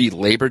honestly just be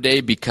Labor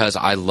Day because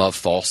I love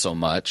fall so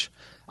much.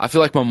 I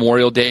feel like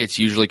Memorial Day, it's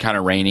usually kind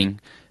of raining.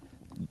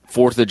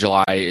 4th of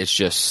July, it's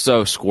just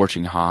so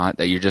scorching hot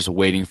that you're just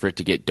waiting for it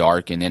to get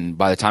dark. And then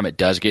by the time it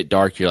does get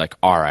dark, you're like,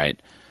 all right,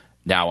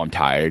 now I'm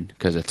tired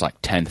because it's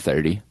like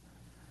 10:30.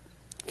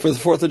 For the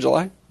 4th of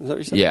July? Is that what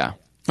you said? Yeah.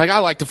 Like, I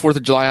like the 4th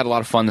of July. I had a lot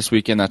of fun this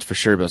weekend, that's for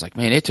sure. But I was like,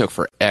 man, it took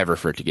forever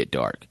for it to get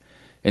dark.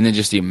 And then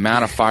just the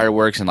amount of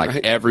fireworks and, like,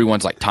 Right.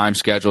 everyone's, like, time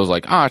schedule is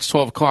like, it's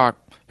 12 o'clock.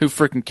 Who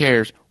freaking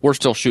cares? We're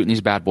still shooting these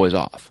bad boys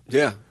off.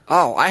 Yeah.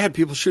 Oh, I had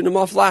people shooting them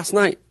off last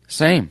night.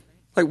 Same.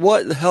 Like,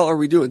 what the hell are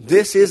we doing?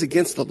 This is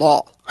against the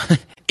law.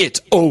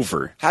 It's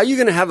over. How are you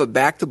going to have a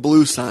back to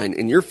blue sign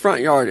in your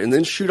front yard and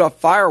then shoot off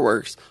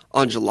fireworks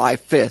on July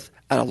 5th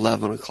at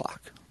 11 o'clock?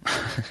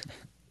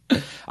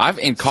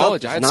 In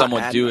college, I had Something's not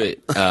someone adding do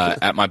it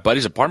at my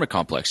buddy's apartment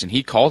complex, and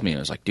he called me and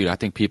was like, dude, I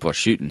think people are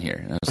shooting here.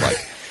 And I was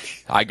like,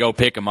 I go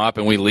pick him up,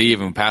 and we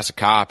leave and pass a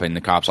cop, and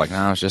the cop's like,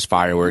 no, it's just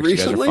fireworks.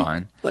 Recently? You guys are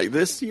fine. Like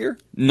this year?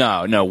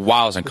 No,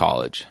 while I was in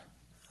college.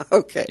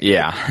 Okay.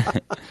 Yeah.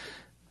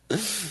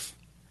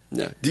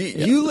 No.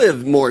 You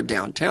live more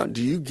downtown.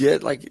 Do you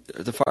get, like,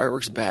 the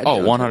fireworks bad?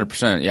 Oh, downtown?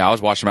 100%. Yeah, I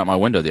was watching them out my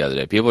window the other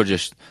day. People are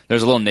just,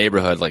 there's a little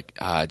neighborhood, like,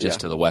 just Yeah.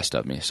 to the west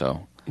of me,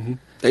 so.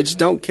 They just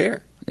don't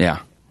care. Yeah.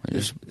 I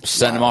just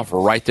send them off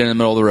right there in the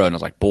middle of the road, and I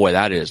was like, boy,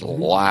 that is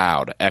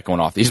loud, echoing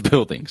off these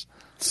buildings.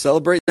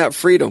 Celebrate that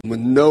freedom with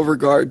no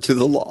regard to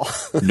the law.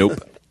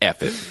 Nope.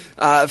 F it.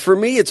 For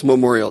me, it's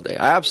Memorial Day.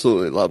 I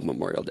absolutely love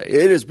Memorial Day.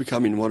 It is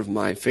becoming one of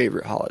my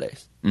favorite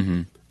holidays.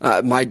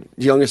 Mm-hmm. My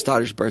youngest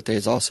daughter's birthday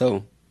is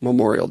also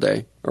Memorial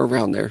Day, or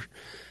around there.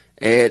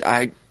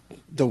 And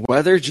the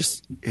weather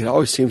it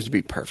always seems to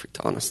be perfect,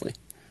 honestly.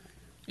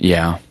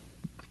 Yeah.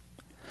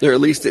 Or at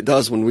least it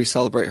does when we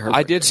celebrate her.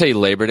 I did say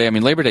Labor Day. I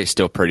mean, Labor Day is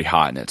still pretty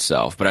hot in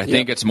itself, but I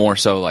think it's more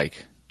so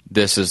like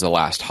this is the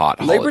last hot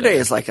holiday. Labor Day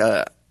is like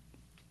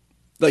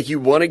you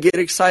want to get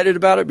excited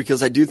about it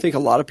because I do think a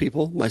lot of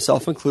people,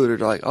 myself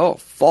included, are like, oh,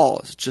 fall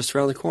is just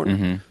around the corner.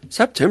 Mm-hmm.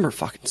 September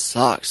fucking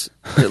sucks.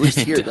 At least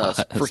here it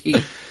does. For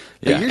heat.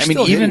 Yeah, Like, I mean,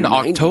 even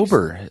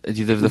October, the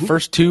Mm-hmm.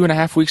 first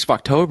 2.5 weeks of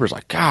October is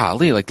like,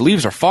 golly, like the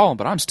leaves are falling,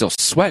 but I'm still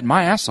sweating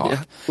my ass off.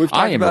 Yeah, we've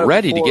talked I am about it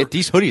ready to before. get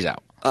these hoodies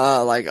out.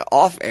 like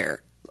off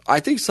air. I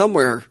think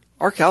somewhere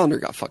our calendar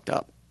got fucked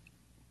up.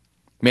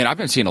 Man, I've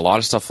been seeing a lot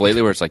of stuff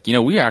lately where it's like,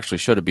 we actually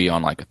should be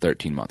on like a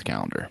 13-month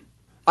calendar.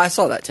 I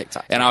saw that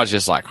TikTok. And I was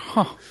just like,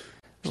 there's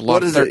a lot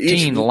What of is it?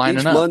 13 lining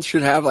Each up. month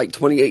should have like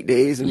 28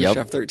 days and we Yep. should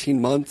have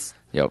 13 months.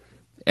 Yep.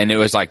 And it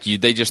was like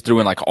they just threw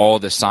in like all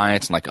the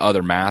science and like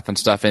other math and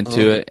stuff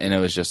into it, and it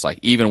was just like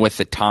even with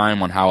the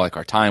time on how like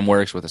our time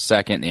works with a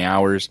second and the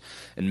hours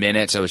and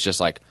minutes, it was just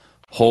like,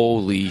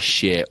 holy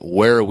shit,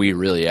 where are we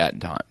really at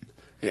in time?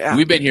 Yeah.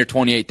 We've been here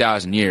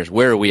 28,000 years.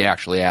 Where are we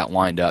actually at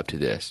lined up to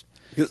this?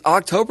 Because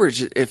October,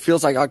 it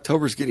feels like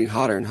October's getting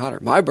hotter and hotter.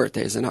 My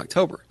birthday is in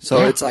October. So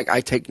Yeah. it's like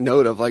I take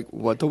note of like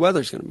what the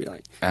weather's going to be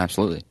like.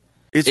 Absolutely.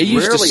 It's It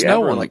used to rarely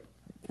snow ever on- like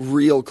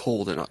real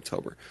cold in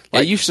October. It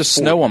Like used to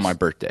snow 40s. on my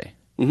birthday.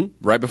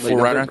 Right before, Late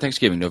right around November.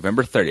 Thanksgiving,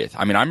 November 30th.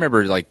 I mean, I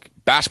remember like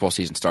basketball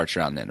season starts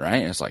around then, right?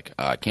 And it's like,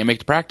 can't make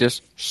the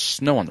practice,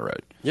 snow on the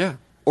road. Yeah.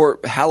 Or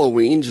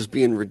Halloween just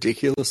being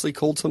ridiculously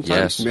cold sometimes.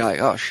 Yes. And be like,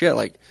 oh shit,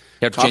 like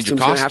You have to change your costume's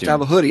gonna have costume. to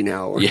have a hoodie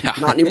now. Or Yeah.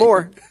 not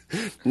anymore.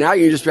 Now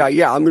you can just be like,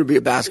 yeah, I'm going to be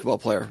a basketball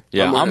player.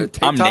 Yeah, wearing a I'm tank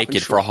top and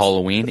naked for shorts.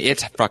 Halloween.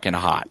 It's fucking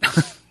hot.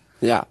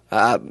 Yeah.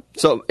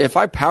 So if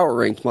I power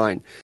ranked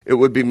mine, it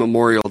would be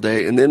Memorial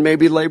Day and then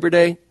maybe Labor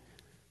Day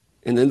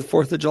and then the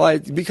 4th of July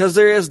because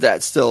there is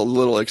that still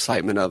little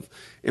excitement of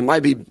it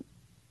might be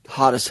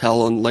hot as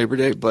hell on Labor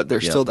Day, but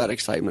there's Yep. still that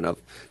excitement of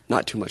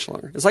not too much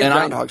longer. It's like And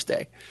Groundhog's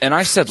Day. And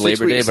I said 6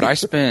 Labor Day, weeks. but I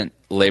spent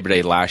Labor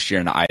Day last year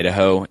in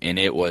Idaho, and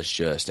it was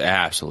just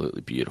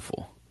absolutely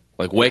beautiful.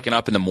 Like waking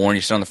up in the morning,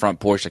 you sit on the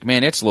front porch, like,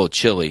 man, it's a little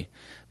chilly,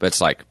 but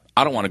it's like,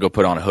 I don't want to go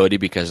put on a hoodie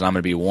because I'm going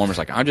to be warm. It's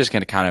like, I'm just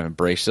going to kind of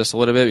embrace this a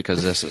little bit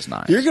because this is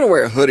nice. You're going to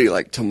wear a hoodie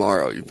like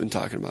tomorrow. You've been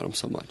talking about them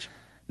so much.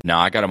 No,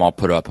 I got them all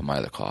put up in my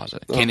other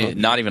closet.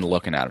 Not even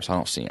looking at them, so I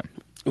don't see them.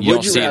 You Would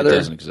don't you see it, it rather-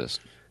 doesn't exist.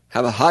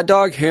 Have a hot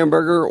dog,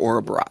 hamburger, or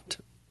a brat?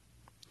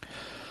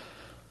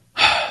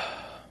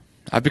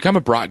 I've become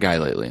a brat guy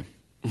lately.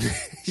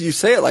 You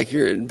say it like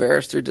you're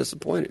embarrassed or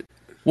disappointed.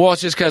 Well,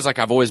 it's just because like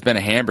I've always been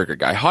a hamburger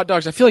guy. Hot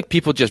dogs, I feel like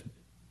people just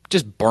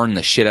burn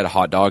the shit out of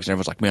hot dogs, and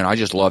everyone's like, man, I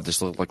just love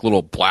this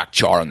little black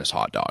char on this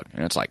hot dog,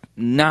 and it's like,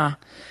 nah,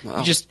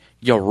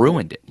 you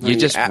ruined it. You you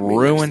just at me next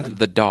ruined time.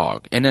 the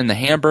dog. And then the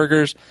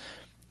hamburgers,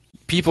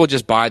 people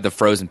just buy the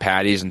frozen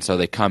patties, and so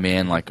they come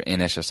in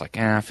and it's just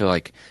I feel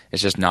like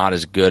it's just not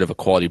as good of a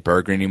quality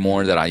burger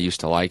anymore that I used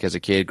to like as a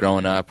kid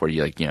growing up, where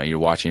you're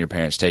watching your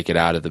parents take it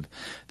out of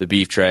the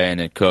beef tray and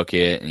then cook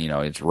it, and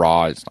it's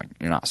raw. It's like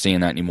you're not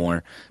seeing that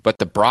anymore. But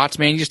the brats,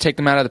 man, you just take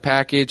them out of the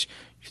package,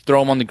 you throw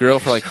them on the grill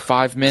for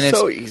 5 minutes.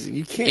 So easy,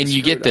 you can't. And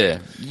you get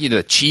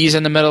the cheese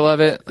in the middle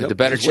of it, the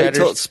better cheddar. Wait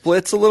till it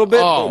splits a little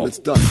bit. Oh, boom, it's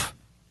done.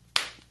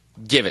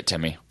 Give it to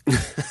me.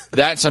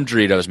 That's some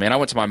Doritos, man. I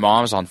went to my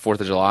mom's on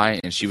 4th of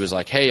July, and she was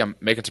like, hey, I'm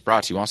making some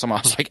brats. You want some?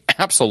 I was like,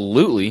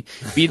 absolutely.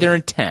 Be there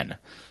in 10.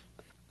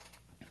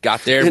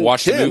 Got there,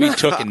 watched the movie,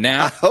 took a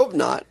nap. I hope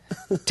not.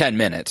 10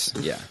 minutes.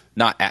 Yeah.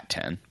 Not at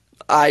 10.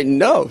 I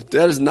know.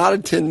 That is not a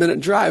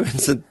 10-minute drive.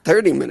 It's a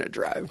 30-minute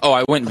drive. Oh,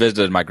 I went and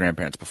visited my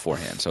grandparents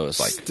beforehand, so it was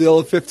Still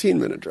a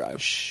 15-minute drive.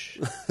 Shh.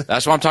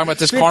 That's what I'm talking about,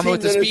 this karma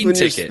with the speeding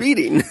ticket. You're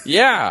speeding.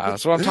 Yeah,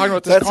 that's what I'm talking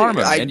about, this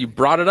karma, man. You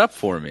brought it up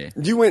for me.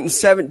 You went in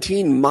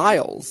 17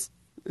 miles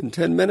in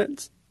 10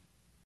 minutes?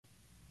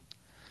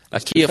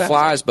 That's Kia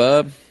flies,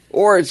 bub.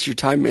 Or it's your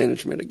time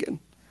management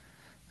again.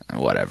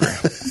 Whatever.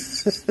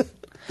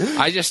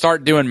 I just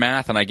start doing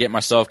math, and I get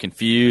myself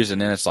confused, and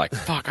then it's like,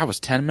 fuck, I was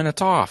 10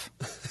 minutes off.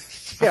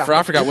 Yeah.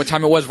 I forgot what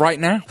time it was right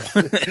now.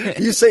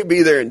 You say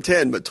be there in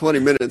 10, but 20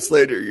 minutes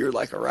later, you're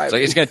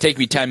arriving. It's going to take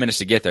me 10 minutes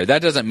to get there.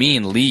 That doesn't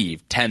mean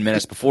leave 10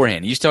 minutes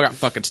beforehand. You still got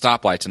fucking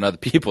stoplights and other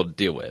people to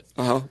deal with.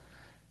 Uh-huh.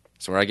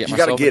 That's where I get myself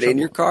in trouble. You got to get in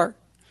your car.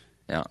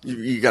 Yeah.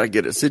 You got to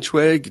get it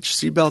situated, get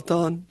your seatbelt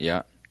on.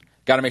 Yeah.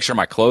 Got to make sure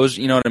my clothes,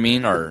 you know what I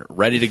mean, are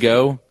ready to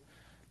go.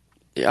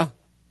 Yeah.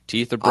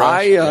 Teeth are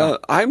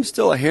brushed. I'm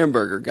still a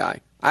hamburger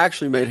guy. I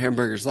actually made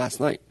hamburgers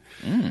last night.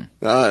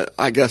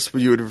 I guess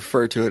you would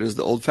refer to it as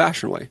the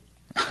old-fashioned way.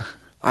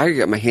 I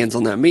got my hands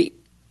on that meat.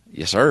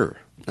 Yes, sir.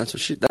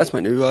 That's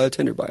my new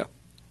Tinder bio.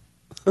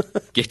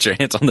 Get your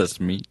hands on this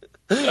meat.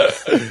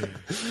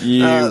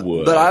 You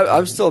would. But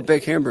I'm still a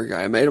big hamburger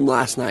guy. I made them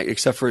last night,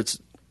 except for it's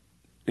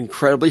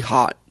incredibly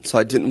hot, so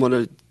I didn't want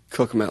to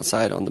cook them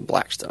outside on the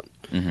Blackstone.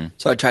 Mm-hmm.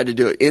 So I tried to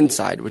do it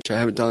inside, which I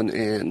haven't done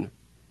in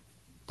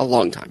a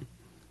long time.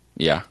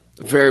 Yeah.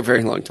 A very,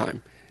 very long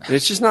time. And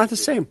it's just not the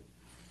same.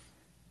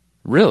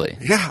 Really?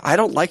 Yeah, I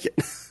don't like it.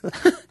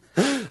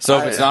 So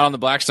if it's not on the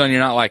Blackstone, you're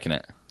not liking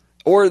it?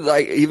 Or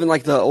even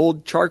the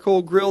old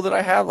charcoal grill that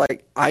I have,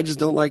 I just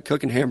don't like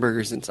cooking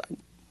hamburgers inside.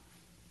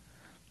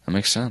 That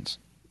makes sense.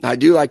 I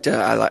do like to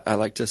I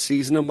like to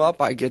season them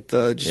up. I get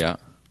the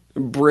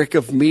brick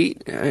of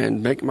meat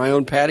and make my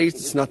own patties.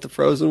 It's not the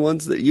frozen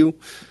ones that you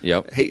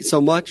hate so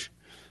much.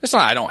 It's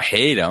not I don't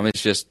hate them. It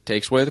just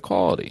takes away the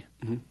quality.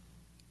 Mm-hmm.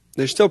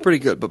 They're still pretty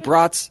good, but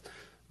brats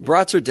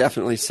are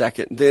definitely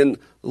second. Then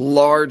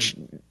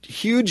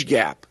huge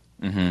gap.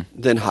 Mm-hmm.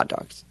 Then hot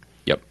dogs.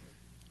 Yep.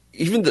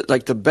 Even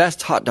the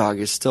best hot dog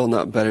is still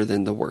not better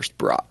than the worst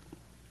brat.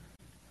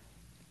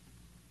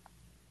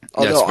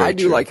 Although I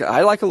do like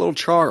a little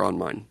char on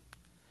mine.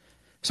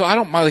 So I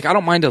don't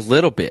mind a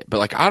little bit,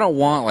 but I don't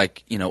want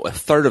a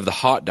third of the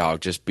hot dog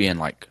just being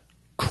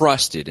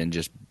crusted and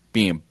just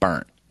being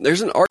burnt.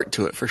 There's an art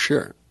to it for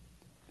sure.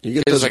 You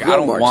get those I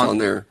don't marks want on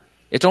there.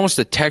 It's almost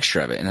the texture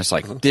of it, and it's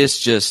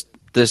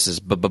this is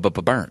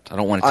burnt. I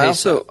don't want to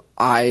taste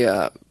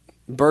it.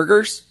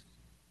 Burgers.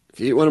 If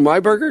you eat one of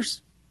my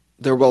burgers,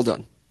 they're well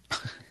done.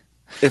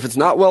 If it's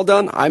not well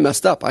done, I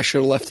messed up. I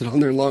should have left it on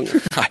there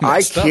longer.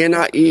 I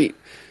cannot eat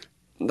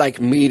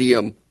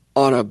medium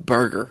on a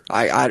burger.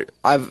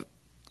 I've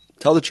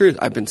tell the truth.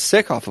 I've been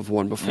sick off of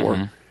one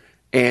before,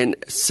 and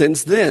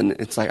since then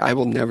it's I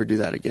will never do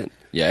that again.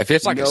 Yeah, if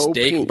it's a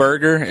steak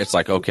burger, it's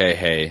okay,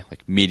 hey,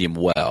 medium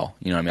well.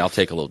 You know what I mean? I'll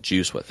take a little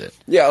juice with it.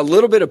 Yeah, a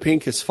little bit of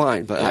pink is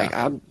fine, but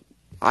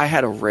I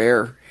had a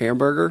rare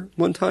hamburger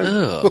one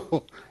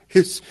time.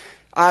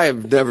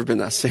 I've never been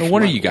that sick. No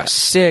wonder you got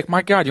sick.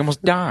 My God, you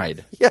almost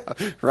died. Yeah,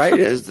 right?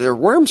 There are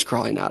worms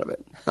crawling out of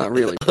it. Not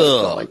really,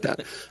 not like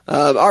that.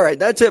 All right,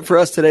 that's it for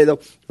us today, though.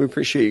 We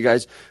appreciate you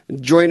guys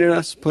joining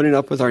us, putting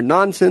up with our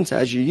nonsense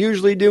as you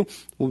usually do.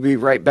 We'll be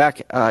right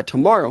back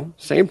tomorrow,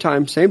 same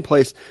time, same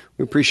place.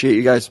 We appreciate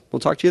you guys. We'll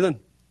talk to you then.